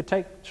 you could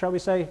take, shall we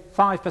say,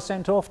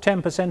 5% off,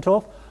 10%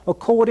 off,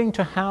 according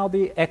to how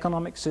the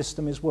economic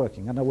system is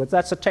working. In other words,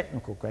 that's a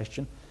technical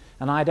question,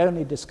 and I'd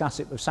only discuss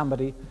it with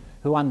somebody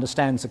who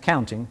understands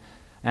accounting,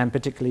 and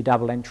particularly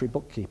double-entry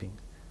bookkeeping.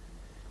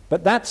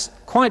 But that's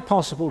quite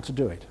possible to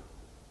do it.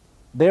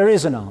 There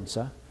is an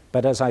answer,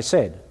 but as I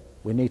said,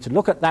 we need to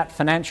look at that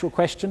financial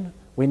question,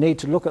 we need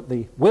to look at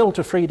the will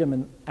to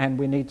freedom, and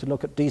we need to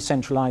look at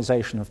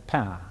decentralisation of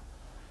power.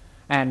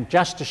 And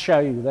just to show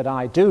you that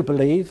I do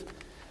believe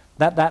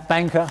that that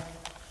banker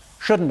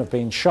shouldn't have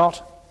been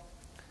shot,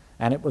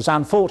 and it was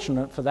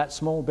unfortunate for that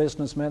small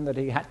businessman that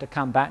he had to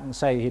come back and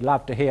say he'd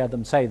love to hear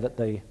them say that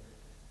the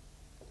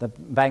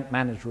bank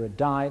manager had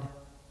died.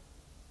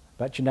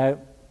 But you know,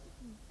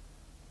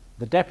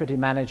 the deputy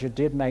manager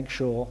did make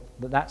sure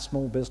that that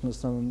small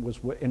businessman was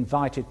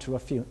invited to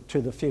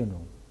the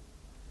funeral.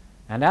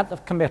 And at the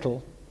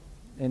committal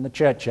in the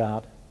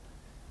churchyard,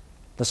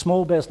 the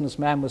small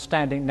businessman was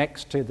standing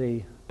next to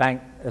the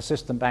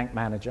assistant bank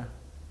manager,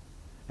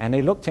 and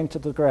he looked into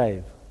the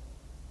grave.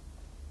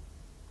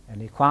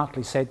 And he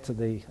quietly said to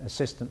the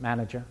assistant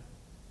manager,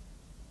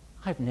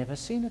 "I've never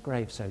seen a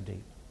grave so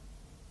deep."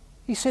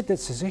 He said,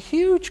 "This is a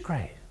huge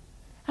grave,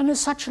 and it's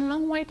such a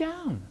long way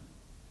down."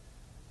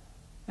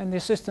 And the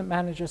assistant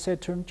manager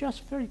said to him,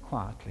 just very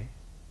quietly,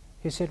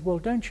 he said, "Well,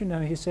 don't you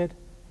know," he said,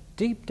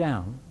 "deep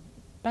down,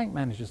 bank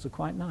managers are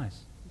quite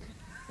nice."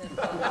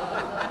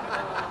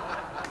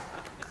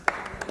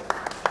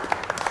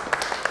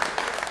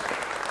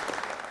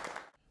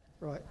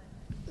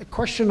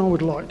 question I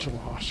would like to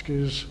ask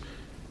is,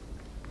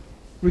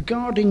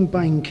 regarding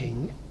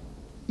banking,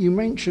 you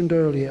mentioned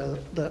earlier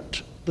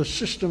that the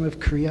system of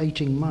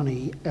creating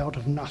money out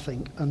of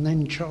nothing and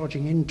then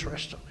charging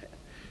interest on it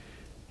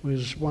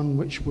was one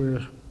which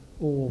we're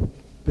all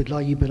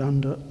belaboured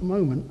under at the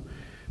moment.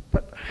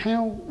 But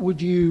how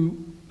would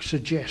you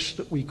suggest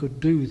that we could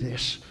do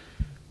this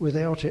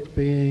without it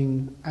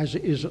being, as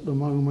it is at the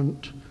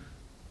moment,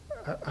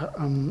 a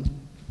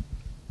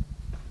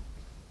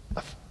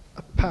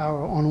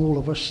power on all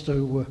of us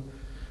to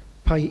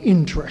pay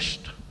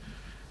interest?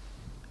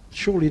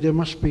 Surely there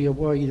must be a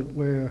way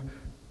where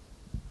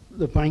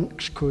the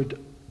banks could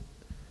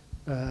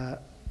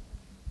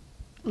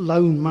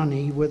loan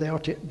money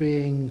without it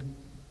being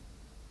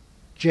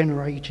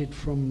generated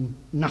from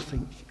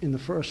nothing in the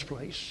first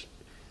place.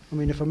 I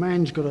mean, if a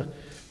man's got a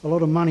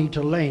lot of money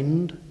to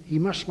lend, he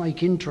must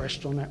make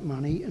interest on that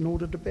money in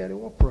order to be able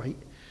to operate.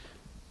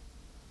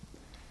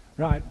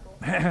 Right.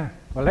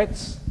 Well,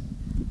 let's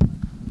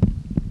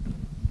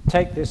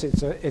take this.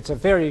 It's a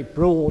very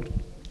broad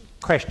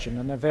question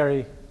and a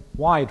very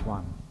wide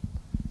one.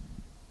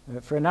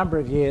 For a number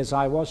of years,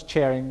 I was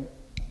chairing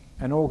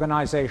an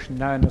organisation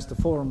known as the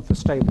Forum for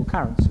Stable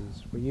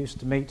Currencies. We used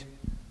to meet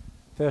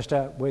first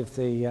with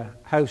the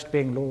host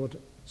being Lord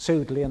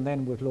Sudeley and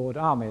then with Lord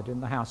Ahmed in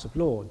the House of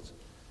Lords.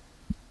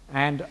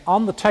 And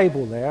on the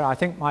table there, I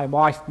think my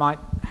wife might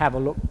have a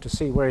look to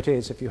see where it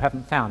is if you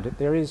haven't found it,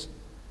 there is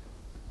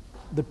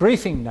the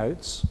briefing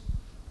notes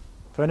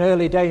for an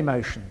early day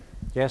motion.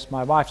 Yes,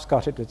 my wife's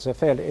got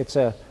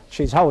it.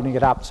 She's holding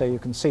it up so you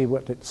can see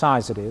what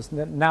size it is.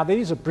 Now,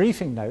 these are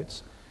briefing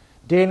notes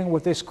dealing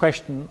with this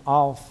question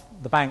of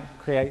the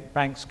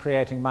banks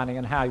creating money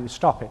and how you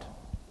stop it,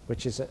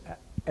 which is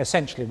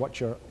essentially what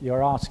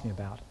you're asking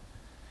about.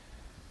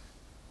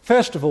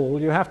 First of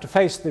all, you have to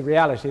face the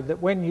reality that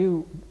when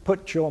you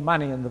put your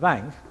money in the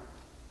bank,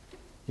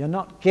 you're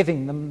not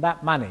giving them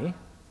that money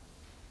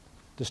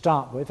to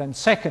start with, and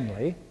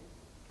secondly,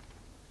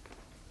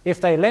 if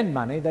they lend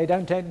money, they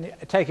don't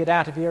take it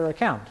out of your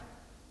account.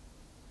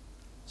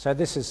 So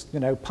this is,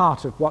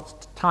 part of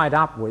what's tied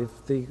up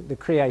with the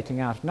creating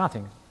out of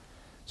nothing.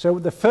 So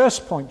the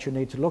first point you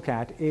need to look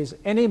at is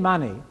any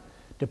money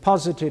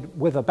deposited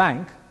with a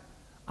bank,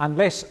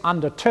 unless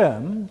under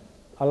term,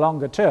 a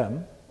longer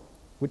term,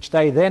 which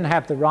they then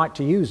have the right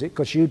to use it,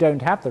 because you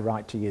don't have the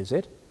right to use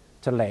it,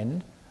 to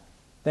lend,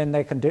 then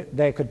they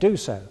could do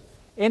so.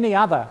 Any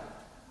other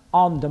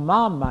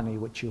on-demand money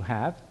which you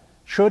have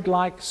should,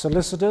 like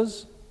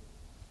solicitors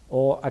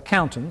or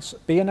accountants,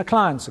 be in a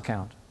client's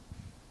account,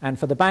 and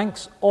for the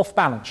banks, off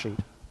balance sheet.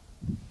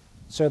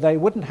 So they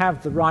wouldn't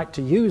have the right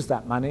to use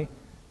that money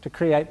to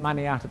create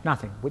money out of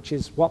nothing, which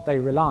is what they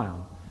rely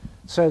on.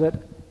 So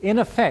that, in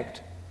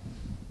effect,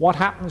 what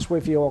happens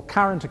with your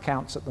current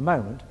accounts at the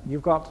moment,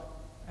 you've got,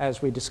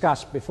 as we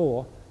discussed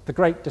before, the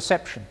great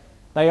deception.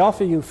 They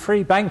offer you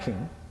free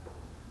banking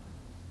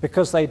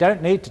because they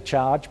don't need to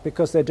charge,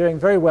 because they're doing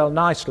very well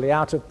nicely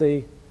out of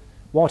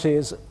what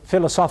is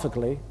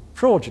philosophically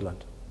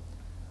fraudulent.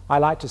 I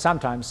like to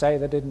sometimes say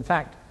that, in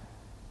fact,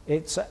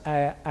 it's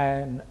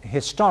an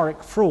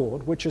historic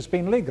fraud which has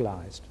been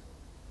legalized.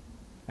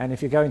 And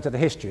if you go into the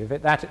history of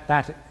it,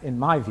 that, in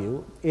my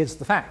view, is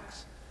the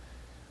facts.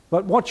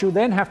 But what you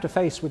then have to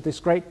face with this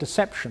great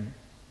deception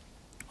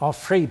of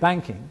free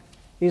banking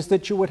is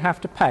that you would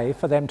have to pay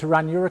for them to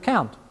run your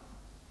account.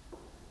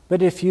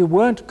 But if you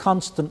weren't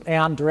constantly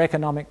under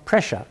economic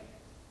pressure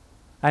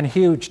and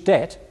huge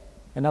debt,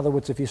 in other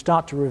words, if you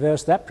start to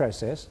reverse that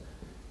process,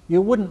 you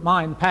wouldn't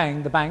mind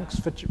paying the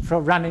banks for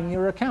running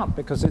your account,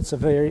 because it's a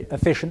very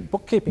efficient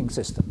bookkeeping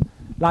system.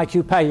 Like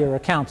you pay your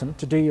accountant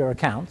to do your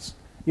accounts,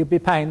 you'd be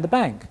paying the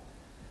bank.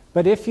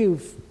 But if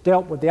you've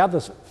dealt with the other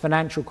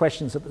financial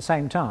questions at the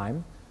same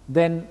time,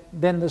 then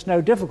there's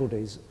no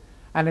difficulties.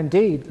 And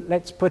indeed,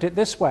 let's put it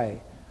this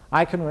way.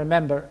 I can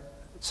remember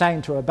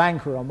saying to a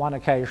banker on one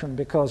occasion,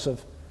 because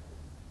of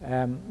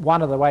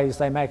one of the ways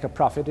they make a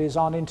profit is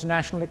on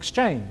international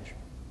exchange.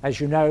 As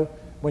you know,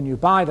 when you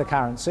buy the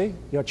currency,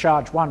 you're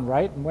charged one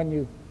rate, and when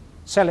you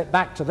sell it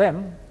back to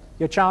them,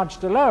 you're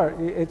charged a lower.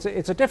 It's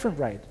a different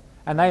rate.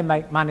 And they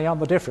make money on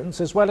the difference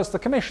as well as the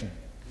commission.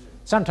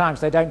 Sometimes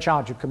they don't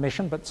charge a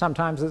commission, but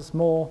sometimes it's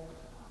more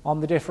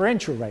on the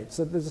differential rates.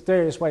 So there's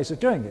various ways of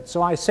doing it.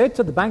 So I said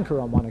to the banker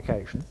on one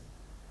occasion,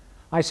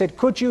 I said,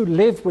 could you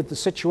live with the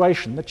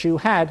situation that you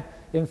had,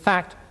 in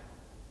fact,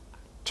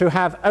 to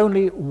have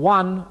only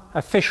one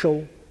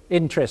official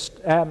interest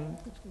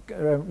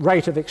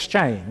rate of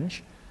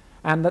exchange,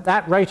 and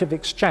that rate of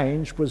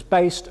exchange was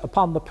based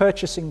upon the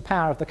purchasing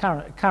power of the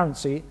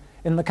currency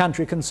in the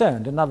country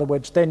concerned? In other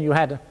words, then you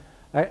had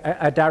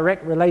a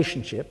direct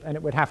relationship, and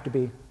it would have to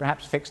be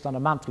perhaps fixed on a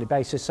monthly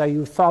basis, so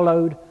you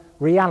followed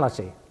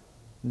reality,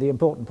 the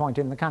important point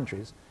in the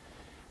countries.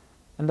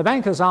 And the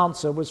banker's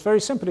answer was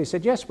very simple. He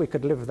said, yes, we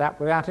could live with that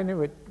without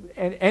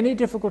any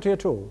difficulty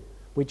at all.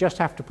 We just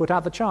have to put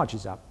other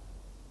charges up.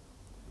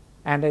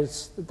 And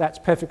that's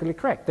perfectly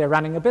correct. They're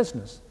running a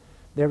business.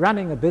 They're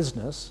running a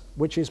business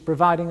which is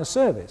providing a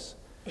service.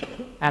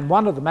 And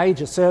one of the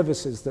major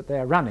services that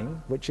they're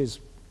running, which is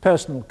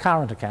personal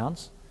current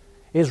accounts,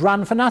 is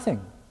run for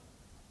nothing.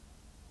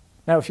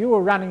 Now, if you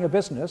were running a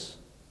business,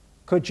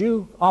 could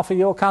you offer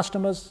your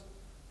customers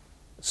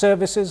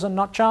services and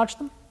not charge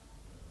them?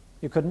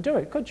 You couldn't do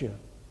it, could you?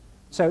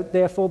 So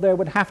therefore there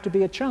would have to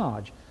be a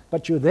charge.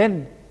 But you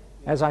then,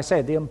 as I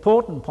said, the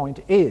important point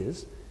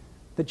is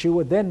that you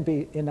would then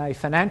be in a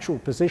financial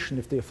position,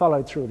 if you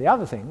followed through the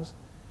other things,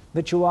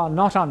 that you are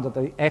not under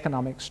the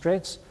economic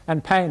stress,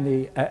 and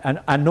paying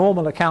a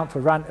normal account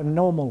for a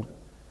normal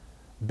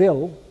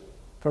bill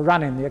for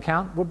running the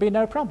account would be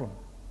no problem,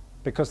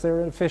 because they're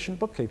an efficient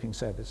bookkeeping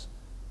service.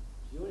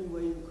 The only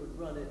way you could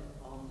run it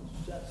on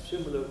that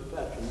similar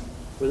fashion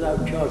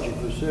without charging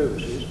for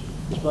services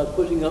is by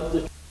putting up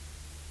the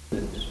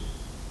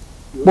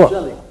you're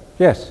selling.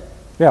 Yes.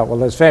 Yeah, well,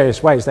 there's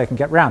various ways they can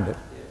get round it.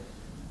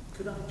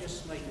 Could I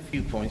just make a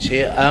few points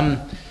here?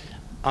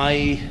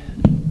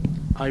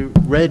 I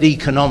read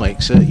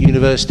economics at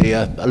university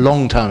a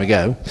long time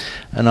ago,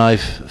 and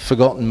I've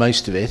forgotten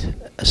most of it,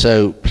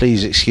 so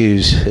please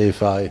excuse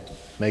if I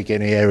make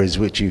any errors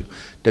which you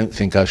don't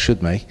think I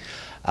should make.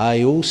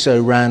 I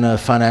also ran a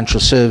financial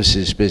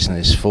services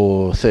business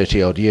for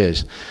 30-odd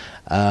years,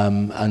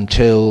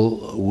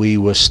 until we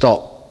were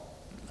stopped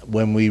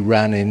when we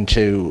ran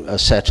into a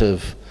set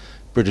of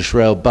British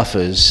rail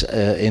buffers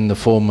in the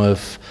form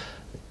of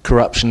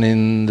corruption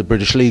in the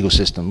British legal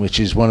system, which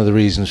is one of the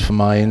reasons for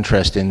my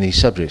interest in these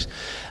subjects.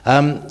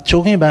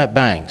 Talking about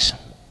banks,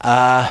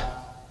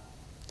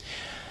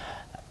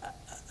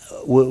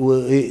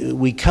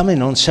 we come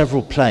in on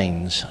several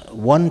planes.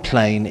 One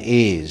plane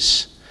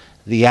is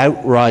the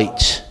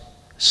outright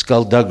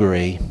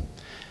skullduggery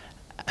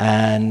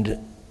and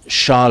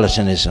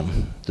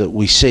charlatanism that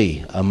we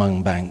see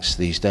among banks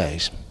these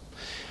days.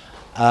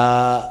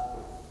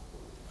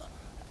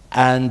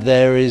 And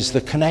there is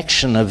the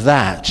connection of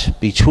that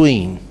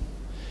between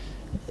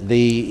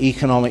the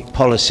economic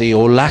policy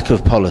or lack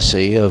of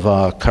policy of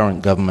our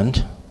current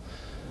government.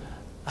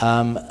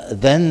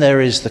 Then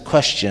there is the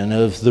question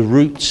of the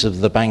roots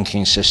of the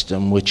banking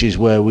system, which is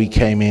where we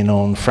came in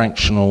on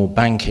fractional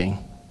banking.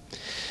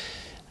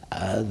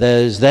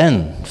 There's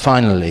then,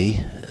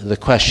 finally, the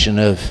question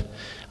of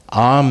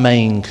our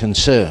main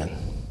concern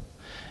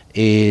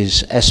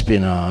is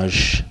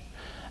espionage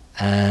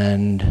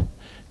and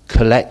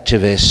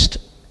collectivist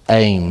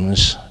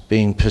aims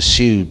being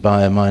pursued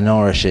by a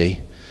minority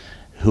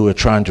who are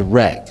trying to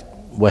wreck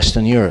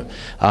Western Europe.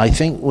 I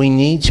think we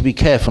need to be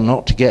careful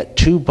not to get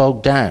too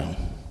bogged down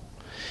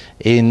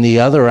in the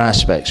other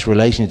aspects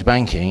relating to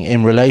banking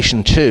in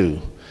relation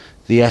to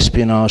the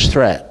espionage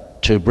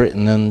threat to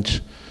Britain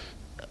and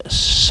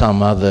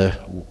some other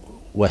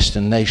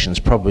Western nations,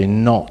 probably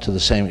not to the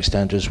same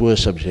extent as we're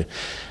subject to.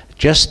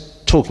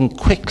 Just talking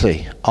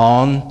quickly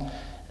on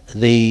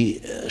the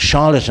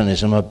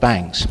charlatanism of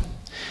banks.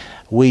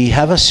 We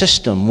have a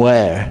system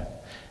where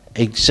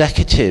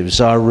executives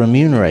are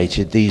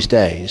remunerated these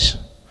days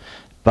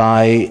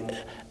by,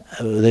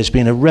 there's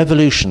been a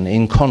revolution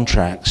in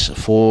contracts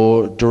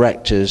for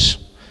directors,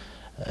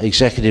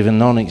 executive and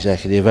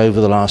non-executive,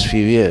 over the last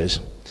few years.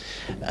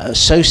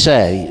 So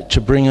say, to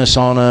bring us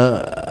on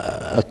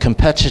a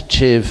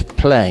competitive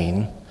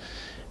plane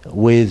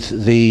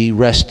with the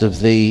rest of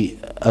the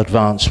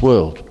advanced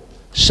world,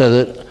 so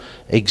that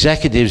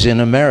executives in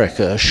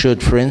America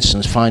should, for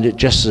instance, find it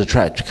just as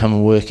attractive to come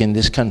and work in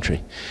this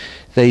country.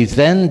 They've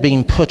then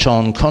been put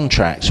on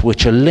contracts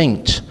which are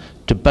linked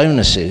to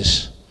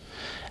bonuses,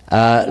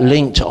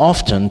 linked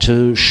often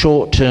to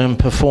short-term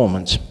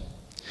performance.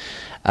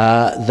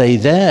 They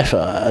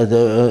therefore,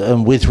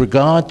 and with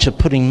regard to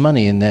putting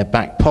money in their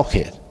back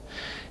pocket,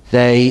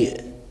 they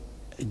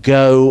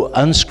go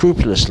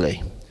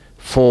unscrupulously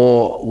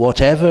for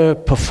whatever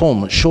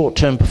performance,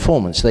 short-term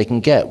performance they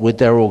can get with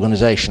their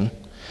organization,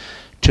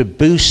 to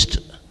boost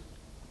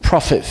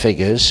profit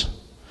figures,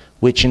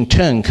 which in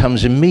turn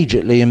comes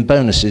immediately in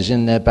bonuses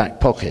in their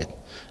back pocket.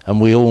 And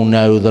we all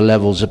know the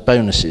levels of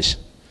bonuses.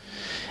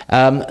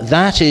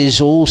 That is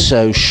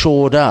also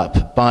shored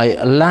up by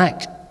a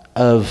lack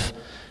of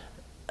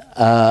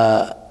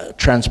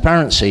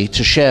transparency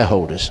to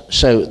shareholders.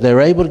 So they're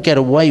able to get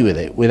away with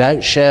it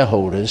without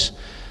shareholders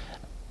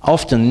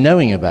often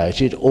knowing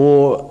about it,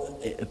 or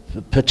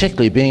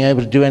particularly being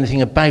able to do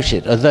anything about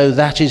it, although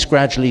that is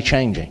gradually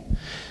changing.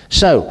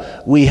 So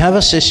we have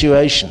a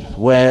situation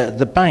where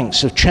the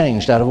banks have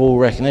changed out of all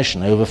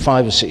recognition over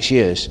 5 or 6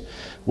 years,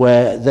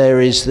 where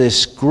there is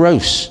this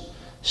gross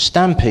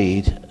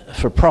stampede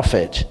for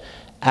profit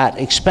at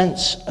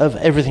expense of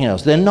everything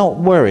else. They're not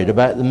worried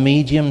about the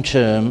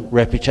medium-term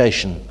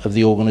reputation of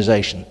the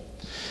organization.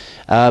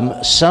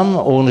 Some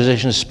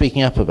organizations are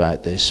speaking up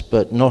about this,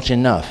 but not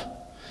enough.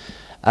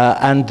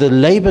 And the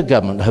Labour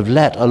government have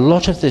let a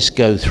lot of this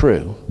go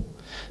through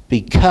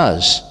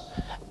because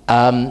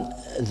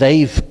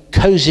they've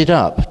cozied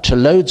up to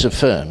loads of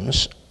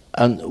firms,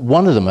 and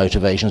one of the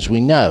motivations we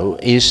know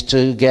is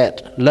to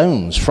get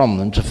loans from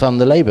them to fund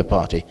the Labour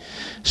Party.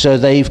 So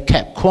they've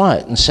kept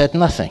quiet and said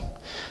nothing.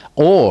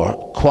 or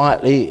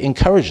quietly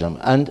encourage them.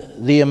 And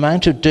the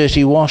amount of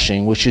dirty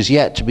washing which is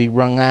yet to be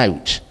wrung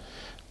out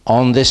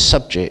on this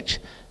subject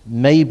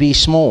may be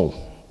small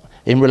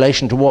in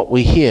relation to what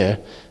we hear,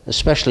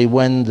 especially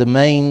when the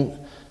main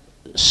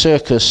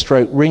circus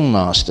stroke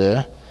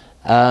ringmaster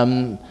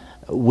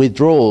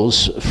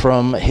withdraws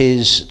from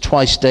his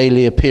twice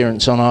daily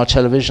appearance on our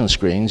television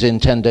screens in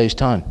 10 days'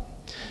 time.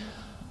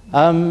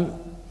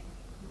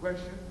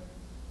 Question?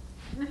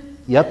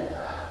 Yep.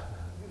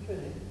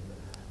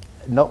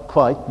 Not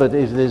quite, but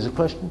if there's a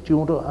question, do you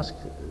want to ask?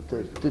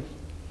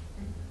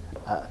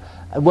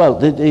 Well,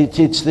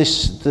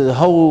 it's the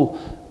whole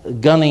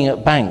gunning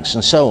at banks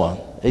and so on.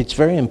 It's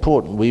very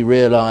important we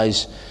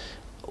realise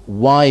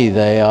why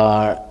they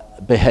are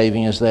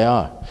behaving as they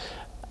are.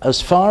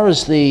 As far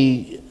as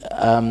the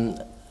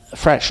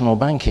fractional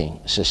banking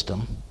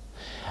system,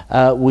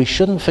 we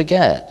shouldn't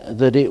forget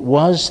that it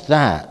was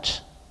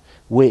that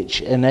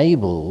which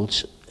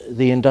enabled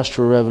the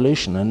Industrial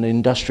Revolution and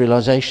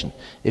industrialization.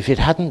 If it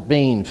hadn't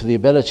been for the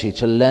ability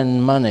to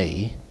lend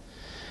money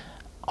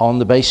on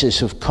the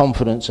basis of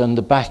confidence and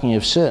the backing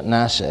of certain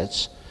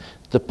assets,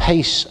 the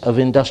pace of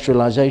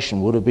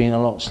industrialization would have been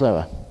a lot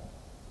slower.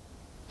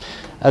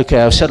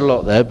 Okay, I've said a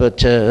lot there,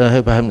 but I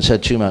hope I haven't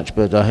said too much,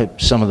 but I hope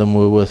some of them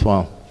were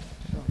worthwhile.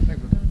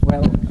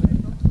 Well,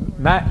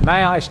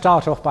 may I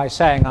start off by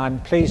saying I'm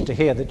pleased to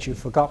hear that you've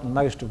forgotten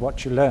most of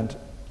what you learnt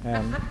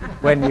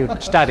when you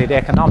studied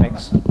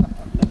economics,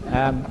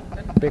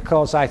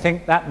 because I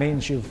think that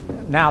means you're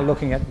now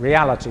looking at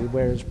reality,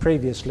 whereas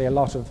previously a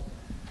lot of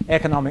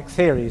economic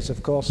theories,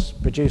 of course,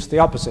 produced the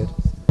opposite.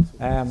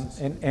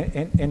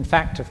 In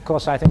fact, of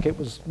course, I think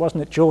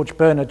wasn't it George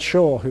Bernard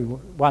Shaw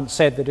who once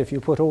said that if you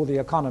put all the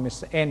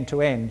economists end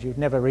to end, you'd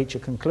never reach a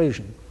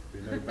conclusion.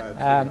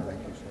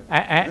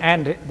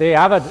 And the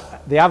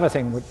other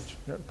thing, which,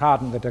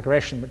 pardon the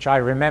digression, which I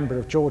remember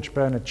of George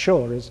Bernard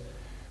Shaw is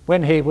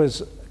when he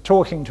was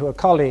talking to a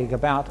colleague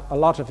about a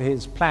lot of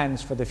his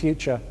plans for the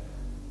future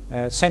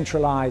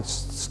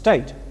centralized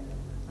state,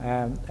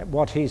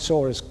 what he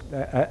saw as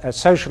a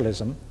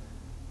socialism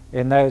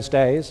in those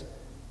days,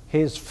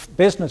 his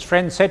business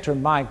friend said to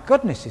him, "My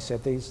goodness," he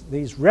said,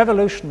 these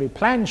revolutionary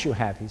plans you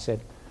have," he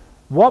said,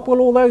 "what will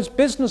all those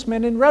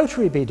businessmen in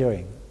Rotary be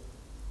doing?"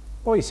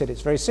 Well, he said,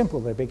 "It's very simple,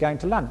 they'll be going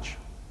to lunch."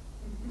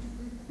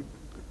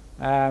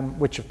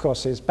 Which, of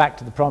course, is back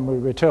to the problem we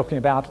were talking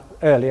about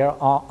earlier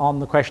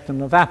on the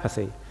question of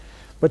apathy.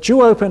 But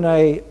you open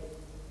a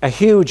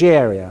huge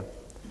area,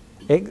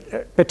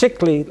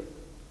 particularly,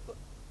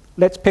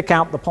 let's pick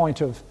out the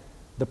point of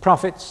the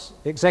profits,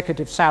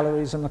 executive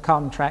salaries and the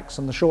contracts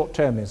and the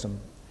short-termism.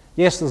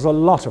 Yes, there's a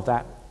lot of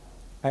that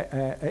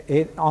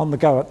on the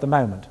go at the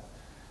moment.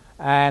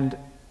 And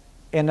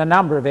in a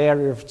number of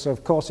areas,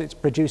 of course, it's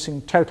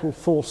producing total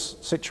false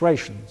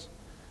situations.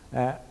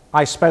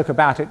 I spoke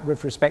about it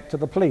with respect to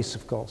the police,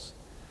 of course.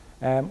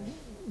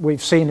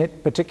 We've seen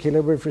it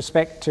particularly with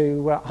respect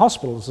to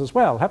hospitals as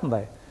well, haven't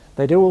they?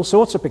 They do all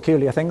sorts of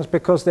peculiar things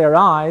because their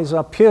eyes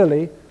are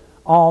purely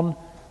on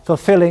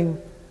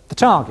fulfilling the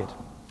target.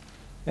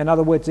 In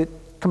other words, it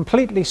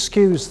completely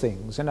skews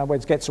things. In other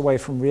words, gets away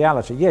from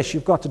reality. Yes,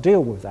 you've got to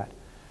deal with that.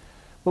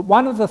 But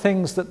one of the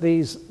things that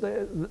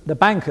the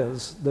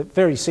bankers, the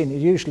very senior,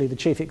 usually the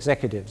chief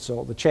executives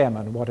or the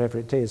chairman, or whatever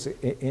it is,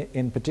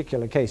 in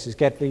particular cases,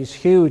 get these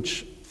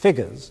huge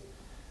figures,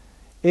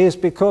 is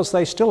because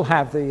they still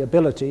have the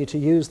ability to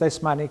use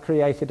this money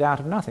created out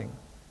of nothing.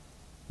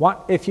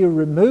 What if you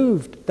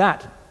removed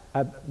that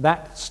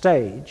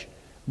stage,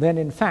 then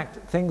in fact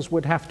things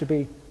would have to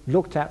be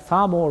looked at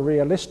far more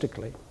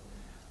realistically.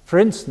 For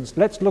instance,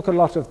 let's look a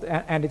lot of,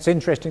 and it's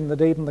interesting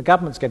that even the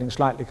government's getting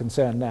slightly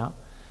concerned now,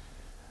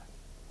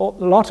 a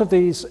lot of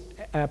these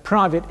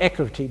private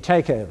equity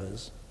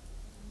takeovers,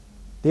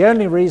 the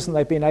only reason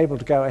they've been able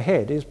to go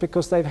ahead is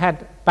because they've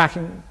had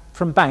backing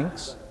from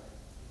banks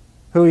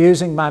who are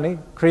using money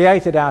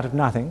created out of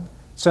nothing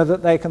so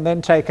that they can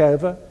then take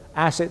over,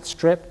 asset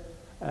strip,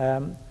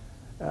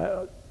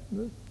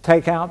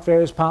 take out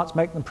various parts,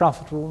 make them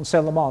profitable and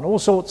sell them on, all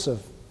sorts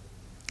of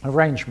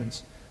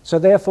arrangements. So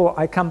therefore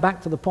I come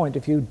back to the point,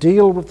 if you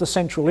deal with the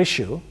central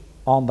issue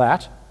on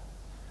that,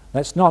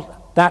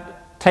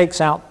 that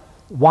takes out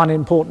one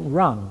important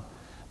rung.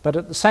 But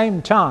at the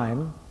same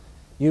time,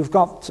 you've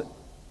got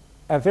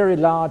a very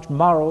large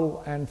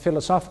moral and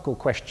philosophical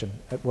question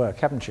at work,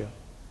 haven't you?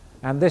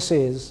 And this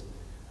is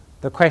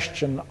the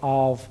question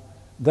of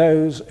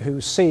those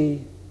who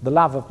see the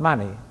love of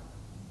money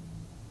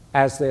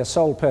as their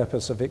sole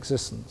purpose of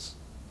existence.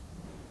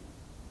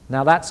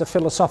 Now that's a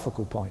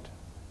philosophical point.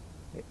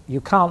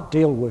 You can't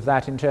deal with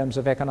that in terms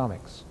of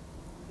economics.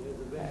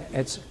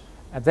 These,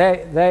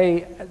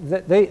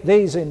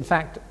 in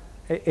fact,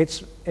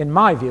 in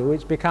my view,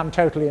 it's become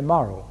totally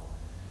immoral.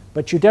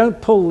 But you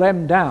don't pull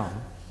them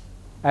down,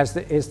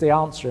 is the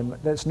answer.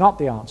 That's not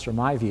the answer, in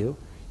my view.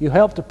 You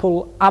help to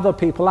pull other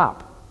people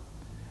up.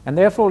 And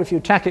therefore, if you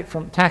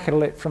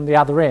tackle it from the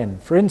other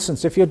end, for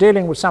instance, if you're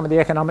dealing with some of the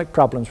economic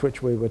problems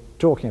which we were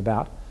talking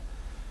about,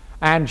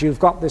 and you've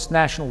got this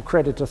National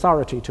Credit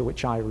Authority to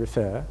which I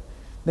refer,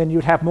 then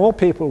you'd have more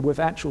people with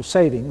actual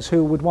savings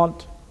who would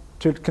want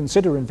to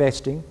consider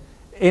investing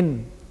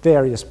in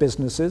various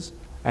businesses,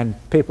 and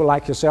people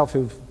like yourself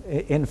who've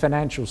in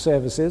financial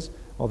services,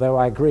 although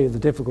I agree the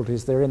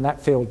difficulties they're in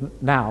that field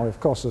now, of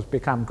course, has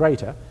become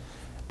greater.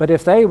 But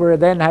if they were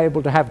then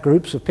able to have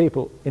groups of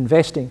people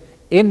investing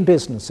in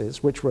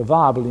businesses which were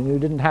viable and you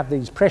didn't have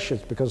these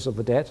pressures because of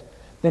the debt,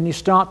 then you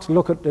start to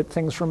look at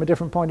things from a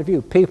different point of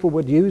view. People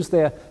would use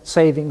their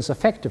savings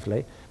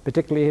effectively,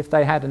 particularly if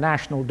they had a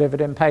national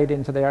dividend paid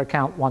into their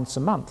account once a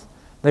month.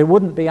 They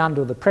wouldn't be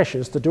under the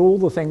pressures to do all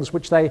the things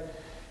which they,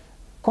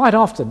 quite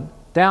often,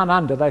 down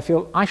under, they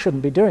feel, I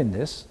shouldn't be doing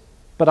this,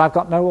 but I've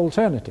got no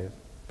alternative.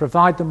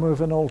 Provide them with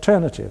an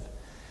alternative.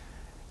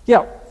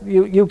 Yeah,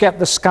 you get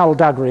the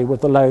skullduggery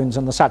with the loans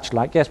and the such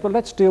like, yes, but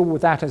let's deal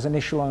with that as an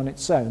issue on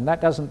its own.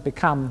 That doesn't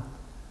become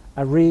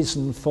a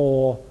reason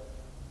for,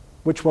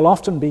 which will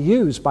often be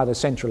used by the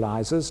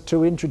centralisers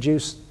to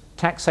introduce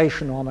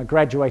taxation on a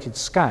graduated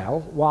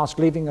scale whilst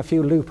leaving a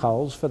few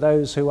loopholes for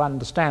those who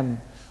understand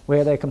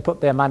where they can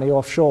put their money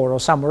offshore or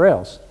somewhere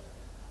else.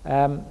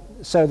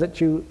 So that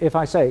you, if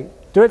I say,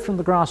 do it from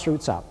the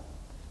grassroots up,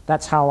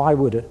 that's how I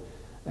would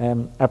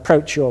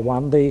approach your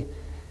one.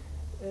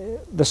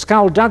 The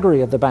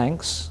skullduggery of the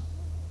banks,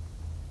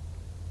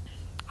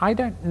 I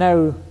don't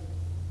know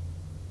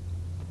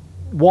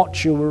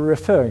what you were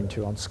referring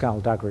to on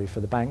skullduggery for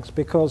the banks,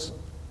 because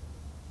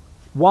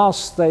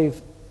whilst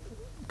they've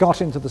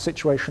got into the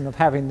situation of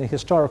having the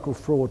historical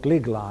fraud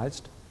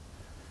legalised,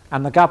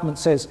 and the government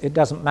says it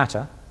doesn't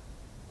matter,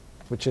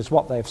 which is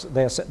what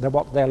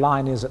what their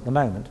line is at the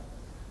moment,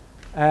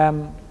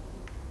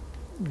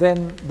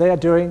 then they're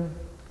doing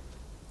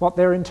what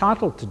they're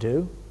entitled to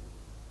do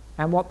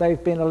and what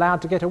they've been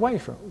allowed to get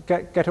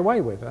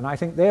away with. And I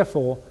think,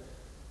 therefore,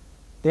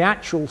 the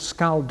actual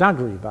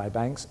skullduggery by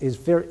banks is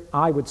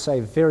I would say,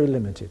 very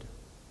limited.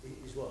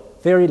 Is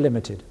what? Very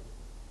limited.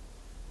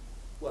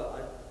 Well,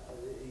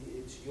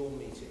 it's your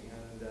meeting,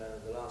 and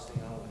the last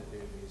thing I want to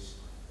do is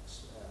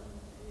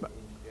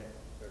interject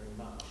very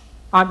much.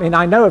 I mean,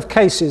 I know of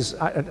cases,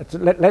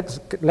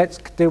 let's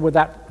deal with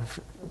that.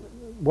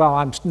 Well,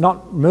 I'm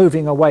not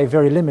moving away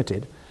very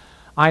limited.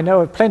 I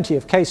know of plenty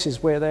of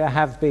cases where there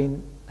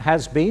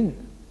has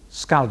been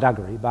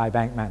skullduggery by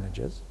bank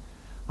managers.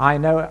 I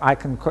know I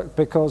can,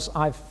 because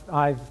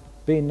I've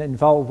been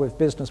involved with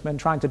businessmen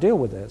trying to deal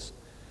with this,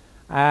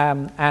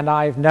 and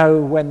I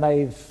know when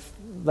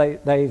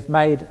they've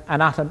made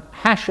an utter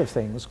hash of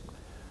things,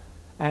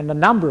 and a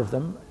number of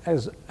them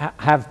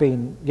have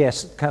been,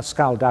 yes,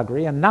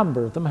 skullduggery, and a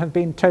number of them have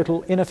been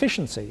total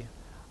inefficiency.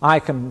 I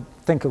can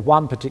think of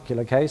one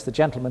particular case. The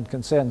gentleman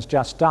concerned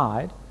just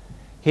died.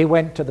 He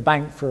went to the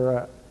bank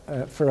for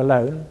a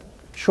loan,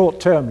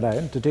 short-term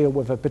loan, to deal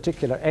with a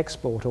particular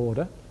export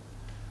order.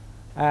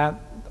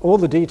 All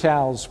the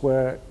details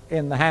were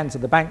in the hands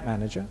of the bank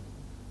manager,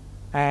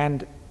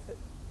 and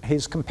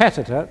his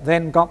competitor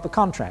then got the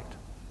contract.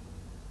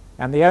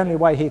 And the only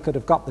way he could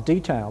have got the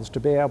details to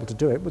be able to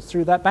do it was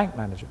through that bank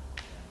manager.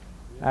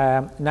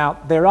 Now,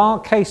 there are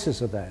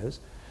cases of those,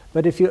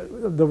 but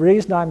the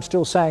reason I'm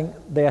still saying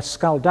their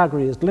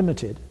skullduggery is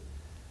limited,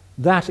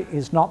 that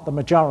is not the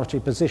majority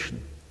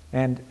position.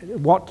 And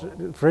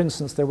for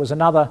instance, there was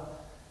another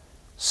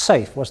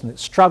SAFE, wasn't it?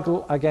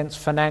 Struggle Against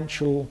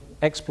Financial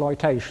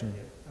Exploitation,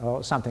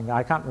 or something.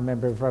 I can't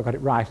remember if I got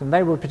it right. And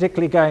they were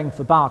particularly going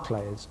for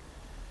Barclays.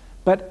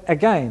 But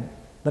again,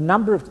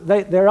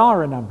 there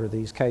are a number of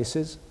these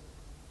cases,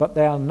 but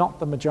they are not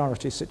the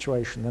majority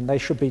situation, and they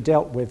should be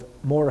dealt with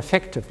more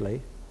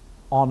effectively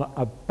on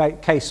a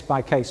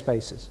case-by-case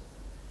basis.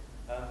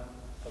 I'll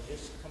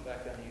just come back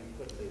on you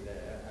quickly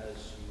there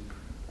as you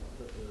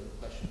put the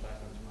question back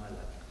into my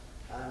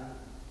lap.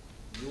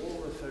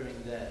 You're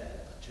referring there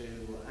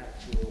to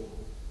actual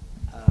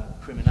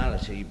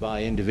criminality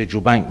by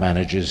individual bank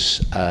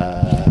managers,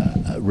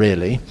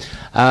 really.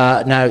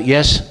 Now,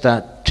 yes,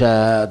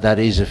 that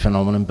is a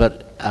phenomenon,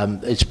 but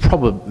it's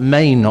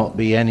may not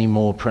be any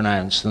more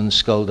pronounced than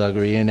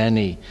skullduggery in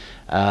any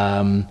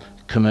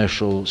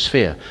commercial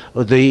sphere.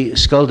 The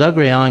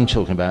skullduggery I'm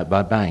talking about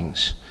by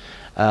banks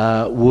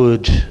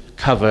would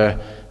cover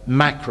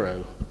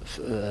macro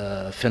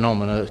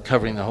phenomena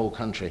covering the whole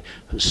country,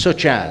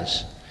 such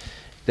as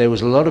there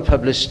was a lot of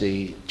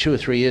publicity 2 or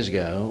 3 years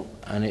ago,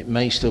 and it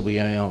may still be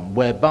going on,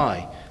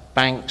 whereby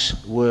banks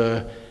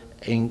or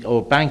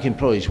bank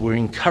employees were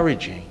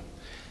encouraging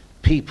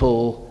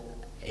people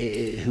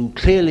who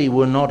clearly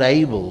were not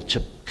able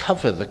to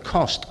cover the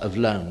cost of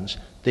loans.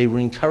 They were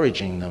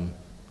encouraging them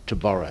to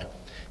borrow.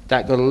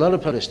 That got a lot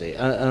of publicity,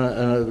 and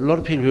a lot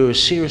of people who were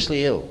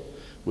seriously ill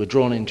were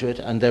drawn into it,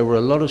 and there were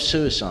a lot of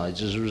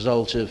suicides as a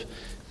result of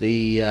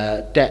the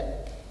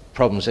debt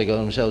problems they got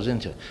themselves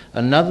into.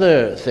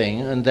 Another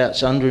thing, and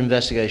that's under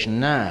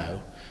investigation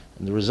now,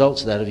 and the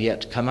results of that have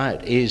yet to come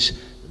out, is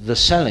the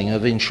selling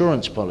of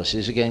insurance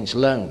policies against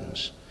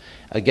loans,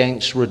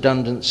 against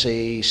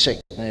redundancy,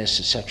 sickness,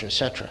 etc.,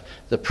 etc.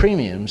 The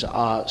premiums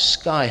are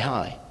sky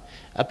high,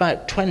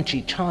 about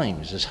 20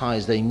 times as high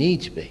as they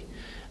need to be.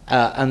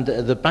 And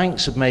the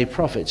banks have made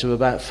profits of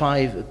about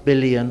 5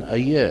 billion a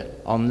year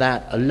on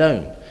that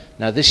alone.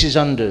 Now, this is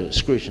under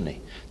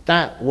scrutiny.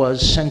 That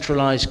was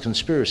centralized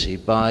conspiracy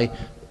by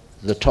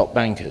the top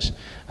bankers.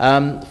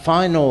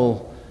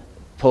 Final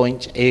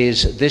point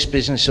is this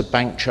business of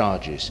bank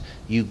charges.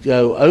 You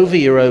go over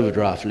your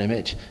overdraft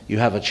limit, you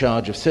have a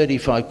charge of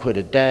 35 quid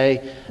a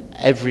day,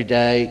 every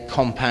day,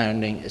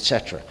 compounding,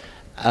 etc.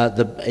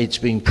 It's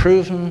been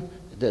proven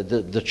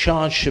that the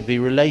charge should be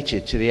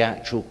related to the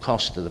actual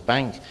cost of the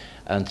bank,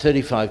 and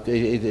 35,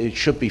 it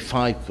should be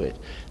 5 quid.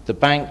 The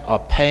bank are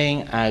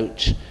paying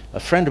out. A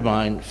friend of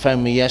mine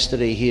phoned me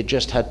yesterday. He had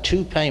just had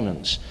 2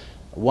 payments,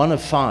 one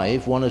of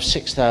 5, one of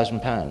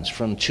 £6,000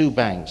 from 2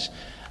 banks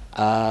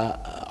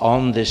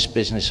on this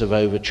business of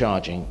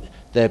overcharging.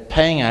 They're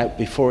paying out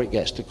before it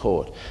gets to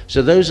court.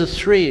 So those are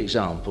 3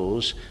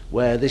 examples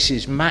where this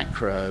is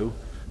macro,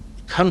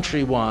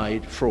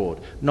 countrywide fraud,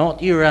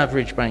 not your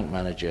average bank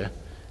manager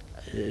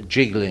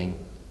jiggling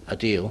a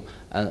deal,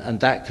 and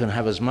that can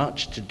have as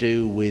much to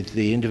do with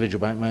the individual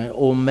bank manager,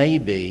 or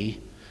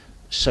maybe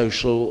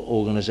social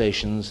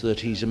organizations that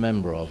he's a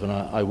member of, and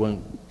I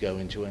won't go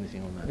into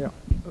anything on that.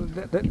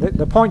 Yeah.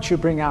 The point you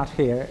bring out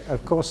here,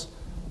 of course,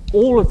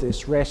 all of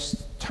this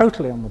rests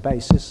totally on the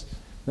basis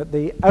that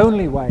the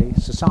only way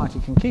society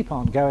can keep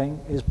on going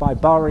is by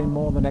borrowing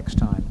more the next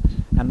time,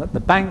 and that the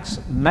bank's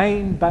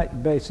main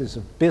basis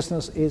of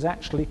business is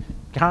actually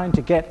trying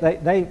to get,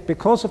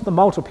 because of the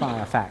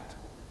multiplier fact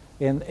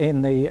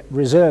in the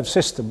reserve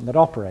system that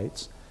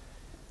operates,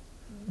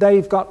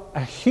 they've got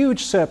a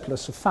huge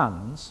surplus of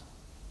funds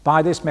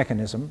by this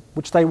mechanism,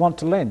 which they want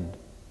to lend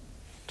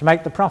to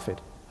make the profit,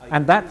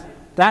 and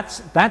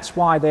that's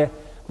why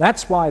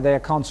they're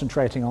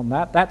concentrating on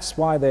that. That's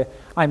why they're.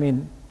 I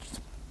mean,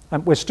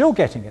 and we're still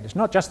getting it. It's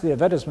not just the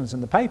advertisements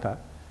in the paper.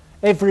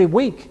 Every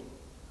week,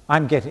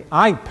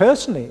 I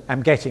personally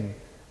am getting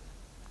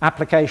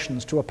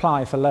applications to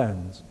apply for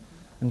loans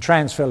and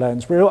transfer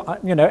loans.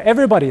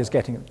 Everybody is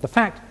getting it. The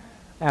fact,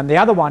 and the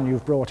other one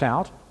you've brought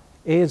out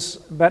is,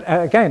 but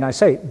again, I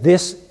say,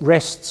 this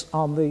rests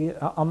on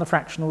the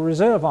fractional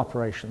reserve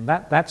operation.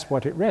 That's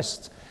what it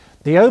rests.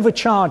 The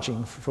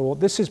overcharging fraud,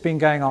 this has been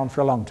going on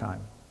for a long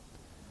time.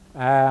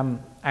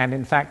 And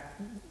in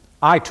fact,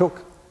 I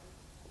took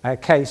a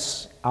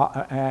case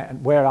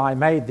where I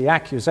made the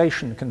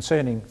accusation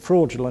concerning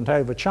fraudulent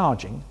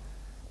overcharging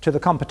to the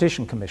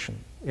Competition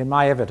Commission in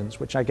my evidence,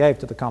 which I gave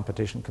to the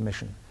Competition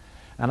Commission.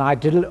 And I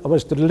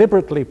was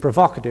deliberately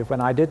provocative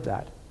when I did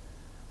that.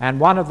 And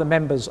one of the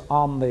members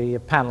on the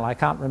panel, I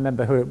can't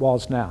remember who it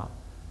was now,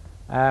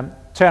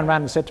 turned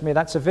around and said to me,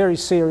 "That's a very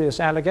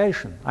serious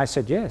allegation." I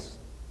said, "Yes,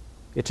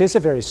 it is a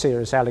very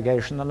serious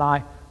allegation, and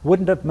I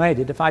wouldn't have made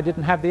it if I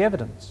didn't have the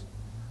evidence."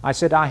 I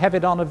said, "I have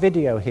it on a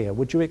video here.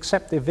 Would you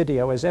accept the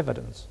video as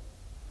evidence?"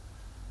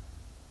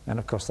 And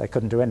of course, they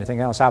couldn't do anything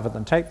else other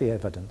than take the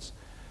evidence.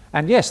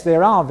 And yes,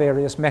 there are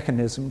various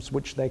mechanisms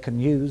which they can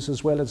use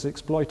as well as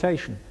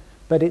exploitation,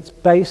 but it's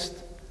based,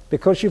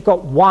 because you've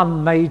got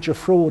one major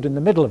fraud in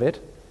the middle of it,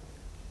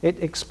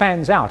 it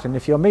expands out. And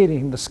if you're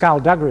meeting the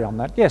skullduggery on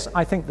that, yes,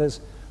 I think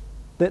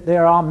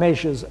there are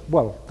measures.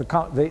 Well,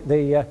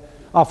 the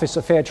Office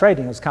of Fair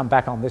Trading has come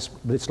back on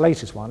this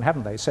latest one,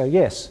 haven't they? So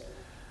yes,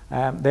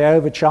 there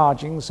are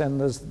overchargings and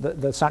there's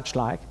the such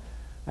like,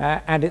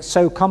 and it's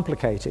so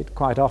complicated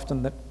quite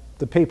often that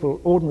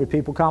ordinary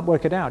people can't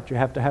work it out. You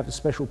have to have a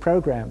special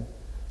program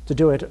to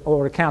do it,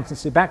 or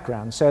accountancy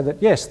background, so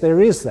that yes, there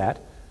is that.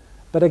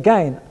 But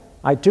again,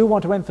 I do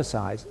want to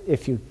emphasize,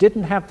 if you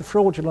didn't have the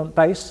fraudulent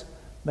base,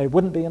 they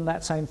wouldn't be in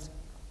that same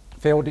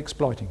field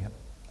exploiting it.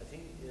 I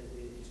think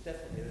it's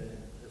definitely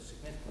a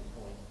significant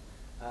point,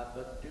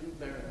 but do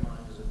bear in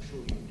mind, as I'm sure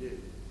you do,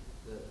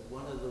 that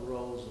one of the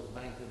roles of the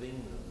Bank of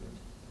England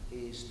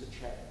is to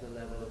check the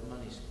level of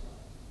money supply.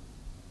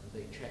 And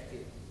they check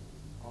it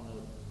on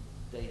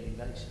a daily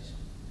basis.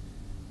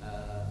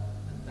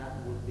 And that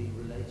would be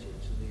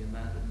related to the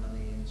amount of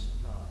money in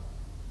supply.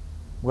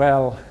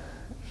 Well,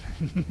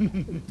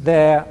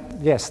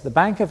 yes, the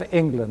Bank of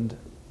England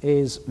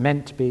is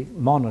meant to be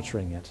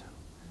monitoring it.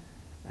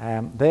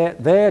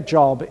 Their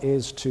job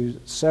is to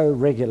so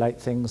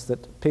regulate things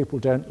that people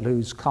don't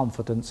lose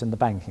confidence in the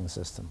banking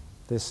system.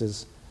 This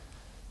is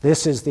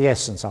the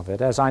essence of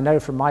it, as I know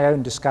from my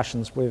own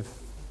discussions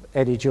with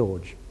Eddie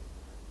George,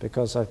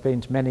 because I've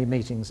been to many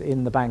meetings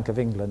in the Bank of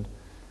England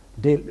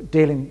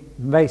dealing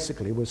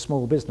basically with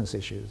small business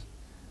issues.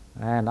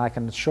 And I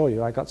can assure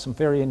you I got some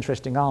very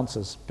interesting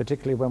answers,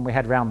 particularly when we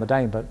had round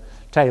the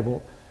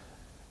table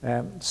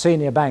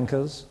senior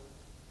bankers,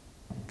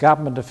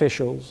 government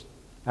officials,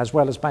 as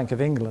well as Bank of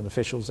England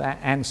officials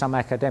and some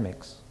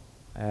academics.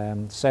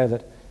 So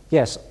that,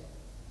 yes,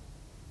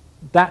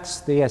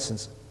 that's the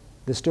essence.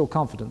 There's still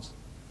confidence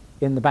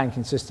in the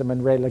banking system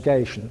and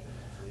relegation.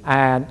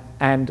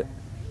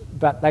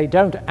 But they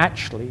don't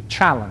actually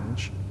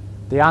challenge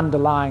the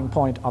underlying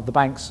point of the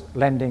bank's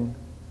lending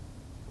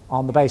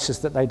on the basis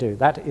that they do.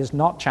 That is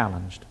not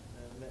challenged.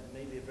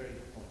 Maybe a very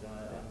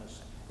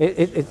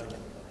good point.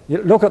 You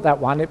look at that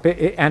one,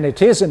 and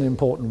it is an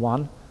important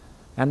one,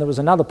 And there was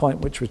another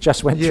point which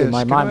just went through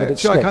my mind, but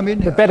it's Shall I come in?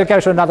 We'd better go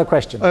to another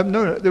question.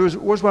 No, there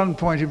was one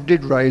point you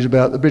did raise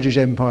about the British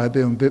Empire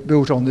being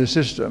built on this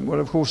system. Well,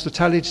 of course, the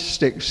tally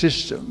stick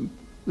system,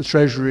 the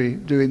Treasury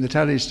doing the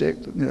tally stick,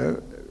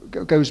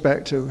 goes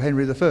back to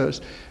Henry I,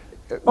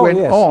 went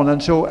on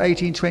until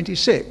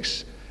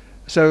 1826.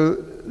 So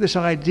this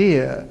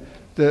idea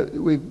that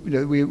we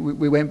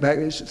went back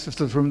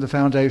from the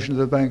foundation of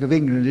the Bank of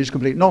England is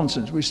complete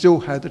nonsense. We still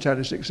had the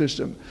tally stick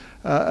system,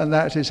 and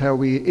that is how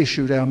we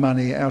issued our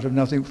money out of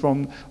nothing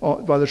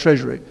by the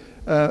Treasury.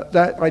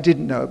 That I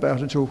didn't know about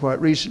until quite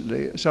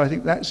recently, so I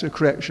think that's a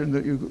correction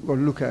that you've got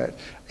to look at.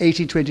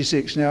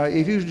 1826. Now,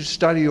 if you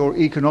study your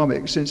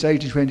economics since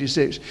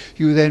 1826,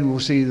 you then will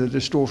see the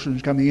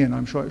distortions coming in,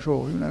 I'm sure.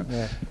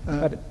 Yeah.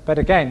 But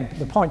again,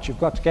 the point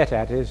you've got to get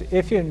at is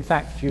if you, in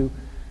fact,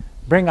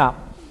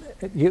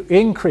 you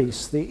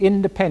increase the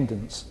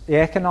independence, the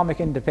economic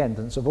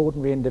independence of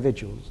ordinary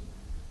individuals,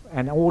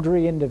 and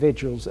ordinary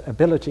individuals'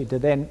 ability to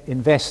then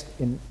invest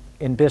in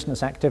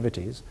business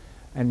activities,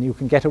 and you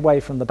can get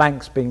away from the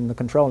banks being the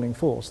controlling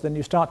force, then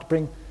you start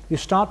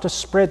to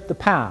spread the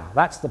power.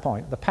 That's the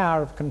point. The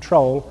power of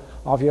control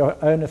of your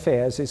own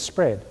affairs is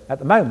spread. At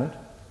the moment,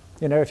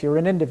 if you're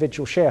an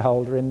individual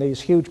shareholder in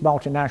these huge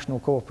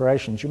multinational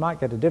corporations, you might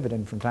get a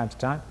dividend from time to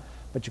time,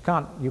 but you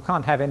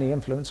can't have any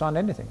influence on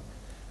anything.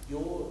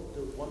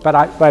 But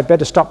I'd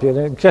better stop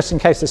you, just in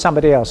case there's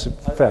somebody else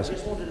first. I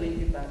just want to link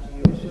it back to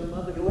you.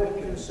 Your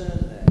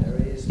concern there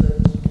is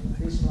that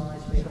this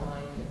lies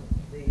behind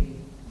the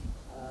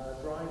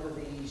drive of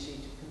the EC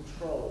to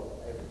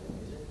control everything,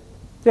 is it?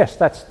 Yes,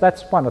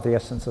 that's one of the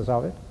essences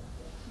of it.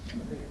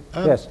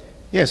 Yes.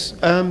 Yes.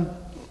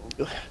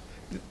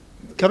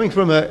 Coming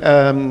from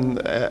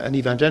an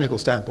evangelical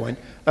standpoint,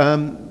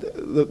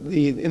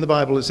 in the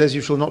Bible it says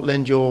you shall not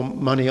lend your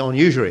money on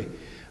usury.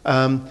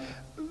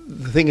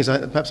 The thing is,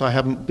 perhaps I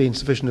haven't been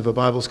sufficient of a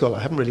Bible scholar.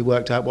 I haven't really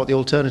worked out what the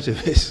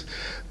alternative is.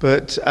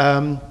 But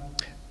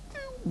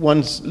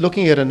one's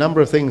looking at a number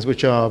of things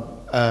which are,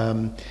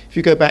 if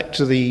you go back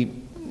to the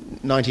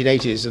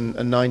 1980s and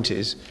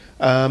 90s,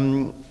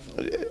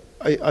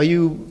 are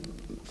you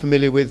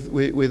familiar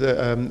with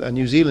a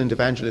New Zealand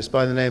evangelist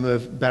by the name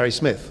of Barry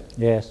Smith?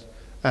 Yes.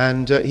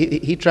 And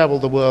he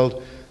travelled the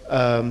world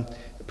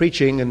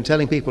preaching and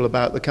telling people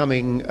about the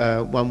coming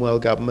one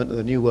world government and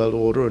the new world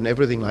order and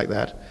everything like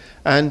that.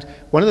 And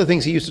one of the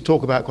things he used to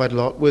talk about quite a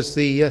lot was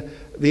the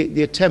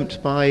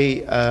attempt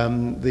by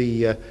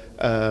the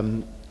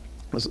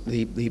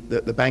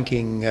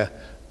banking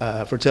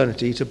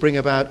fraternity to bring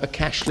about a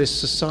cashless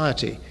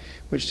society,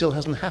 which still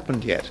hasn't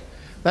happened yet.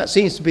 That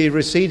seems to be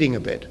receding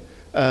a bit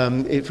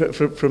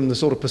from the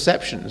sort of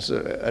perceptions,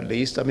 at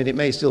least. I mean, it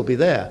may still be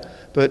there,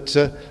 but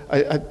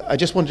I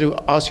just wanted to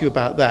ask you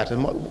about that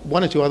and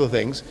one or two other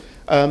things.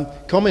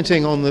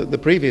 Commenting on the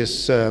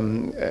previous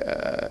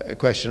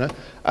questioner,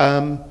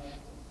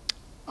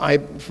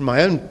 from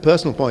my own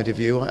personal point of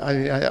view,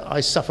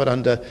 I suffered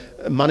under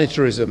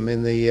monetarism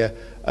in the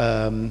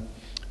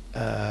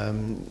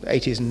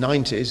 80s and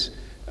 90s,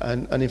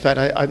 and in fact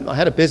I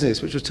had a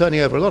business which was turning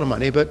over a lot of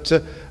money, but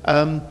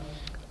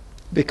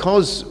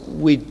because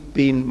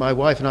my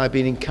wife and I had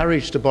been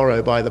encouraged to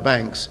borrow by the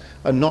banks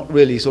and not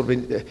really sort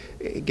of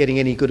getting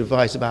any good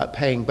advice about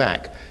paying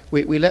back,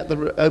 we let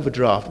the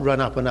overdraft run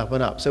up and up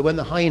and up. So when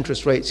the high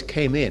interest rates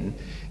came in,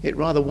 it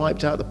rather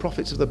wiped out the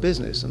profits of the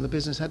business, and the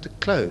business had to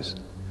close.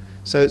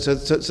 So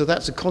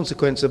that's a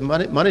consequence of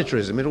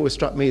monetarism. It always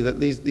struck me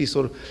that these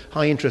sort of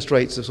high interest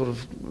rates of sort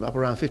of up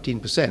around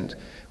 15%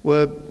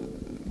 were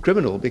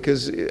criminal,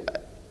 because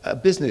a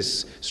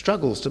business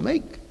struggles to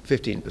make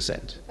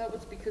 15%. That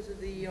was because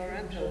of the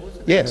ERM,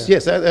 wasn't it?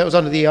 Yes, that was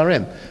under the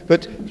ERM.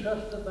 But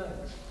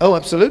oh,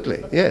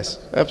 absolutely, yes,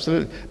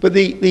 absolutely. But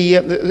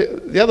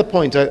the other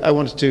point I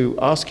wanted to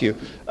ask you: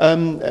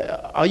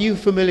 are you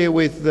familiar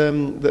with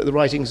the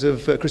writings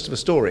of Christopher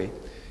Story?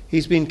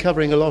 He's been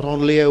covering a lot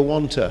on Leo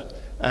Wanta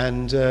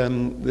and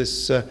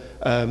this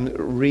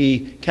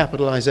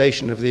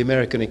recapitalization of the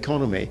American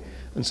economy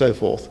and so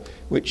forth,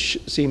 which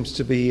seems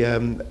to be,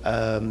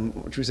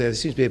 there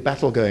seems to be a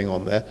battle going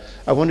on there.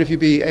 I wonder if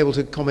you'd be able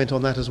to comment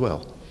on that as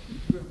well.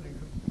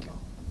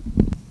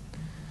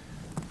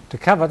 To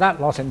cover that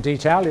lot in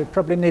detail, you'd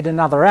probably need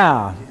another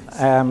hour.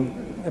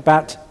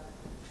 But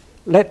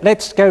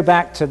let's go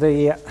back to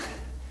the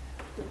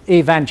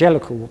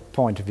evangelical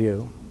point of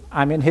view.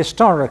 I mean,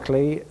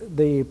 historically,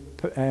 the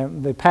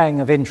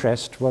paying of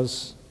interest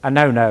was a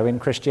no-no in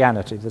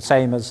Christianity, the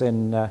same as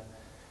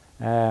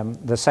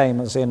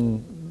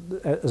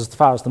as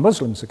far as the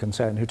Muslims are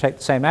concerned, who take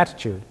the same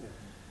attitude.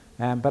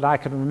 But I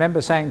can remember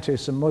saying to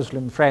some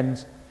Muslim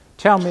friends,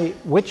 tell me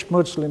which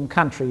Muslim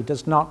country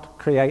does not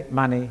create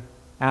money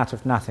out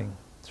of nothing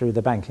through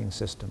the banking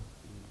system?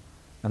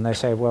 And they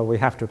say, well, we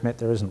have to admit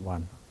there isn't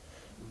one.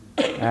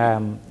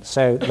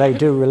 So they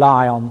do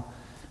rely on,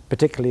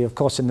 particularly, of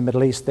course, in the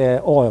Middle East,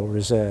 their oil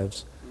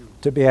reserves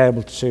to be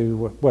able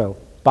to, well,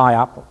 buy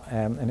up,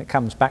 and it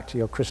comes back to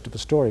your Christopher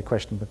Story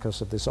question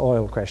because of this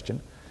oil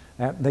question.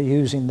 They're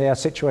using their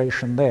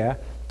situation there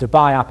to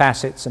buy up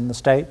assets in the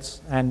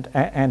States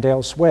and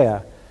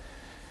elsewhere.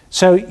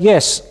 So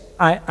yes,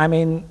 I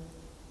mean,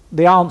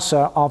 the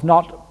answer of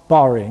not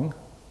borrowing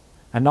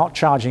and not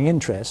charging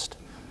interest,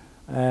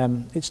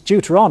 it's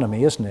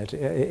Deuteronomy, isn't it,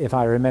 if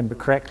I remember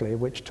correctly,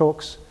 which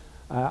talks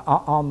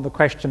on the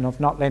question of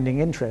not lending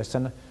interest.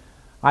 And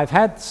I've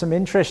had some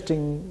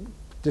interesting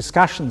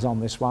discussions on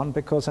this one,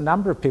 because a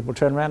number of people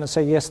turn around and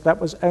say, yes, that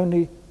was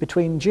only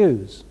between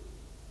Jews,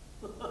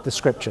 the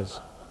scriptures.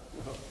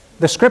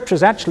 The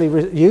scriptures actually,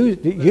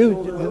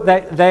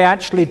 they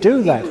actually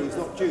do that.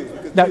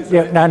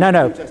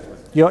 No.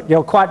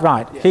 You're quite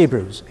right. Yes.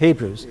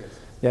 Hebrews.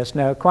 Yes,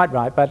 no, quite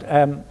right. But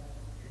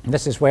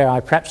this is where I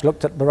perhaps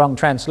looked at the wrong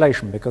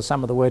translation, because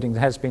some of the wording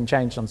has been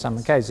changed on some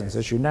occasions,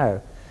 as you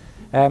know.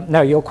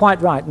 No, you're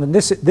quite right. And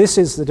this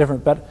is the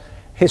difference. But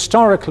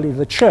historically,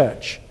 the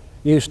church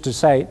used to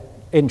say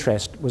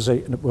interest was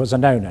a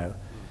no-no.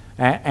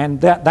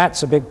 And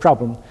that's a big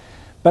problem.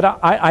 But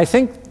I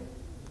think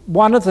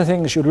one of the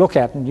things you look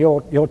at, and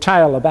your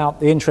tale about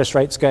the interest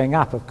rates going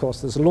up, of course,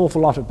 there's an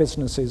awful lot of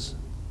businesses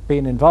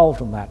being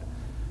involved in that.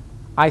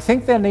 I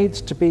think there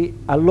needs to be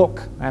a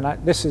look, and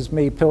this is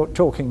me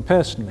talking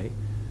personally,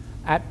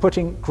 at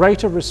putting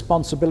greater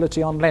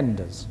responsibility on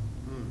lenders.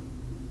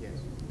 Yes.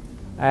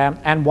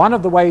 And one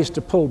of the ways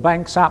to pull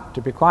banks up,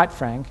 to be quite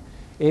frank,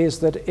 is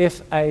that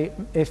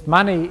if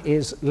money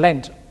is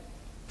lent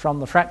from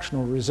the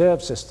fractional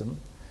reserve system,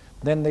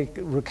 then the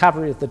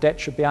recovery of the debt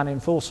should be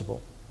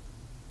unenforceable.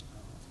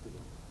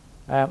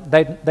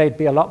 They'd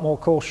be a lot more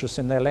cautious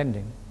in their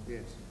lending.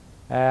 Yes.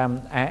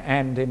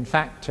 And in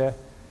fact,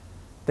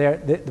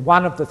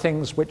 one of the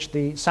things which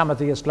some of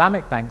the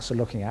Islamic banks are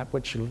looking at,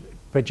 which will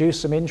produce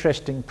some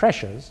interesting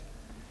pressures,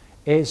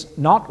 is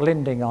not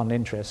lending on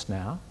interest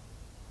now,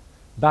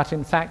 but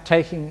in fact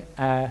taking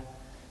a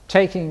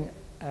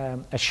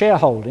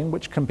shareholding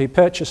which can be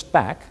purchased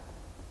back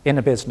in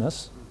a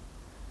business.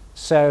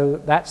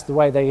 So that's the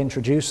way they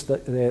introduce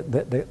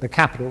the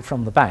capital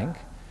from the bank.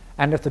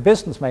 And if the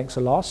business makes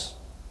a loss,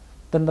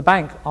 then the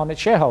bank on its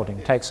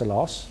shareholding takes a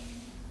loss.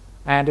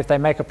 And if they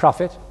make a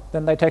profit,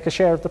 then they take a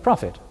share of the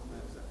profit.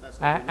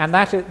 And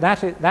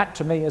that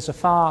to me is a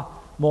far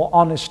more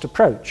honest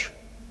approach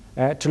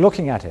to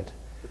looking at it.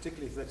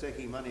 Particularly if they're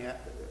taking money out,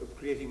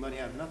 creating money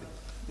out of nothing.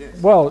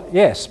 Yes. Well,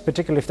 yes,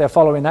 particularly if they're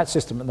following that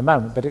system at the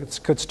moment, but it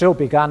could still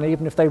be done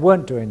even if they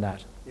weren't doing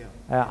that.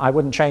 Yeah. I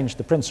wouldn't change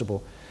the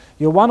principle.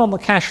 Your one on the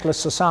cashless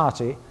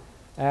society,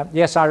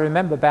 yes, I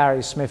remember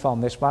Barry Smith on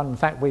this one. In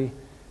fact, we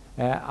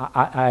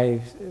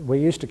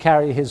used to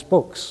carry his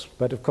books,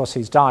 but of course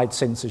he's died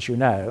since, as you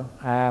know,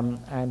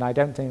 and I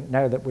don't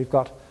know that we've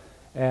got,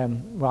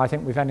 well, I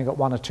think we've only got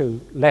one or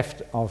two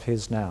left of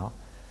his now.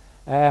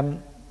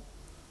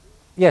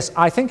 Yes,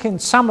 I think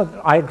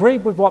I agree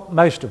with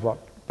most of what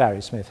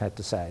Barry Smith had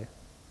to say,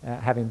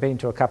 having been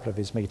to a couple of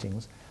his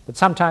meetings, but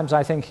sometimes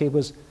I think he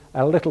was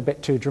a little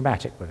bit too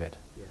dramatic with it.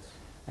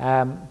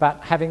 Yes.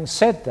 But having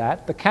said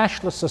that, the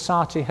cashless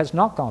society has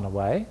not gone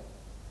away.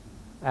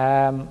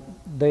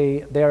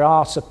 There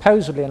are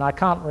supposedly, and I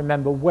can't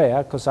remember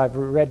where, because I've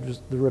read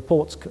the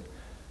reports,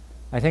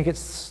 I think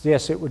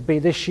it would be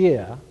this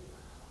year,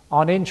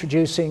 on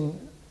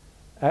introducing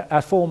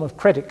a form of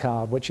credit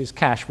card, which is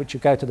cash, which you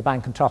go to the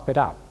bank and top it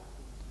up,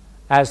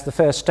 as the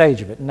first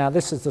stage of it. Now,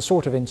 this is the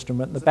sort of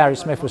instrument that Barry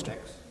Smith was...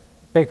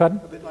 Beg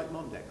pardon? A bit like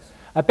Mondex.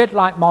 A bit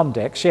like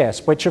Mondex,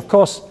 yes, which of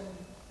course,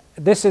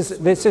 this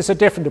is a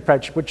different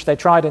approach, which they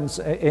tried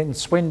in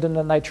Swindon,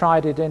 and they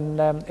tried it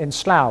in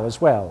Slough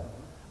as well.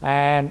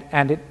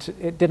 And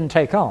it didn't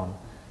take on.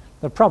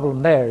 The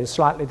problem there is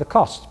slightly the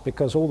cost,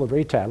 because all the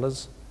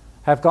retailers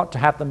have got to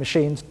have the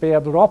machines to be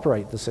able to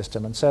operate the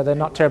system, and so they're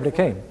not terribly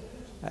keen.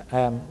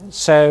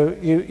 So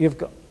you've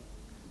got...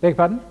 Beg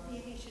pardon? The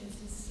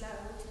efficiency is slow,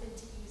 tend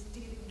to use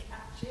dealing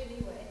cash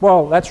anyway.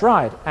 Well, that's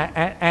right.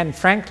 And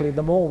frankly,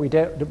 the more we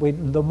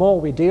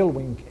deal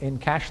in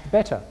cash, the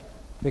better,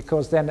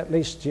 because then at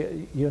least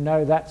you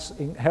know that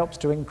helps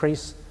to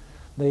increase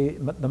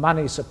the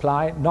money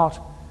supply, not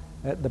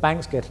the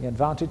bank's getting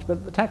advantage,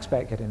 but the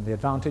taxpayer getting the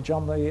advantage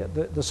on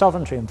the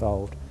sovereignty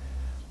involved.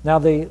 Now,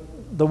 the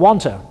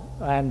wanter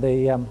and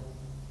the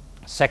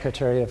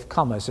Secretary of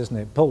Commerce, isn't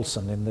it,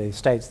 Paulson in the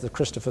States, the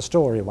Christopher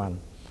Story one.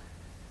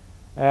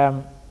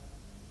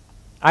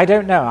 I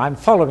don't know. I'm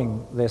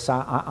following this.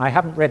 I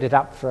haven't read it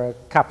up for a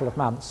couple of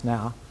months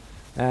now,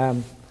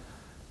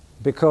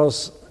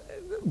 because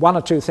one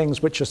or two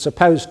things which are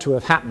supposed to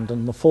have happened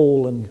in the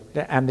fall and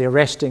the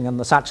arresting and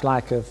the such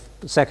like of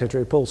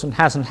Secretary Paulson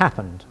hasn't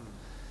happened.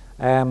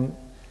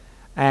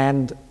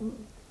 And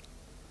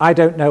I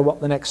don't know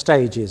what the next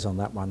stage is on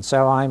that one,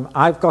 so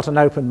I've got an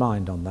open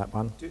mind on that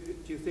one. Do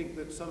you think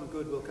that some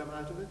good will come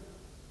out of it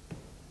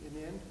in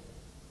the end?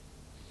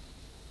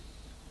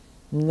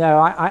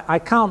 No, I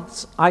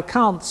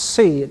can't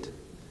see it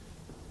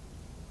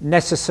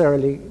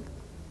necessarily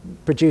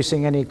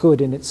producing any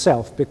good in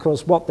itself,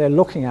 because what they're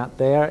looking at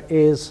there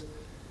is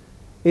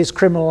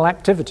criminal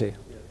activity.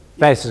 Yeah.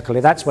 Basically,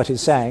 that's what he's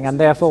saying, and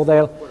therefore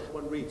they'll...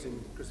 One reads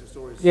in Christopher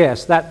Stories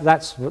Yes,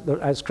 that's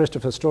as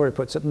Christopher Story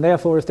puts it, and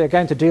therefore if they're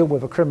going to deal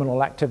with a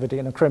criminal activity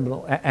and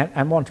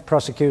and want to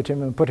prosecute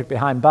him and put it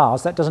behind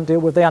bars, that doesn't deal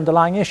with the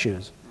underlying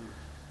issues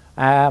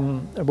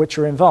which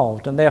are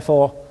involved, and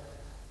therefore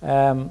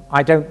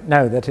I don't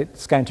know that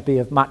it's going to be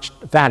of much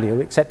value,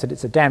 except that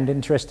it's a damned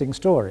interesting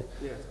story.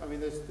 Yes, I mean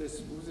there's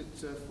was it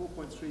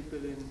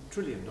 $4.3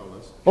 trillion?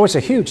 Oh, it's a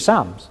huge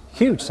sums,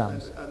 huge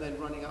sums. And then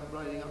riding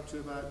up to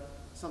about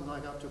something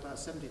like up to about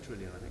 70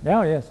 trillion, I think.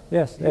 Oh, yes,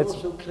 yes. He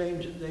also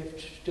claims that they've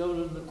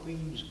stolen the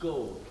Queen's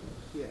gold.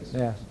 Yes.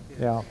 Yes,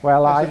 yeah.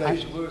 Well,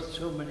 It's worth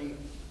so many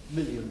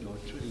millions or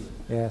trillions.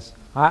 Yes,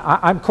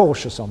 I'm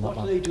cautious on that What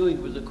one. are they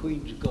doing with the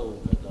Queen's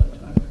gold at that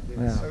time?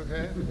 Yeah.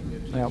 Okay.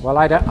 Yeah, well,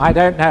 I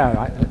don't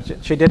know.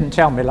 She didn't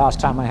tell me last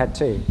time I had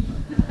tea.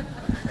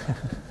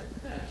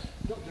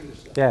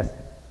 Yes.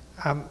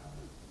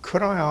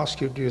 Could I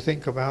ask you, do you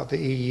think about the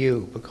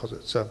EU, because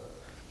it's a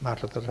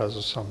matter that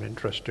has some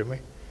interest to me?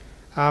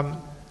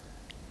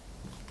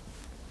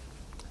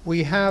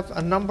 We have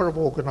a number of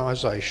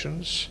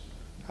organisations.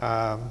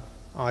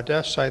 I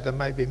dare say there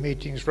may be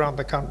meetings around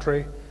the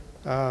country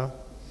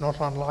not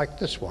unlike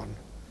this one.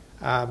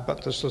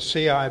 But there's the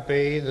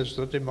CIB, there's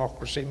the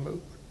Democracy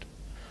Movement,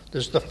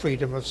 there's the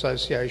Freedom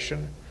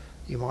Association,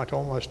 you might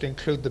almost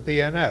include the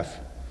BNF.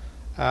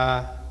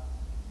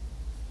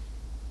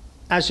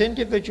 As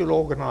individual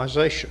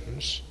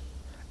organisations,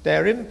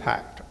 their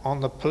impact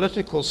on the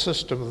political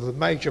system of the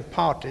major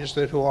parties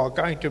who are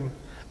going to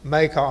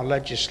make our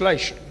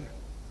legislation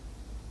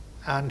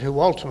and who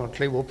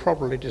ultimately will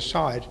probably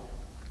decide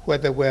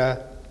whether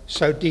we're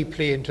so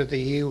deeply into the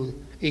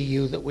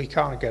EU that we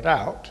can't get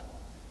out,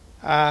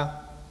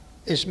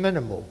 is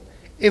minimal.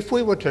 If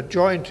we were to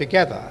join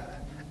together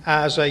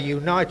as a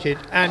united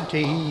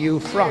anti-EU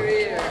front,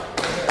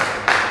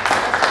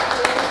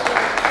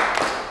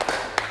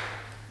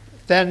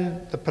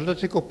 then the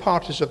political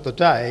parties of the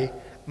day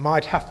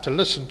might have to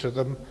listen to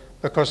them,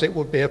 because it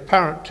would be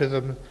apparent to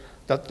them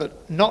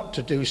that not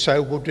to do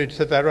so would be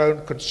to their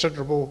own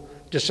considerable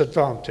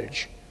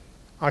disadvantage.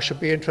 I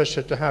should be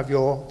interested to have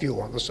your view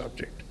on the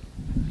subject.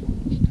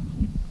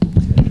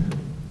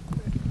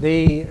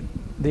 The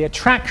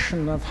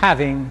attraction of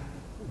having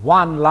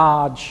one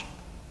large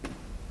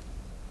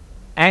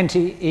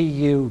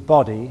anti-EU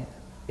body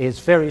is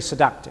very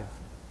seductive.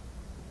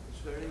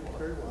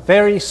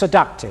 Very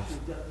seductive.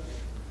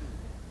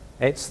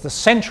 It's the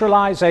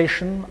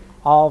centralisation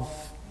of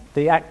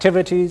the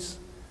activities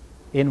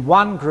in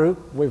one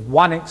group with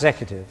one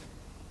executive.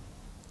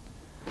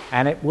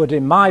 And it would,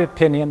 in my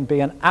opinion, be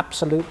an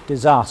absolute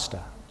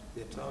disaster,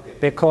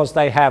 because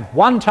they have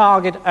one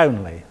target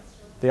only,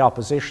 the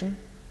opposition,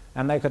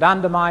 and they could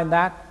undermine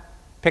that,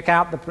 pick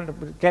out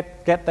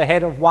get the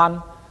head of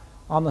one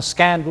on the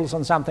scandals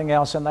and something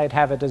else, and they'd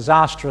have a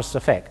disastrous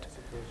effect.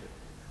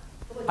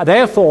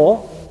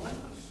 Therefore,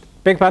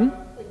 big pardon?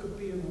 There could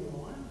be an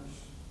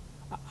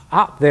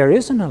alliance. There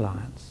is an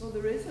alliance. Well,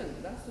 there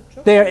isn't. That's the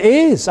trouble. There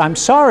is. I'm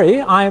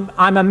sorry. I'm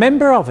a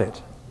member of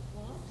it.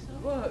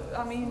 Well,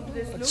 I mean,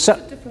 there's loads So-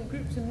 of different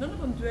groups and none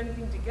of them do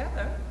anything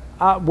together.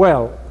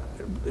 Well,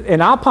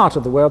 in our part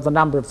of the world, the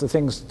number of the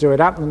things do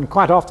it up, and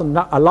quite often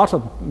a lot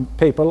of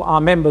people are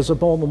members of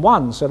more than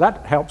one, so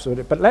that helps with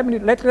it. But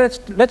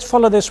let's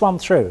follow this one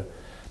through,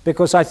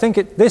 because I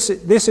think this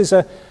is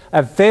a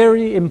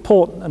very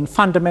important and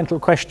fundamental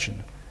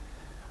question.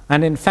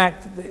 And in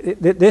fact,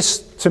 this,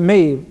 to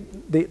me,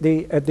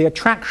 the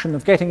attraction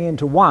of getting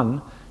into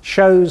one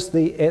shows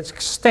the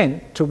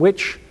extent to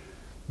which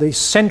the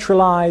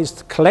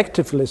centralised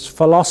collectivist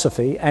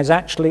philosophy is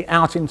actually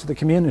out into the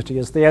community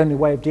as the only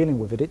way of dealing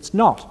with it. It's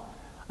not.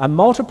 A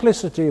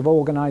multiplicity of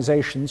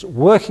organisations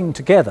working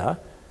together,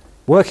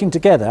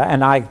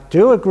 and I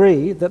do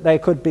agree that they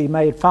could be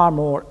made far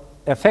more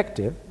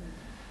effective.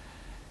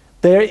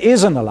 There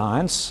is an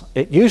alliance.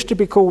 It used to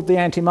be called the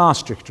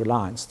Anti-Maastricht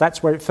Alliance.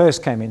 That's where it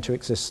first came into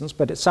existence,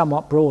 but it's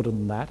somewhat broader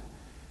than that.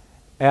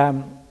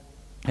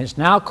 It's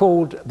now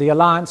called the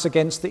Alliance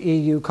Against the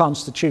EU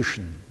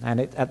Constitution,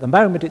 and at the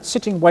moment it's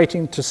sitting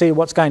waiting to see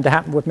what's going to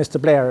happen with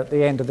Mr. Blair at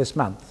the end of this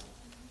month,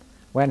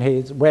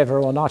 whether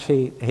or not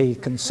he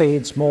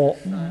concedes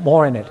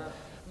more in it.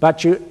 But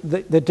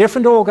the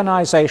different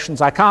organisations,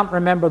 I can't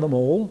remember them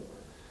all,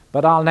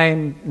 but I'll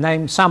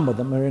name some of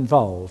them are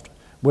involved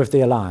with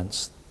the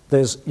alliance.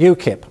 There's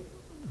UKIP,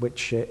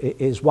 which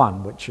is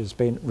one which has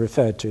been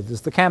referred to. There's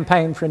the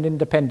Campaign for an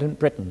Independent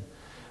Britain,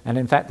 and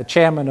in fact the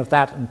chairman of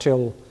that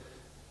until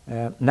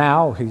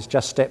now, he's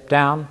just stepped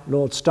down.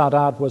 Lord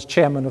Stoddard was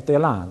chairman of the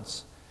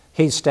Alliance.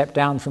 He's stepped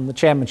down from the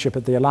chairmanship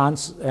of the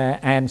Alliance,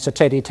 and Sir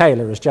Teddy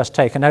Taylor has just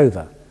taken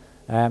over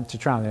to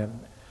try.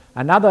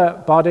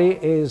 Another body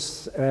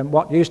is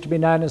what used to be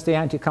known as the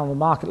Anti-Common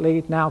Market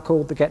League, now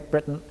called the Get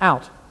Britain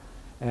Out.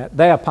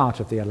 They are part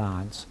of the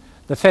Alliance.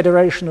 The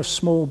Federation of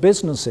Small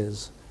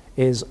Businesses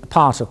is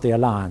part of the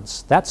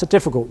Alliance. That's a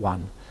difficult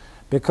one,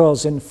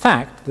 because in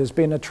fact there's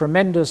been a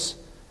tremendous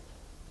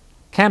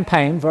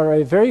campaign for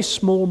a very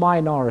small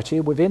minority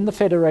within the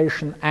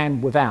Federation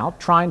and without,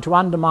 trying to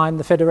undermine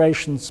the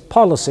Federation's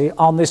policy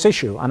on this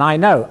issue. And I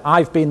know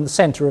I've been the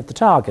centre of the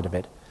target of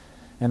it.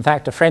 In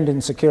fact, a friend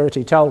in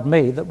security told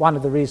me that one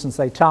of the reasons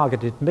they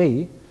targeted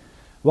me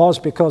was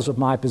because of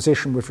my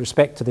position with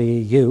respect to the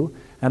EU,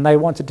 and they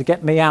wanted to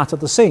get me out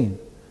of the scene.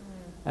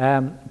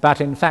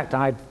 But in fact,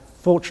 I'd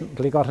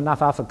fortunately got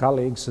enough other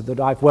colleagues that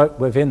I've worked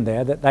with in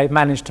there that they've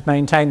managed to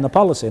maintain the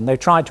policy, and they've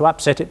tried to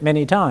upset it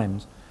many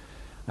times.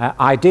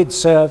 I did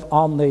serve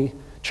on the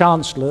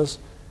Chancellor's,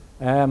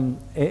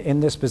 in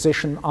this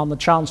position, on the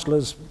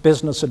Chancellor's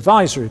Business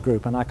Advisory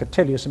Group, and I could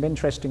tell you some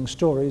interesting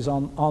stories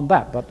on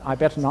that, but I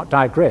better not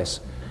digress.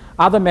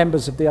 Other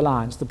members of the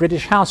Alliance, the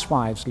British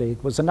Housewives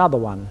League was another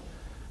one.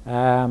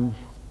 Beg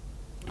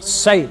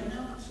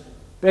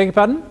your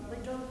pardon? They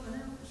don't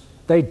announce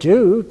it. They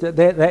do. They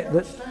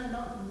don't stand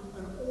up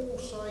and all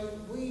say,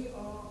 we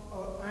are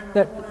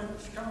an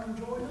alliance, come and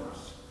join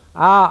us.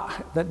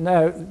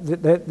 No,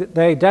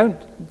 they don't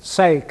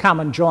say come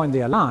and join the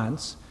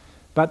alliance,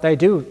 but they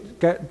do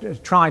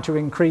try to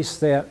increase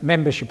their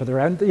membership of their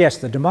own. Yes,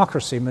 the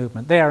democracy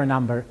movement, they're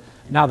another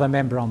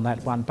member on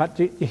that one. But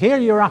here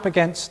you're up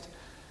against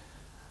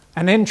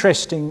an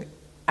interesting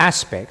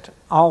aspect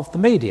of the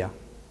media.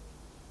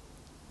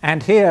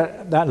 And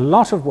here a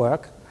lot of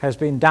work has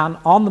been done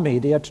on the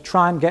media to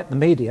try and get the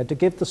media to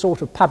give the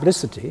sort of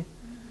publicity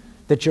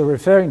that you're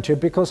referring to,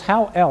 because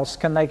how else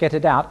can they get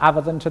it out other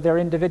than to their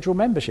individual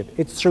membership?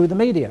 It's through the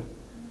media.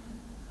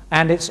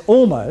 And it's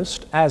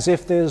almost as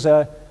if there's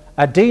a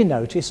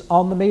D-notice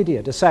on the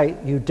media to say,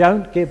 you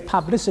don't give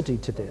publicity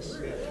to this.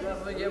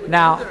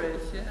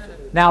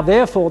 Now,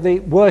 therefore,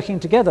 the working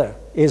together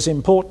is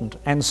important.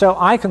 And so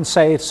I can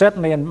say,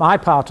 certainly in my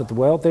part of the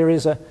world, there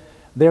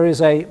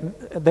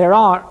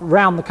are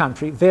around the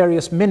country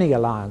various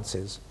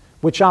mini-alliances,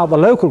 which are the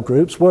local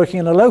groups working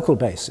on a local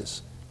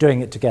basis,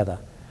 doing it together.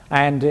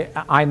 And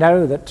I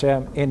know that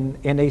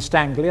in East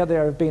Anglia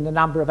there have been a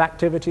number of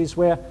activities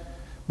where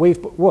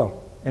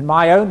in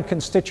my own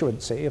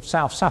constituency of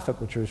South Suffolk,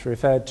 which was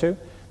referred to,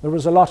 there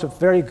was a lot of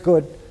very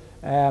good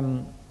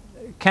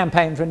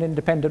Campaign for an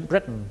Independent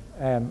Britain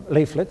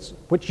leaflets,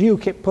 which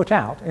UKIP put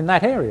out in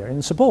that area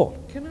in support.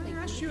 Can I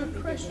ask you a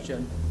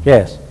question?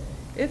 Yes.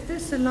 If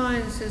this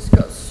alliance has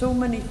got so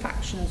many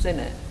factions in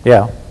it,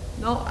 yeah,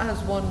 not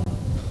as one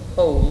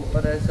whole,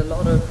 but as a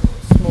lot of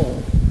small,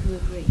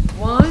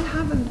 why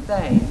haven't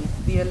they,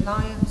 the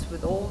alliance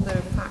with all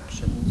their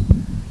factions,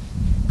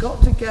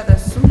 got together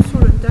some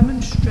sort of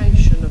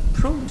demonstration of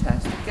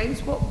protest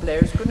against what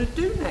Blair's going to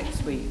do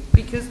next week?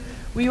 Because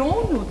we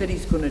all know that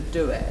he's going to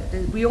do it.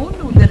 We all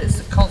know that it's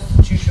a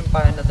constitution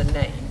by another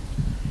name.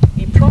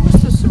 He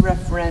promised us a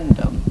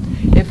referendum.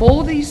 If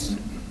all these...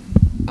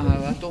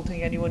 I don't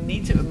think anyone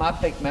needs it with my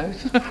big mouth.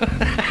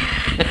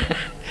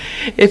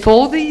 If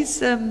all these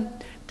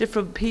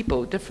different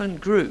people, different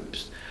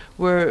groups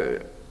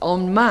were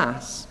en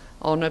masse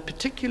on a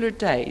particular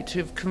day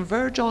to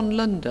converge on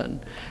London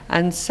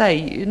and say,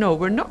 you know,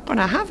 we're not going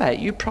to have it,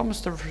 you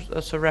promised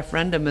us a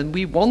referendum and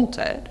we want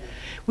it,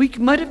 we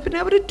might have been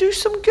able to do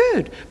some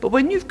good. But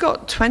when you've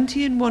got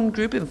 20 in one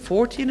group and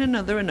 40 in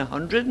another and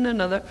 100 in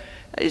another,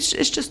 it's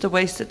just a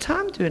waste of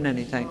time doing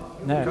anything.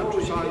 No.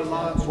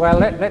 Well,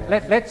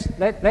 let's.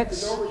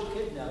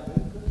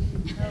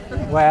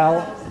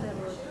 Well.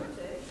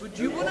 Would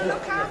you want to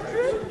look after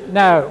it?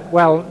 No.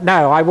 Well,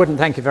 no, I wouldn't.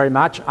 Thank you very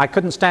much. I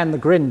couldn't stand the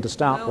grin to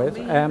start with.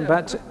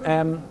 But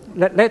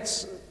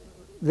let's.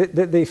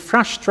 The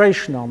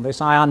frustration on this,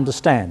 I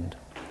understand.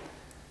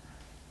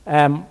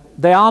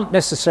 They aren't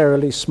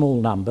necessarily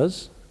small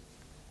numbers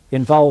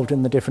involved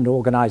in the different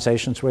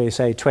organisations where you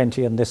say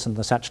 20 and this and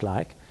the such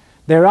like.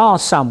 There are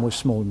some with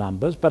small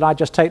numbers, but I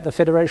just take the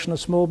Federation of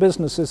Small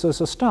Businesses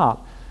as a start.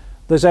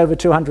 There's over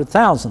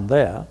 200,000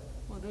 there.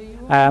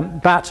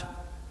 But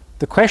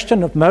the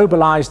question of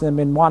mobilising them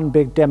in one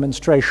big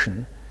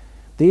demonstration,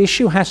 the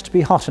issue has to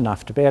be hot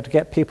enough to be able to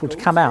get people to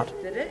come out.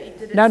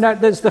 No,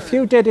 there's the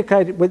few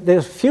dedicated,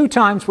 there's few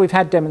times we've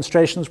had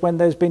demonstrations when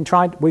there's been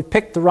we've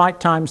picked the right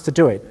times to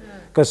do it.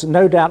 Because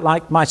no doubt,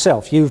 like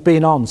myself, you've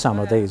been on some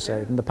of these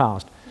in the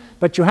past.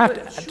 But you have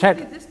to...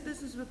 Surely this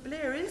business with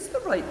Blair is the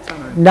right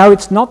time. No,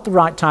 it's not the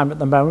right time at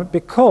the moment,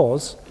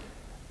 because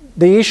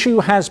the issue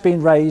has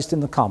been raised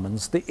in the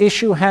Commons. The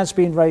issue has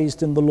been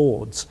raised in the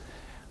Lords.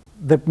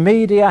 The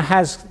media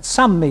has,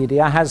 some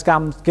media has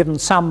given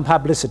some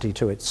publicity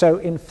to it. So,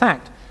 in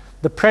fact,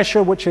 the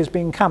pressure which has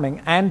been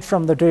coming, and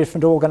from the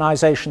different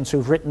organisations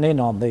who've written in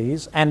on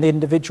these, and the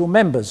individual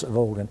members of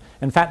organ.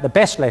 In fact, the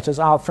best letters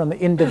are from the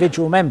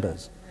individual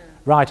members,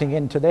 writing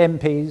into the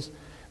MPs,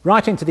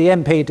 writing to the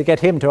MP to get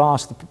him to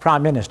ask the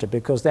Prime Minister,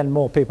 because then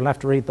more people have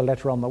to read the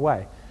letter on the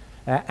way.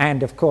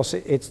 And, of course,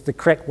 it's the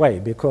correct way,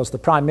 because the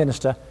Prime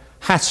Minister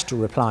has to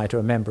reply to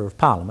a Member of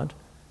Parliament,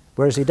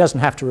 whereas he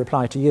doesn't have to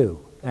reply to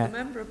you. The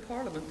Member of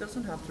Parliament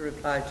doesn't have to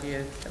reply to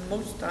you, and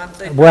most times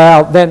they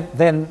well,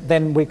 then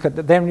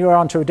you're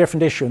on to a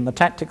different issue, and the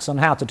tactics on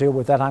how to deal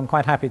with that I'm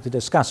quite happy to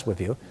discuss with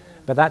you,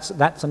 but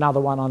that's another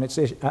one on its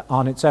own.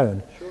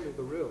 Surely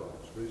the real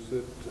answer is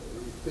that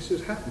this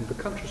has happened.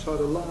 The Countryside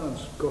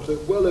Alliance got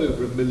well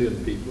over 1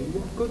 million people, and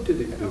what good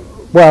did it do?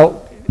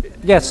 Well,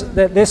 Yes,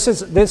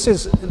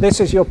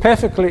 you're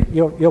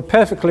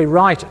perfectly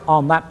right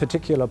on that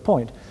particular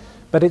point,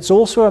 but it's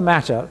also a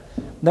matter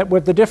that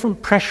with the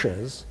different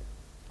pressures,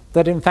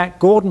 that in fact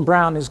Gordon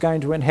Brown is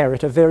going to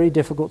inherit a very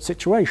difficult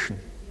situation.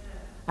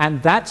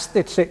 And that's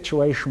the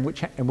situation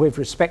which, with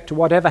respect to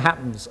whatever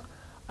happens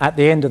at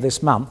the end of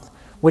this month,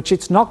 which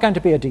it's not going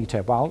to be a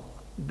detail. Well,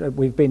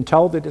 we've been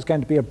told that it's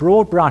going to be a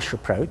broad brush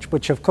approach,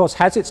 which of course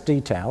has its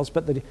details,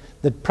 but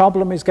the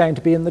problem is going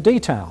to be in the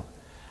detail.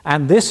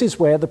 And this is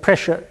where the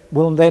pressure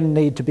will then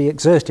need to be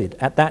exerted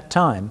at that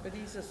time. But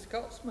he's a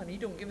Scotsman, he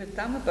don't give a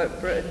damn about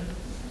Britain.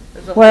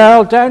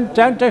 Well, don't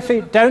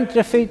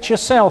defeat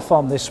yourself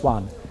on this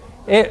one.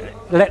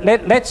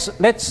 Let's,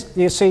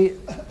 you see,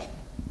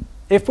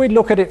 if we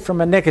look at it from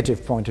a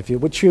negative point of view,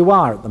 which you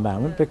are at the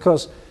moment,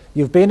 because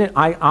you've been,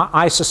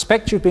 I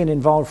suspect you've been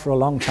involved for a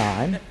long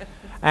time,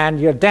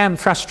 and you're damn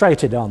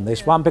frustrated on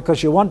this one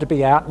because you want to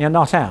be out and you're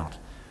not out.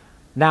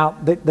 Now,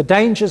 the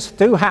dangers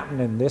do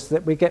happen in this,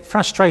 that we get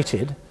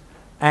frustrated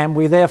and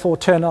we therefore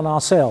turn on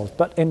ourselves.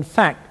 But in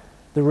fact,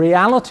 the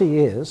reality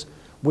is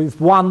we've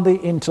won the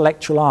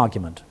intellectual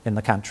argument in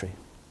the country.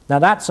 Now,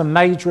 that's a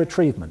major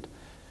achievement.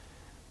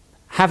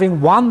 Having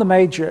won the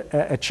major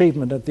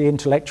achievement of the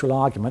intellectual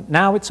argument,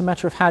 now it's a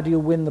matter of how do you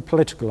win the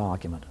political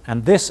argument.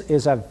 And this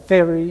is a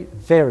very,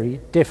 very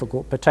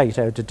difficult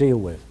potato to deal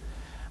with.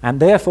 And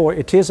therefore,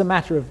 it is a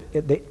matter of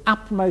the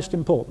utmost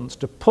importance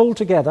to pull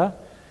together,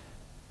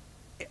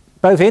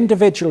 both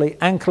individually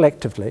and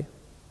collectively,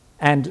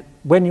 and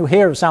when you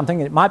hear of something,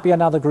 it might be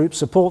another group,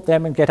 support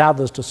them and get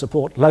others to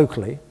support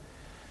locally.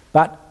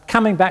 But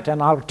coming back to,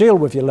 and I'll deal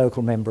with your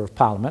local Member of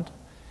Parliament,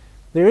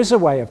 there is a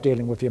way of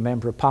dealing with your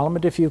Member of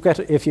Parliament if you've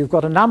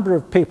got a number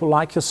of people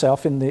like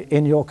yourself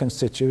in your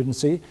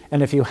constituency,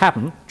 and if you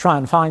haven't, try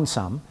and find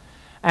some.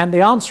 And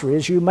the answer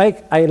is you make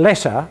a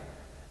letter,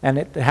 and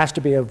it has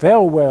to be a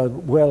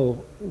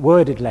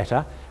well-worded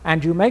letter,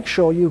 and you make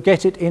sure you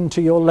get it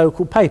into your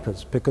local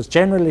papers, because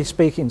generally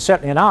speaking,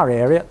 certainly in our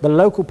area, the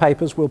local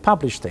papers will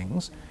publish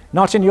things,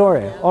 not in your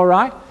area. All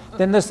right?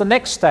 Then there's the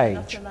next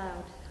stage.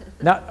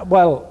 No,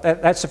 well,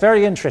 that's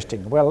very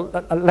interesting. Well,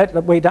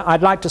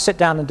 I'd like to sit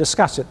down and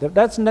discuss it.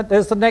 There's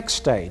the next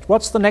stage.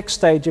 What's the next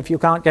stage if you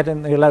can't get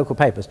in your local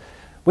papers?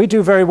 We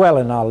do very well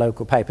in our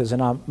local papers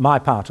in my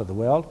part of the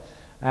world.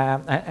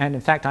 And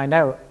in fact, I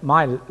know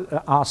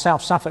our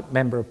South Suffolk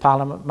Member of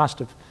Parliament must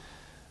have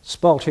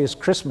spoilt his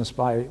Christmas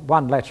by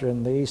one letter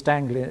in the East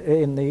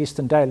Anglian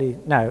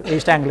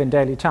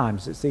Daily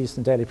Times. It's the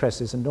Eastern Daily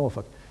Presses in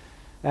Norfolk.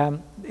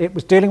 It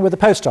was dealing with the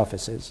post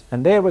offices,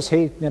 and there was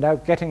he,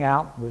 getting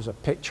out. There was a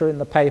picture in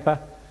the paper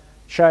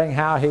showing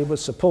how he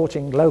was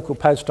supporting local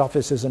post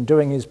offices and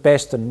doing his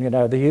best, and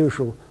the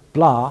usual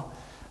blah.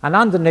 And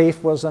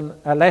underneath was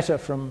a letter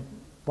from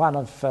one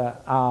of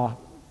our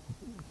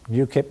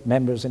UKIP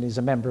members, and he's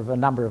a member of a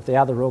number of the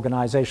other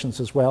organisations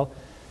as well,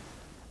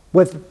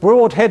 with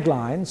broad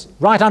headlines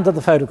right under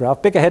the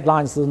photograph, bigger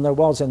headlines than there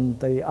was in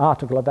the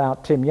article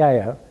about Tim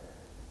Yeo,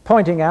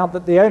 pointing out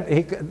that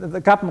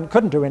the government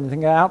couldn't do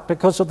anything out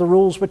because of the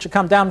rules which had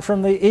come down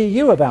from the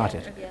EU about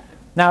it. Yeah.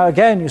 Now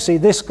again, you see,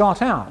 this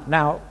got out.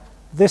 Now,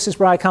 this is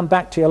where I come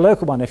back to your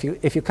local one. If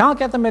you can't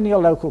get them in your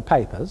local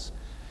papers,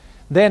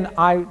 then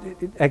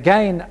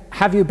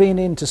have you been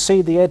in to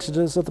see the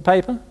editors of the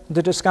paper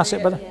to discuss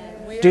it?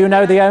 Do you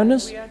know the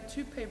owners? We had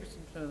two papers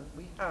in Plymouth.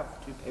 We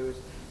have two papers.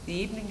 The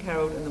Evening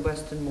Herald and the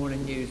Western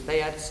Morning News.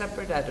 They had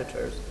separate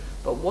editors,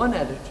 but one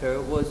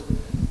editor was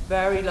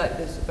very like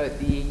this about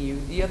the EU.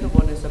 The other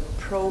one is a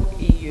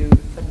pro-EU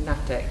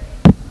fanatic.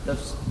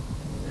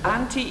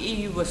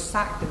 Anti-EU was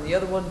sacked, and the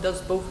other one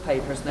does both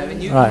papers now,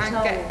 and you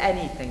can't get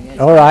anything in.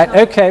 All right,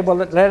 okay, well,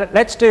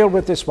 let's deal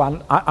with this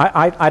one.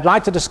 I'd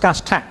like to discuss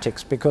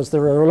tactics, because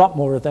there are a lot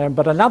more of them,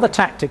 but another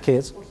tactic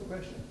is... What's the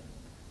question?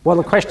 Well,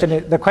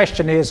 the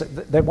question is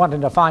they're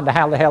wanting to find out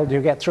how the hell do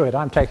you get through it.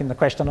 I'm taking the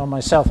question on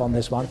myself on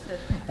this one.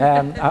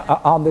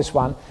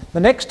 The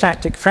next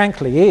tactic,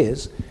 frankly,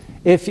 is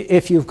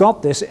if you've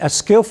got this, a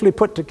skillfully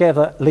put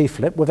together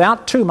leaflet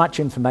without too much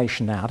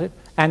information out it,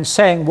 and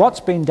saying what's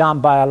been done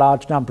by a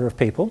large number of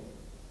people,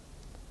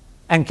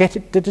 and get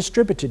it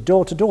distributed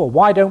door to door.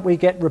 Why don't we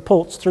get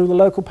reports through the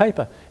local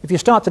paper? If you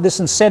start to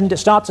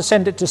start to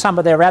send it to some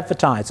of their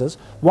advertisers,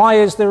 why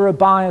is there a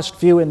biased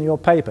view in your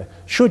paper?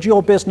 Should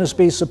your business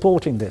be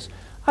supporting this?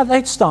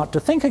 They'd start to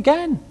think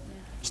again.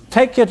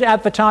 Take your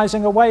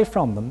advertising away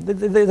from them.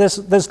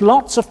 There's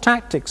lots of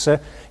tactics.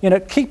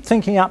 Keep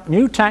thinking up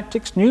new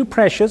tactics, new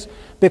pressures,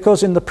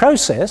 because in the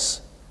process,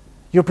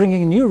 you're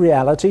bringing new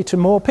reality to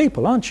more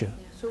people, aren't you?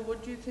 So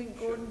what do you think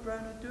Gordon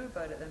Brown would do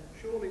about it then?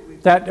 Surely we...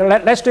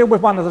 Let's deal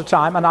with one at a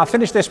time, and I'll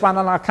finish this one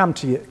and I'll come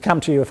to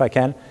you if I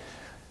can.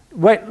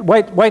 Wait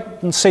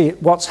and see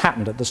what's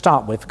happened at the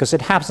start with, because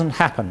it hasn't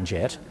happened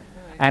yet.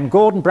 And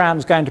Gordon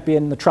Brown's going to be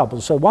in the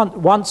trouble. So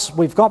once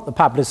we've got the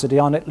publicity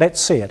on it,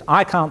 let's see it.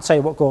 I can't say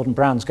what Gordon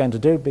Brown's going to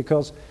do,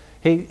 because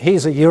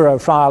he's a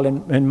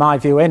Europhile in my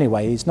view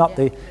anyway. He's not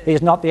the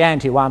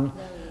anti-one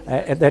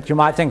that you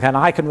might think. And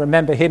I can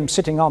remember him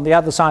sitting on the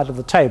other side of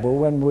the table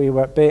when we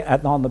were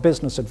on the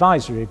business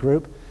advisory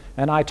group,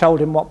 and I told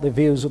him what the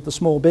views of the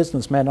small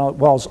businessmen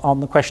was on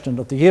the question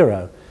of the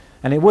euro.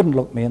 And he wouldn't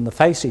look me in the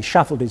face. He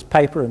shuffled his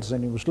paper and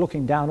he was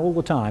looking down all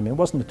the time. It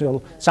wasn't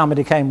until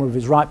somebody came with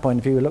his right point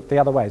of view he looked the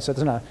other way. So,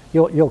 no,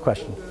 your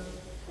question.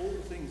 All the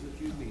things that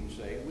you've been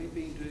saying, we've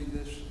been doing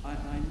this, I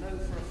know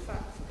for a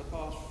fact, for the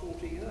past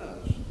 40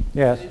 years.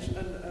 Yes.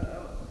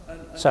 And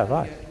so,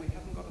 right. Yet we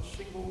haven't got a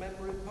single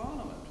member in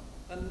Parliament.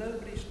 And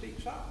nobody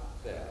speaks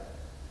up there.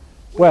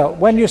 Well,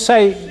 when you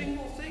say... A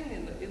single thing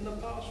in the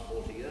past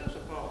 40 years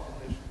apart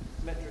from this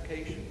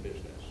metrication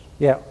business.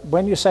 Yeah,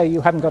 when you say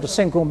you haven't got a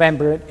single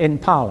member in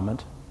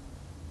Parliament,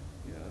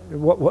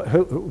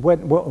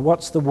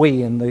 what's the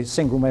we in the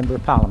single member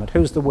of Parliament?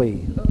 Who's the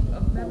we?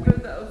 A member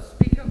that will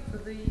speak up for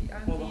the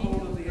anti-EU. Well, the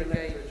whole of the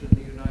electorate in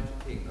the United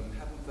Kingdom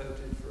haven't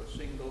voted for a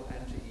single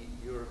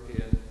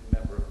anti-European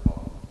member of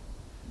Parliament.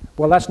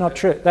 Well, that's not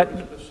true. There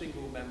isn't a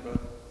single member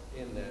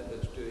in there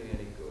that's doing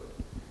any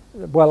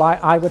good. Well,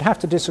 I would have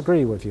to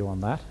disagree with you on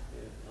that.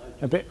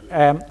 A bit,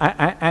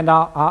 and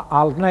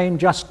I'll name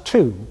just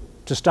two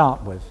to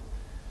start with.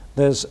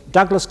 There's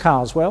Douglas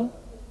Carswell,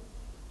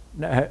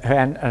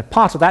 and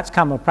part of that's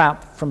come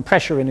about from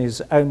pressure in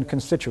his own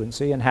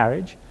constituency in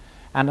Harwich,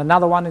 and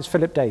another one is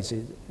Philip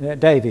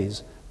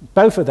Davies.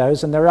 Both of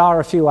those, and there are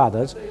a few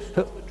others. They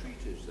stopped the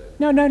treaties,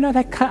 though. No,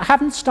 they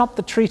haven't stopped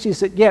the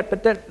treaties yet,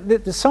 but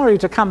they're sorry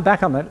to come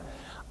back on it.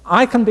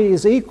 I can be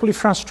as equally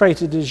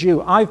frustrated as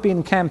you. I've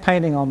been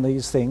campaigning on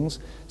these things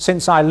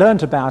since I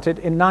learnt about it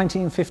in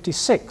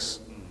 1956.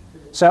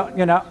 So,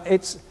 you know,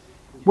 it's...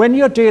 When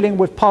you're dealing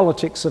with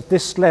politics of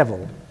this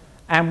level,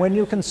 and when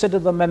you consider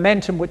the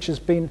momentum which has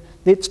been,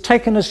 it's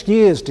taken us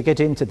years to get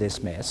into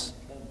this mess,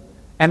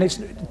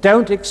 and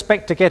don't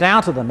expect to get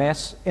out of the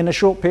mess in a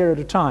short period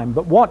of time.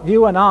 But what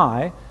you and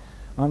I,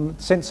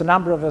 since a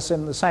number of us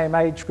in the same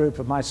age group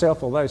of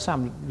myself, although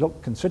some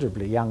look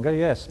considerably younger,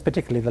 yes,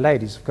 particularly the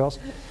ladies, of course,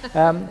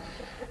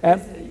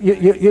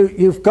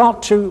 you've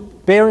got to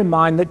bear in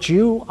mind that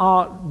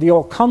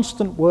your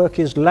constant work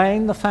is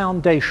laying the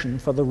foundation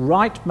for the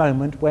right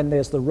moment when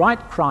there's the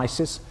right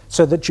crisis,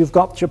 so that you've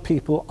got your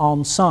people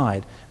on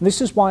side. And this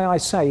is why I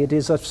say it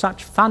is of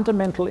such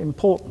fundamental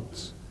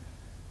importance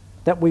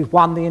that we've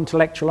won the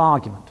intellectual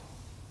argument.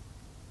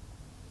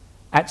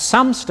 At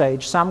some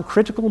stage, some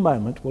critical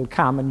moment will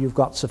come and you've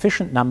got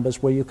sufficient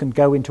numbers where you can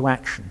go into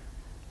action.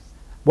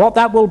 What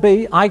that will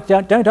be,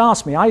 don't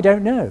ask me, I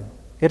don't know.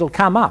 It'll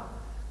come up.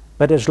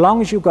 But as long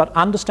as you've got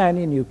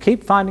understanding and you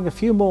keep finding a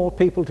few more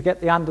people to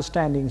get the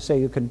understanding so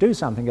you can do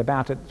something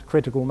about it at a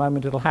critical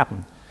moment, it'll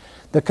happen.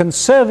 The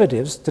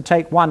Conservatives, to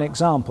take one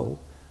example,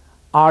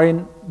 are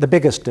in the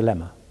biggest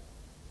dilemma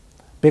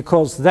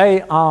because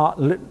they are,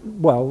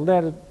 well,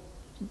 they're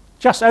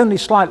just only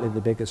slightly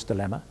the biggest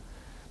dilemma.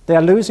 They're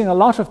losing a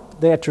lot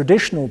of their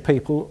traditional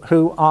people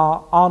who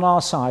are on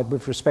our side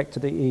with respect to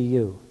the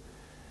EU.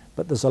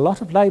 But there's a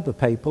lot of Labour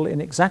people in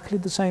exactly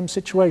the same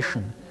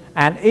situation,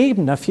 and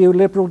even a few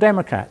Liberal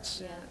Democrats.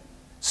 Yeah.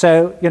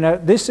 So, you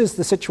know, this is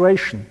the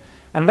situation.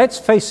 And let's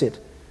face it,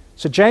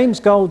 Sir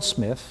James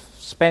Goldsmith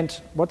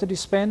spent, what did he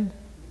spend?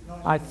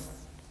 I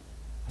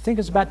think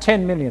it's about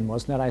 10 million,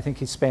 wasn't it, I think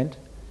he spent,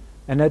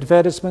 in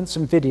advertisements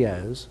and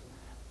videos,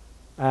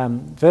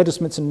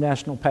 advertisements in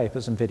national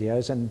papers and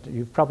videos, and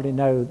you've probably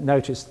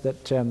noticed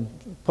that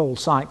Paul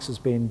Sykes has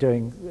been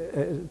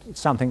doing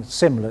something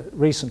similar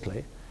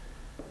recently.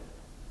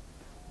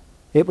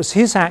 It was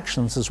his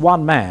actions as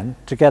one man,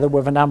 together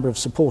with a number of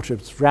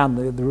supporters around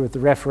the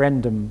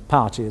referendum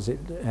party as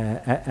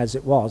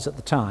it was at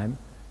the time,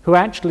 who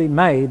actually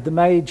made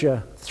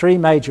the three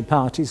major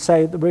parties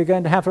say that we're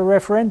going to have a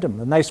referendum,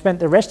 and they spent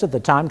the rest of the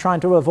time trying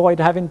to avoid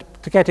having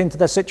to get into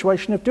the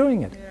situation of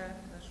doing it. Yeah,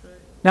 that's right.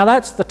 Now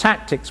that's the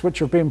tactics which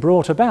have been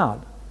brought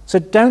about. So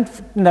don't,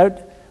 you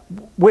know,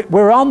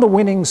 we're on the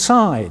winning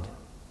side.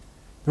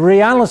 The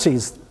reality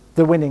is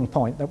the winning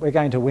point that we're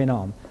going to win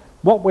on.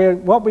 What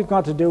we've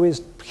got to do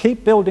is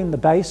keep building the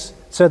base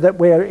so that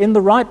we're in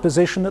the right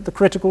position at the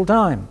critical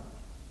time.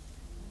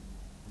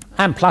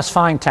 And plus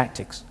fine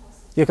tactics.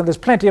 There's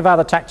plenty of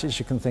other tactics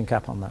you can think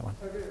up on that one.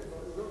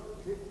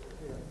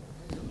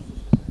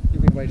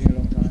 You've been waiting a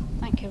long time.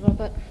 Thank you,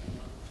 Robert.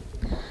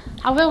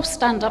 I will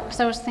stand up because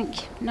I was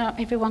thinking, no,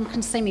 everyone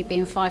can see me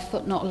being 5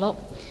 foot, not a lot.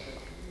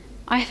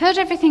 I've heard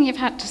everything you've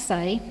had to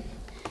say.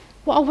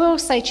 What I will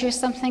say to you is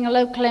something a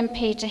local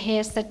MP to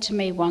here said to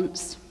me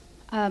once.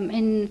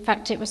 In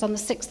fact, it was on the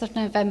 6th of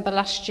November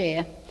last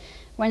year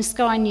when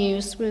Sky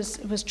News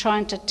was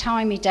trying to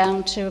tie me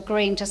down to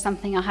agreeing to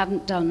something I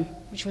hadn't done,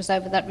 which was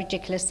over that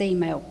ridiculous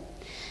email.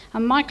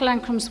 And Michael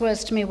Ancram's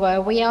words to me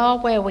were, we are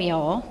where we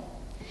are,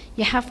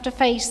 you have to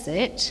face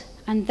it,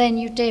 and then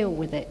you deal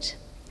with it.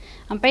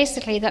 And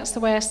basically that's the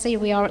way I see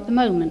we are at the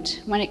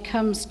moment when it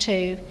comes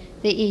to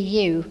the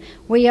EU.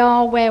 We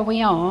are where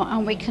we are,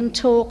 and we can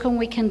talk and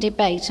we can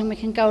debate and we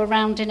can go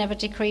around in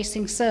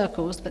ever-decreasing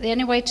circles, but the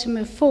only way to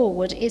move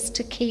forward is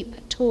to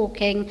keep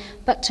talking,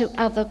 but to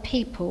other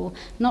people,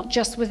 not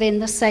just within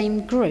the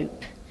same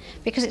group,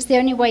 because it's the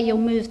only way you'll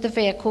move the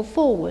vehicle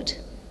forward.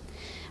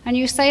 And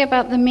you say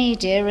about the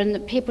media and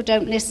that people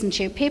don't listen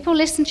to you. People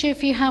listen to you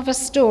if you have a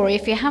story,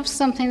 if you have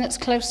something that's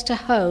close to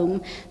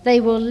home, they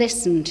will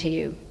listen to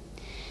you.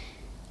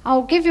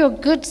 I'll give you a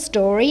good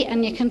story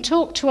and you can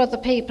talk to other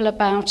people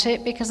about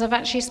it, because I've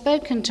actually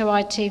spoken to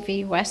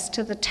ITV West,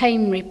 to the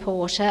Tame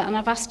reporter, and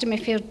I've asked him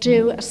if he'll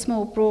do a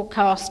small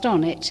broadcast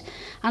on it.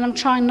 And I'm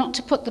trying not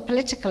to put the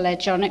political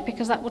edge on it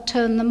because that will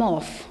turn them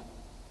off.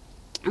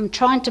 I'm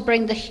trying to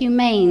bring the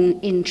humane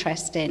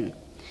interest in.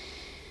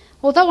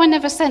 Although I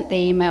never sent the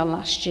email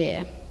last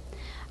year,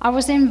 I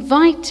was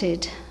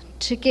invited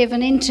to give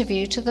an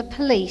interview to the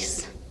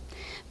police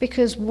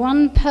because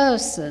one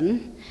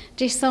person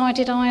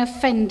decided I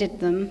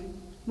offended them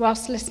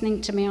whilst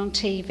listening to me on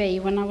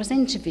TV when I was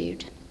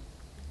interviewed.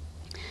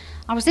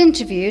 I was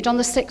interviewed on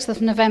the 6th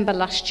of November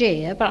last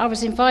year, but I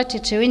was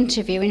invited to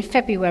interview in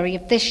February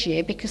of this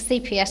year because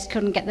CPS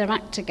couldn't get their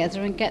act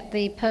together and get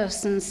the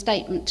person's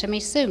statement to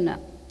me sooner.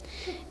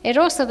 It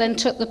also then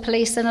took the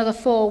police another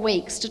 4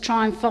 weeks to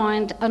try and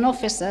find an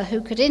officer who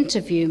could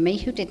interview me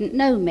who didn't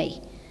know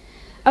me.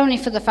 Only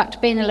for the fact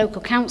of being a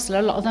local councillor,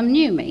 a lot of them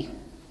knew me.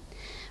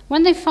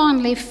 When they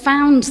finally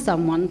found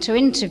someone to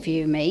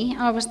interview me,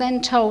 I was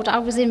then told I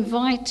was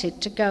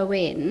invited to go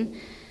in,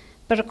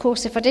 but of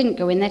course if I didn't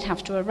go in, they'd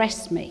have to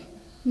arrest me.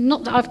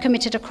 Not that I've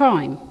committed a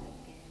crime.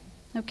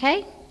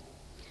 Okay?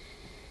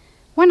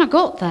 When I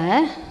got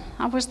there,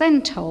 I was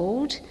then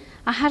told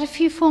I had a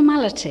few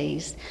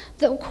formalities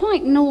that were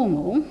quite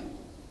normal,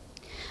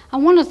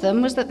 and one of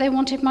them was that they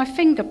wanted my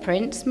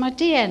fingerprints, my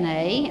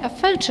DNA, a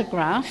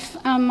photograph,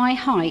 and my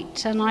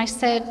height. And I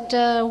said,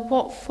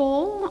 what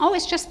for? Oh,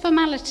 it's just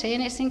formality,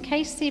 and it's in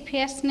case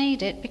CPS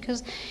need it,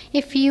 because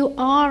if you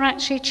are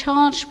actually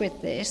charged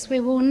with this, we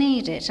will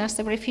need it. I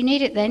said, well, if you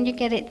need it then, you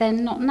get it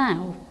then, not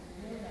now.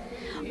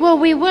 Well,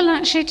 we will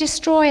actually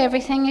destroy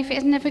everything if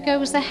it never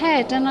goes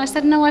ahead. And I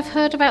said, no, I've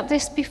heard about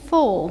this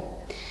before.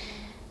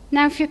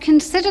 Now, if you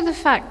consider the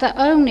fact that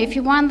only if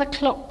you wind the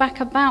clock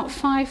back about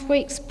 5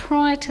 weeks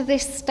prior to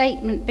this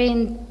statement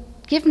being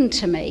given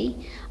to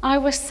me, I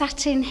was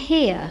sat in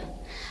here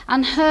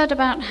and heard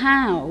about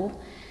how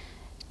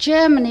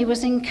Germany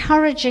was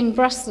encouraging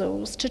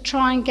Brussels to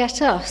try and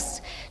get us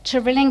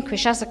to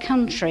relinquish as a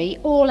country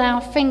all our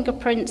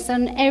fingerprints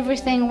and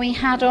everything we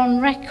had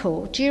on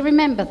record. Do you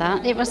remember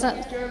that? It was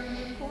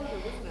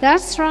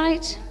That's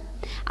right.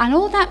 And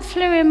all that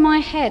flew in my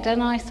head,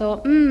 and I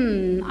thought,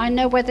 I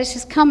know where this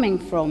is coming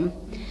from.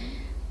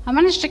 I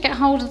managed to get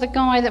hold of the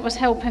guy that was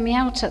helping me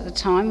out at the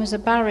time, who was a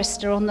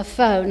barrister, on the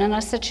phone, and I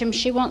said to him,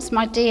 she wants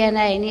my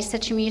DNA, and he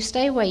said to me, you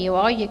stay where you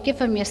are, you give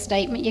them your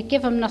statement, you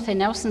give them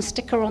nothing else, and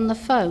stick her on the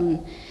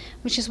phone,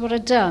 which is what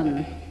I'd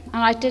done,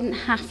 and I didn't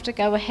have to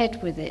go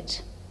ahead with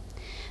it.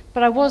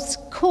 But I was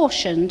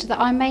cautioned that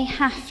I may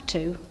have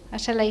to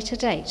at a later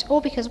date, all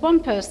because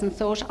one person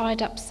thought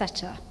I'd upset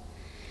her.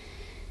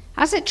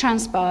 As it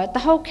transpired, the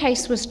whole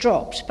case was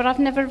dropped, but I've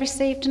never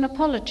received an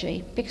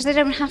apology because they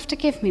don't have to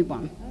give me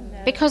one,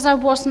 because I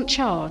wasn't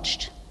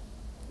charged.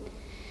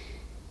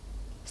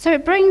 So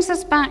it brings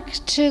us back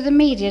to the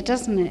media,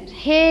 doesn't it?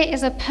 Here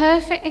is a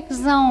perfect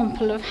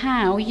example of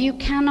how you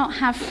cannot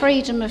have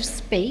freedom of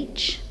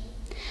speech,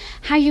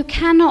 how you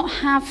cannot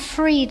have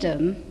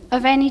freedom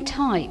of any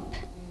type.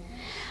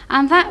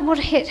 And that would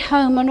hit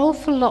home an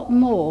awful lot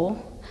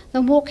more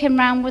than walking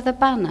around with a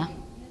banner.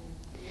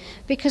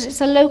 Because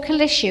it's a local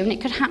issue and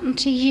it could happen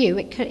to you,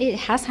 it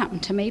has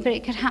happened to me, but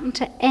it could happen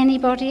to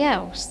anybody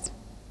else.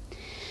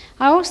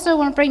 I also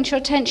want to bring to your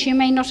attention, you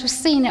may not have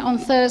seen it on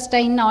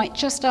Thursday night,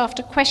 just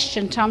after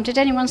question time. Did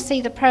anyone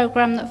see the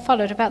programme that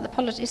followed about the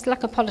politics? It's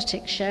like a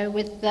politics show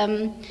with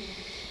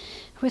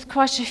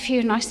quite a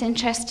few nice,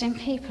 interesting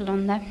people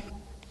on there.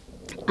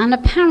 And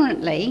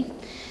apparently,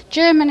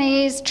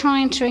 Germany is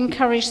trying to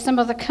encourage some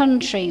other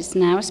countries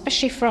now,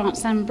 especially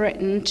France and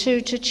Britain,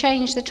 to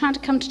change. They're trying to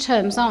come to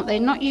terms, aren't they?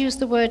 Not use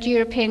the word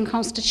European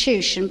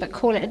Constitution, but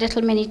call it a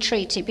little mini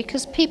treaty,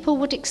 because people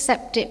would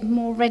accept it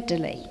more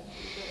readily.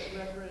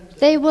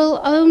 They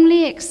will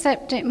only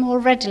accept it more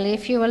readily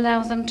if you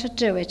allow them to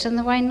do it, and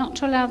the way not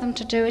to allow them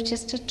to do it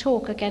is to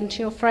talk again to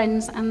your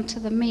friends and to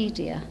the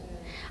media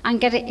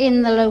and get it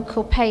in the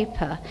local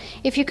paper.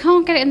 If you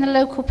can't get it in the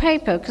local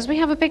paper, because we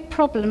have a big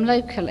problem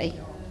locally,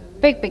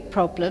 big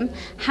problem.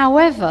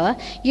 However,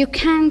 you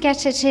can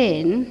get it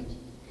in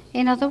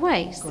other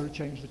ways. Got to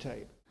change the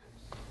tape.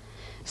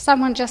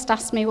 Someone just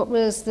asked me what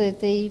was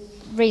the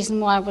reason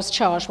why I was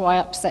charged, why I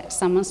upset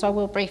someone, so I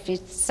will briefly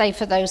say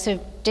for those who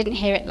didn't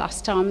hear it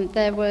last time,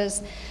 there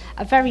was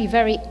a very,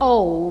 very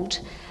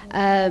old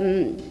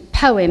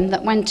poem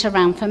that went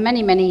around for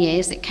many, many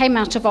years. It came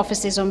out of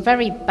offices on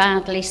very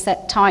badly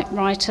set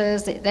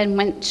typewriters. It then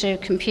went to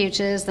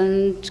computers,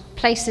 and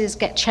places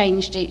get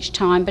changed each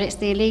time, but it's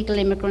the illegal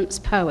immigrant's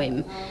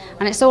poem,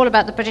 and it's all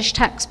about the British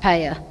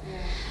taxpayer.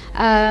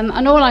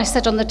 And all I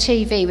said on the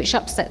TV, which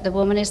upset the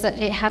woman, is that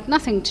it had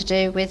nothing to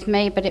do with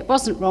me, but it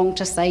wasn't wrong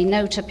to say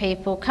no to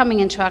people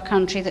coming into our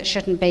country that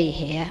shouldn't be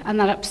here, and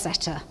that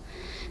upset her.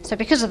 So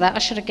because of that, I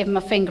should have given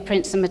my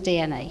fingerprints and my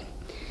DNA.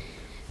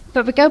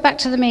 But we go back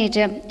to the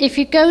media. If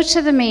you go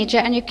to the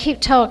media and you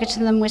keep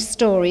targeting them with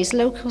stories,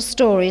 local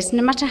stories,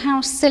 no matter how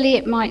silly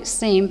it might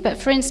seem, but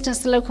for instance,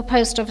 the local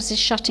post office is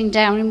shutting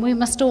down, and we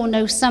must all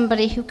know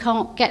somebody who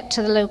can't get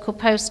to the local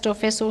post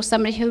office or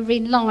somebody who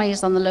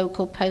relies on the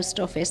local post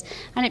office,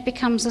 and it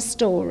becomes a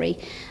story.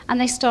 And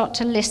they start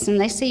to listen,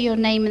 they see your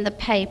name in the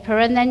paper,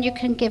 and then you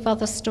can give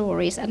other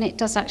stories, and it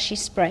does actually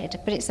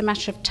spread, but it's a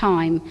matter of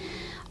time.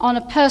 On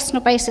a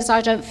personal basis,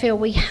 I don't feel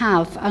we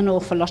have an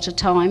awful lot of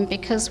time,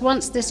 because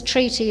once this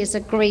treaty is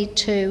agreed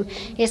to,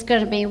 it's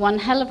going to be one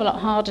hell of a lot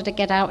harder to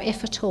get out,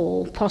 if at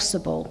all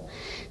possible.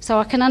 So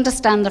I can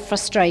understand the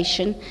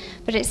frustration,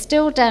 but it's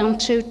still down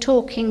to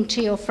talking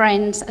to your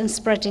friends and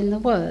spreading the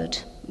word,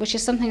 which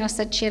is something I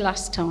said to you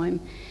last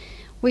time.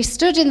 We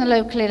stood in the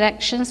local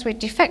elections, we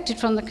defected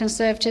from the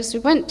Conservatives, we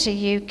went to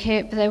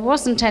UKIP, there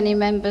wasn't any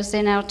members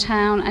in our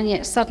town, and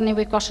yet suddenly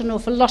we've got an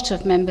awful lot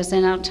of members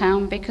in our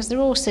town because they're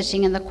all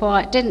sitting in the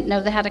quiet, didn't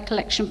know they had a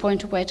collection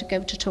point of where to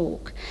go to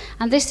talk.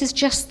 And this is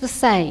just the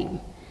same.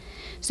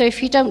 So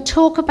if you don't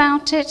talk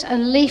about it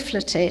and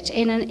leaflet it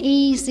in an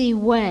easy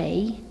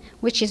way,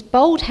 which is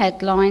bold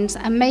headlines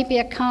and maybe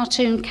a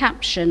cartoon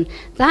caption,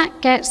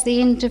 that gets the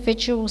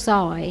individual's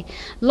eye.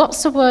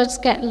 Lots of words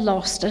get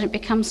lost and it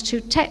becomes too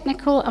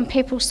technical and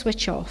people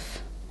switch off.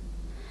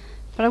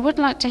 But I would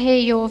like to hear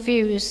your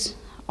views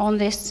on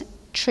this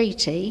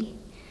treaty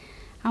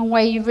and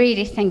where you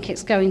really think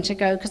it's going to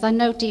go, because I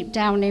know deep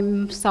down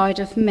inside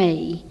of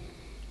me,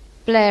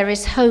 Blair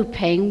is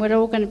hoping we're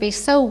all going to be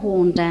so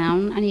worn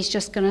down and he's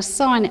just going to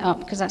sign it up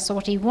because that's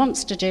what he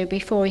wants to do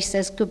before he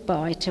says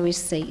goodbye to his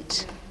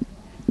seat.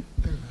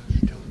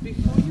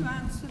 Before you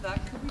answer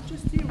that, could we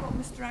just hear what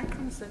Mr.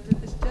 Ackram said to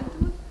this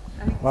gentleman?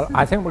 Well,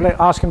 I think we'll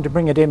ask him to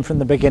bring it in from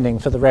the beginning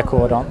for the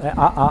record on,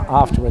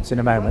 afterwards in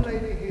a moment.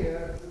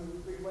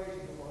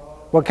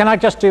 Well, can I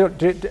just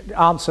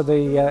answer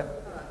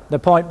the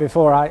point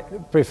before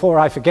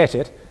I forget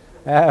it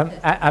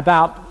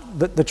about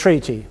the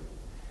treaty?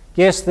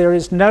 Yes, there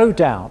is no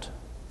doubt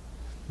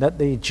that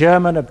the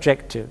German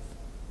objective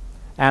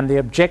and the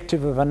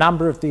objective of a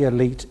number of the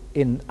elite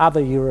in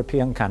other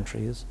European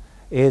countries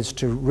is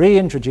to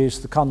reintroduce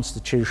the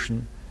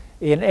Constitution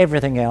in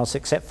everything else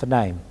except for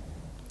name.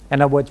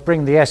 In other words,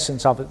 bring the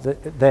essence of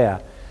it there.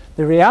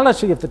 The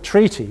reality of the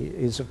treaty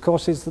is, of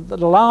course, is that the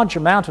large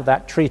amount of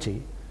that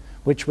treaty,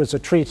 which was a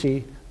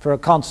treaty for a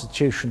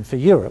constitution for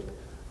Europe,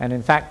 and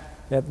in fact,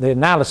 the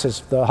analysis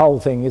of the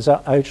whole thing is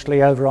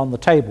actually over on the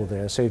table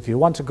there. So if you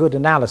want a good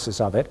analysis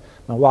of it,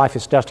 my wife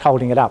is just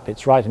holding it up.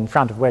 It's right in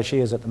front of where she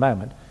is at the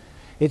moment.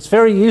 It's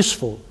very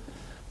useful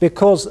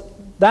because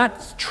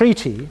that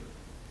treaty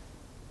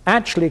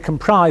actually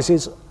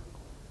comprises,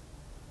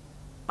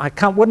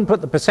 wouldn't put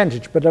the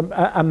percentage, but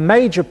a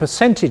major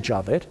percentage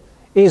of it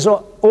is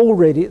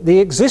already the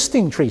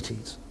existing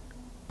treaties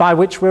by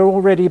which we're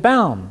already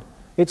bound.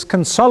 It's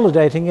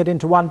consolidating it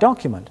into one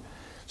document.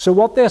 So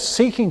what they're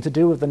seeking to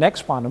do with the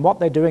next one, and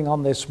what they're doing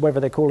on this, whether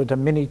they call it a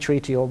mini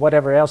treaty or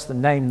whatever else the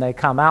name they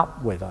come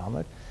out with on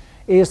it,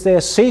 is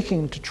they're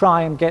seeking to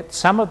try and get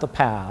some of the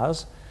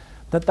powers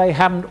that they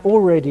haven't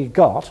already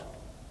got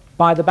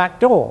by the back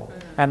door.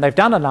 And they've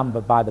done a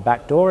number by the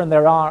back door, and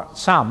there are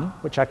some,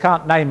 which I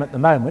can't name at the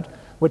moment,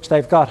 which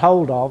they've got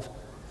hold of,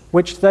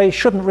 which they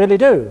shouldn't really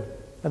do.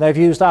 And they've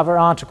used other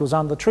articles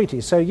under the treaty.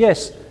 So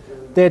yes,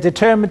 they're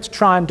determined to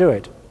try and do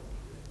it.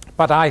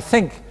 But I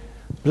think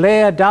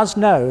Blair does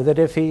know that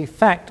if he, in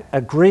fact,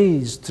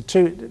 agrees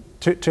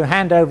to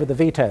hand over the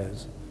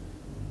vetoes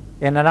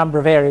in a number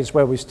of areas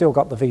where we've still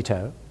got the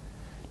veto,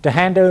 to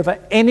hand over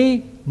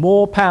any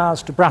more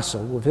powers to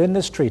Brussels within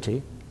this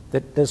treaty,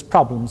 that there's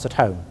problems at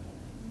home.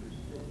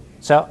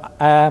 So,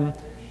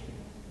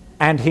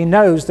 and he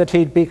knows that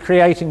he'd be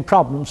creating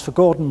problems for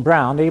Gordon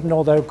Brown, even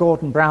although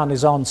Gordon Brown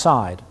is on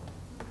side.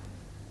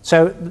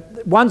 So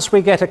once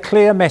we get a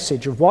clear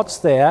message of what's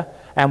there,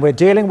 and we're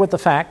dealing with the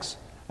facts,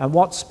 and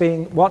what's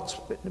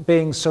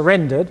being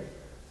surrendered,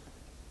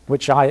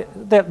 which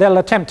they'll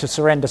attempt to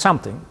surrender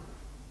something,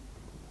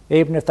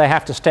 even if they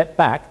have to step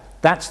back,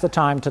 that's the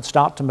time to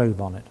start to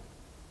move on it.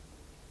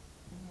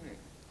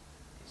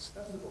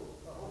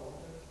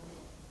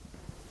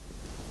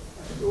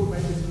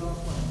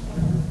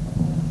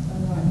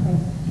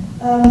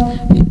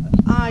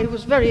 I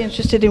was very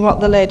interested in what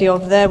the lady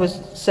over there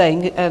was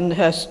saying and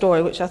her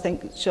story, which I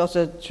think shows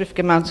a terrific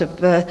amount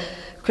of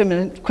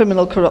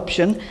criminal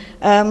corruption.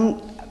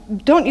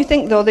 Don't you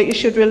think, though, that you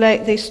should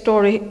relate this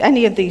story,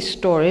 any of these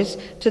stories,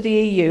 to the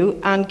EU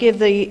and give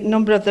the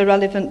number of the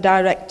relevant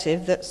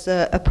directive that's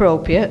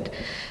appropriate?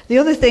 The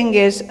other thing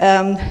is,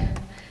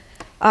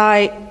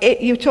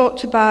 you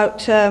talked about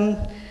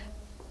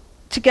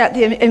to get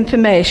the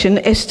information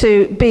is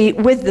to be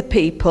with the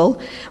people.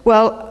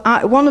 Well,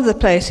 one of the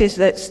places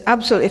that's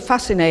absolutely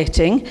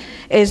fascinating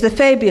is the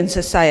Fabian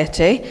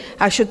Society.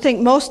 I should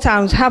think most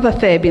towns have a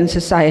Fabian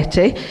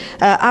Society.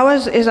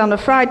 Ours is on a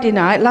Friday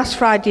night, last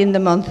Friday in the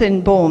month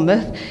in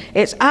Bournemouth.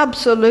 It's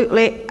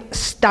absolutely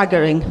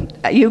staggering.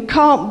 You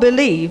can't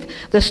believe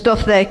the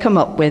stuff they come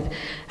up with.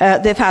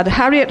 They've had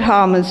Harriet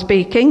Harman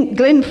speaking,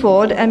 Glyn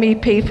Ford,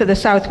 MEP for the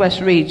South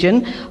West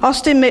region.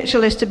 Austin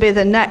Mitchell is to be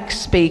the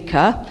next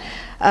speaker.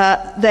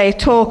 They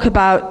talk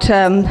about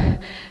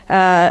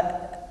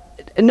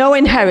no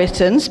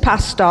inheritance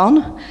passed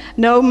on,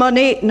 no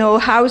money, no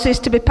houses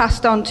to be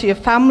passed on to your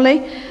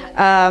family,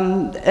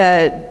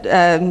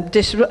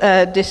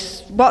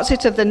 what's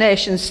it of the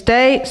nation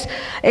states.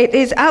 It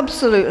is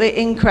absolutely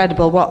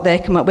incredible what they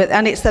come up with,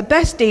 and it's the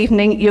best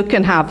evening you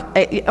can have.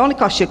 It only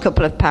costs you a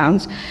couple of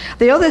pounds.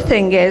 The other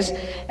thing is,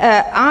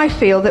 I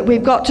feel that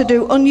we've got to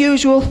do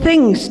unusual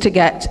things to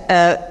get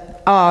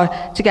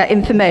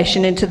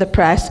information into the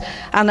press,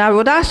 and I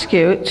would ask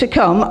you to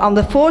come on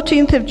the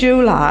 14th of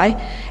July.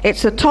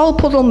 It's a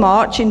Tolpuddle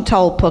March in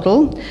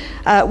Tolpuddle.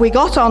 We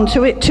got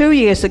onto it 2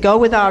 years ago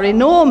with our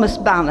enormous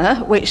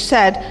banner which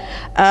said,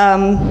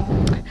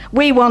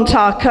 "We want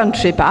our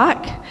country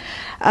back."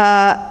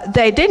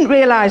 They didn't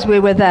realise we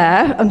were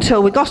there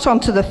until we got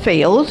onto the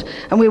field,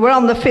 and we were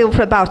on the field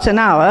for about an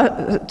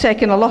hour,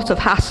 taking a lot of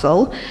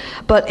hassle,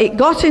 but it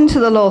got into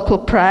the local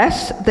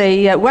press.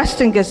 The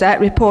Western Gazette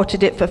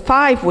reported it for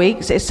 5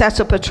 weeks. It set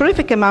up a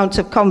terrific amount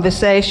of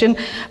conversation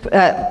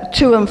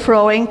to and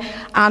froing,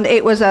 and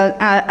it was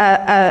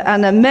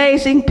an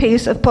amazing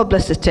piece of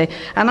publicity.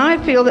 And I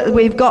feel that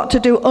we've got to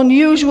do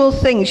unusual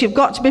things. You've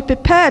got to be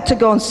prepared to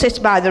go and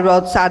sit by the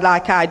roadside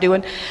like I do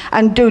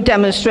and do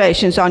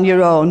demonstrations on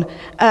your own.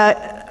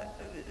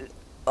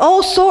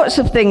 All sorts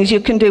of things you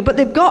can do, but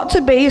they've got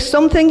to be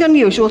something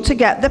unusual to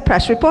get the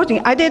press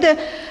reporting. I did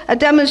a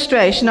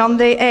demonstration on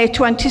the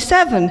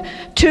A27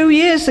 2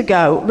 years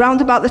ago, round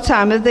about the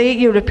time of the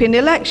European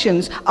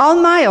elections,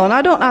 on my own.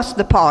 I don't ask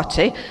the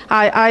party.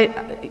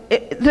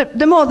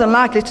 They're more than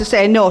likely to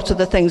say no to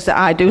the things that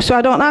I do, so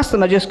I don't ask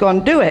them, I just go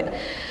and do it.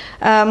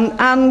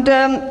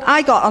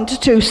 I got onto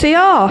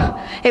 2CR.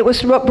 It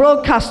was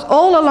broadcast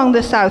all along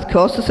the south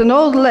coast. There's an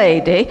old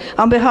lady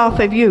on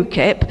behalf of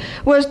UKIP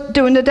was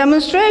doing a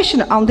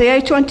demonstration on the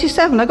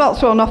A27. I got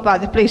thrown off by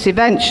the police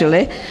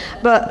eventually,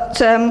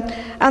 but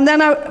and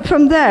then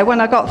from there,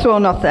 when I got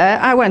thrown off there,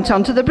 I went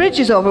onto the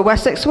bridges over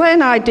Wessex Way,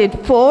 and I did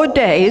 4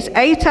 days,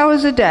 8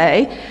 hours a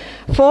day,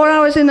 4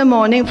 hours in the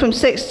morning from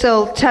 6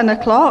 till 10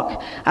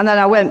 o'clock, and then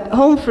I went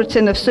home for a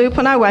tin of soup,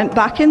 and I went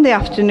back in the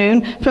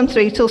afternoon from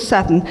 3 till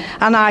 7.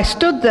 And I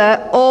stood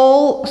there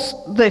all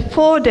the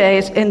 4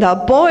 days in the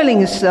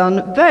boiling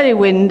sun, very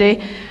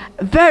windy,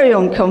 very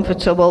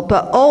uncomfortable,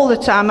 but all the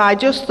time I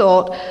just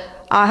thought,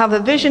 I have a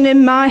vision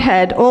in my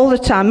head all the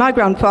time. My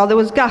grandfather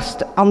was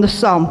gassed on the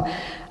Somme,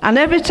 and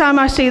every time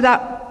I see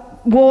that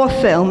war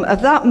film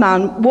of that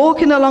man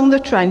walking along the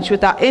trench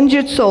with that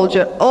injured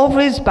soldier over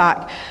his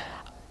back,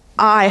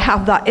 I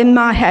have that in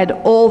my head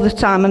all the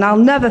time, and I'll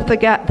never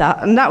forget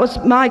that. And that was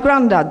my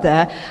granddad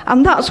there,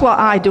 and that's what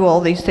I do all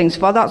these things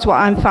for. That's what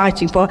I'm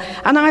fighting for,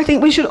 and I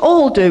think we should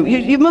all do.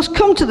 You must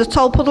come to the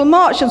Tolpuddle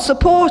March and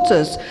support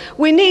us.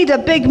 We need a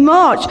big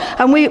march,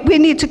 and we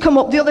need to come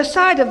up the other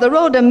side of the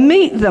road and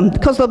meet them,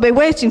 because they'll be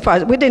waiting for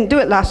us. We didn't do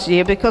it last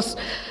year because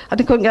I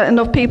couldn't get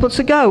enough people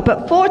to go.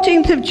 But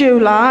 14th of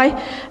July,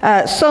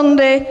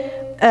 Sunday,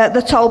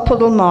 the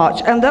Tolpuddle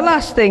March. And the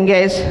last thing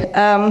is,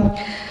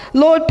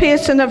 Lord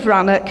Pearson of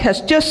Rannoch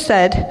has just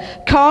said,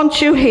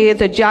 "Can't you hear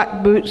the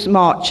jackboots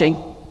marching?"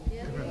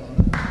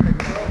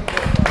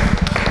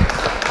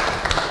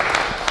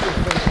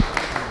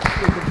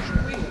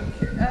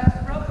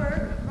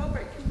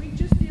 Robert, can we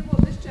just hear what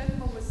this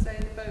gentleman was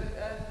saying about,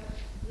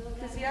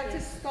 because he had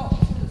to stop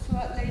so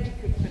that lady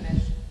could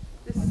finish.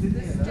 This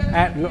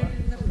gentleman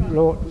in the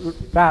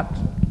front.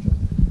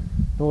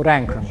 Lord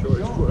Ancram.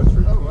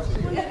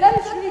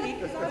 Yes, really,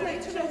 because I'd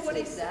like to know what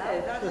he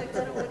said.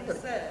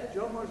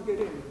 John wants to get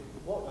in.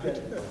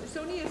 It's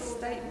only a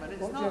statement,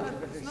 it's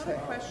not a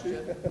question.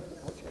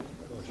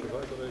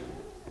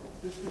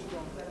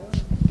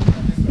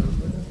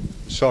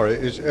 Sorry,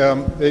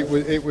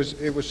 it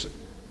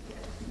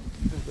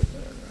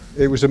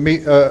was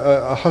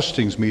a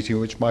hustings meeting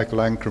in which Michael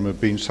Ancram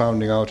had been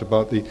sounding out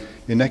about the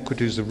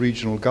inequities of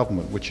regional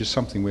government, which is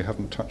something we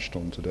haven't touched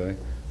on today,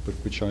 but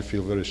which I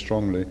feel very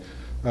strongly.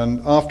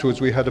 And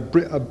afterwards we had a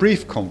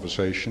brief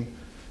conversation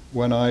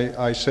when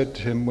I said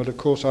to him, well, of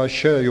course, I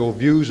share your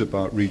views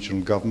about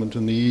regional government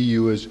and the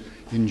EU as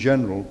in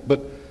general,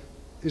 but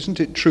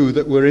isn't it true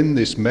that we're in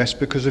this mess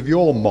because of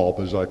your mob,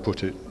 as I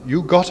put it?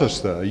 You got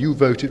us there. You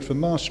voted for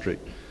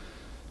Maastricht.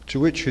 To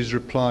which his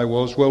reply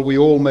was, well, we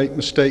all make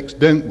mistakes,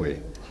 don't we?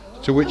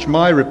 To which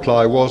my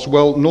reply was,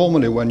 well,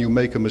 normally when you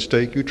make a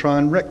mistake, you try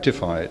and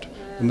rectify it.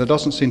 And there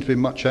doesn't seem to be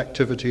much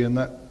activity in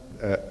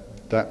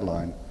that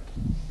line.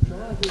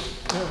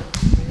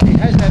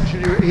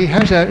 He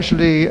has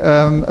actually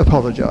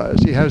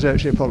apologised. He has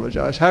actually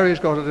apologised. Harry's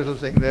got a little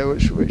thing there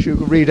which you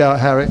can read out,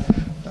 Harry.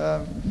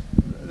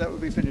 That would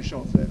be finished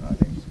off then, I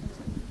think.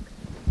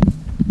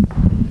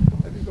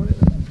 Have you got it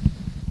there?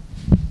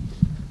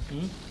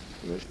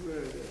 Where is it?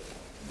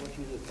 What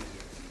is it?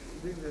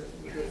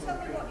 Can you tell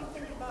me what you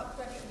think about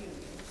fresh news?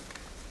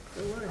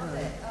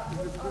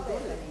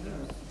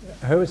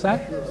 Who is that?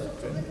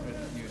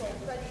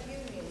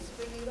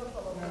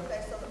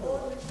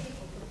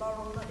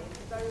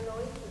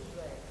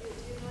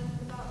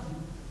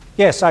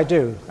 Yes, I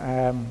do.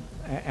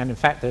 And in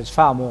fact, there's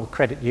far more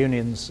credit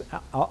unions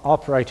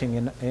operating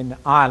in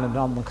Ireland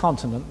on the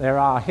continent there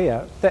are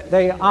here.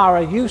 They are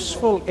a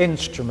useful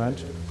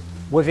instrument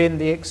within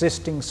the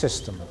existing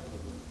system.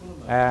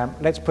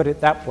 Let's put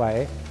it that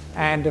way.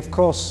 And of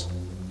course,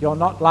 you're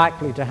not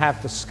likely to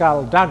have the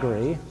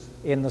skullduggery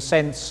in the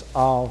sense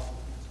of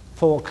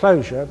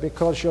foreclosure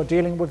because you're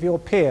dealing with your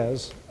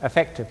peers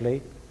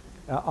effectively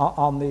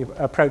on the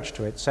approach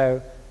to it.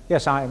 So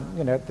yes,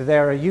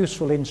 they're a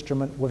useful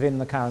instrument within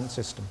the current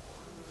system.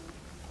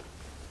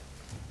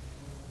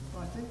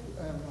 I think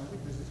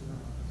this is.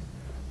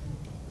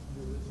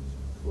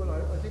 Well,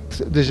 I think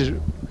this is.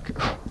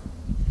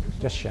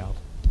 Just shout.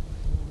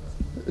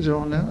 Is it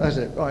on now? That's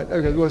it. Right.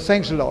 Okay. Well,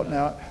 thanks a lot.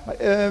 Now,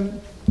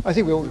 I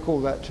think we ought to call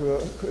that to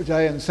a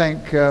day and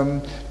thank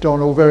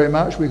Donald very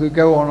much. We could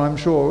go on, I'm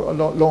sure, a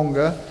lot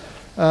longer.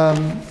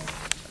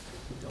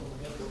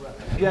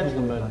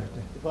 Gentlemen,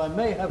 if I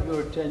may have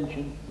your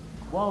attention,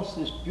 whilst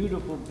this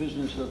beautiful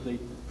business of the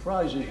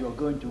prizes you're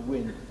going to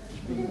win is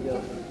being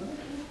dealt with,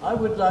 I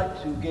would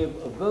like to give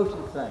a vote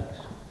of thanks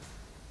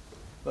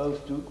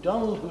both to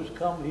Donald, who's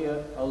come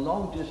here a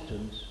long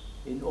distance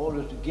in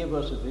order to give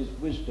us of his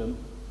wisdom,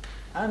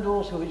 and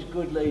also his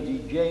good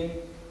lady Jane,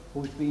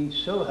 who's been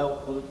so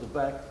helpful at the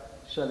back,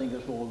 selling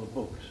us all the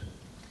books.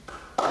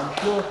 I'm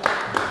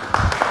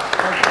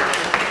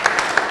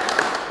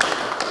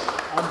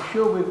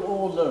sure we've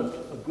all learnt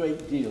a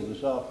great deal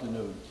this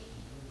afternoon,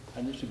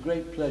 and it's a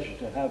great pleasure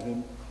to have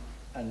him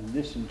and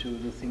listen to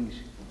the things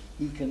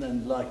he can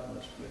enlighten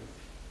us with.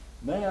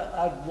 May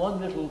I add one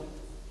little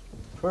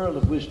pearl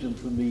of wisdom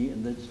for me,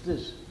 and that's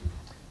this,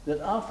 that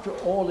after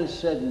all is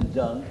said and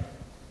done,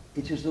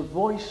 it is the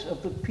voice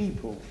of the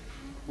people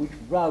which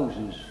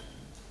rouses,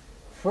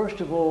 first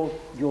of all,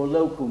 your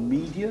local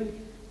media.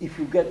 If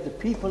you get the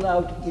people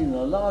out in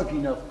a large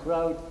enough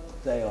crowd,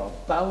 they are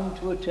bound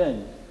to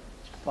attend.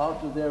 It's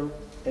part of their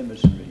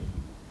emissary.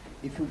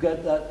 If you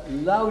get that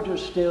louder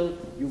still,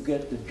 you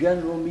get the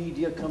general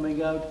media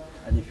coming out,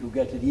 and if you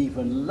get it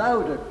even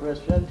louder,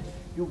 President,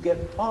 you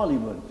get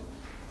Parliament,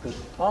 because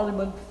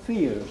Parliament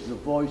fears the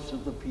voice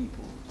of the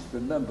people.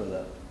 Remember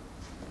that.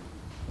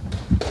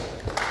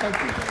 Thank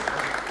you.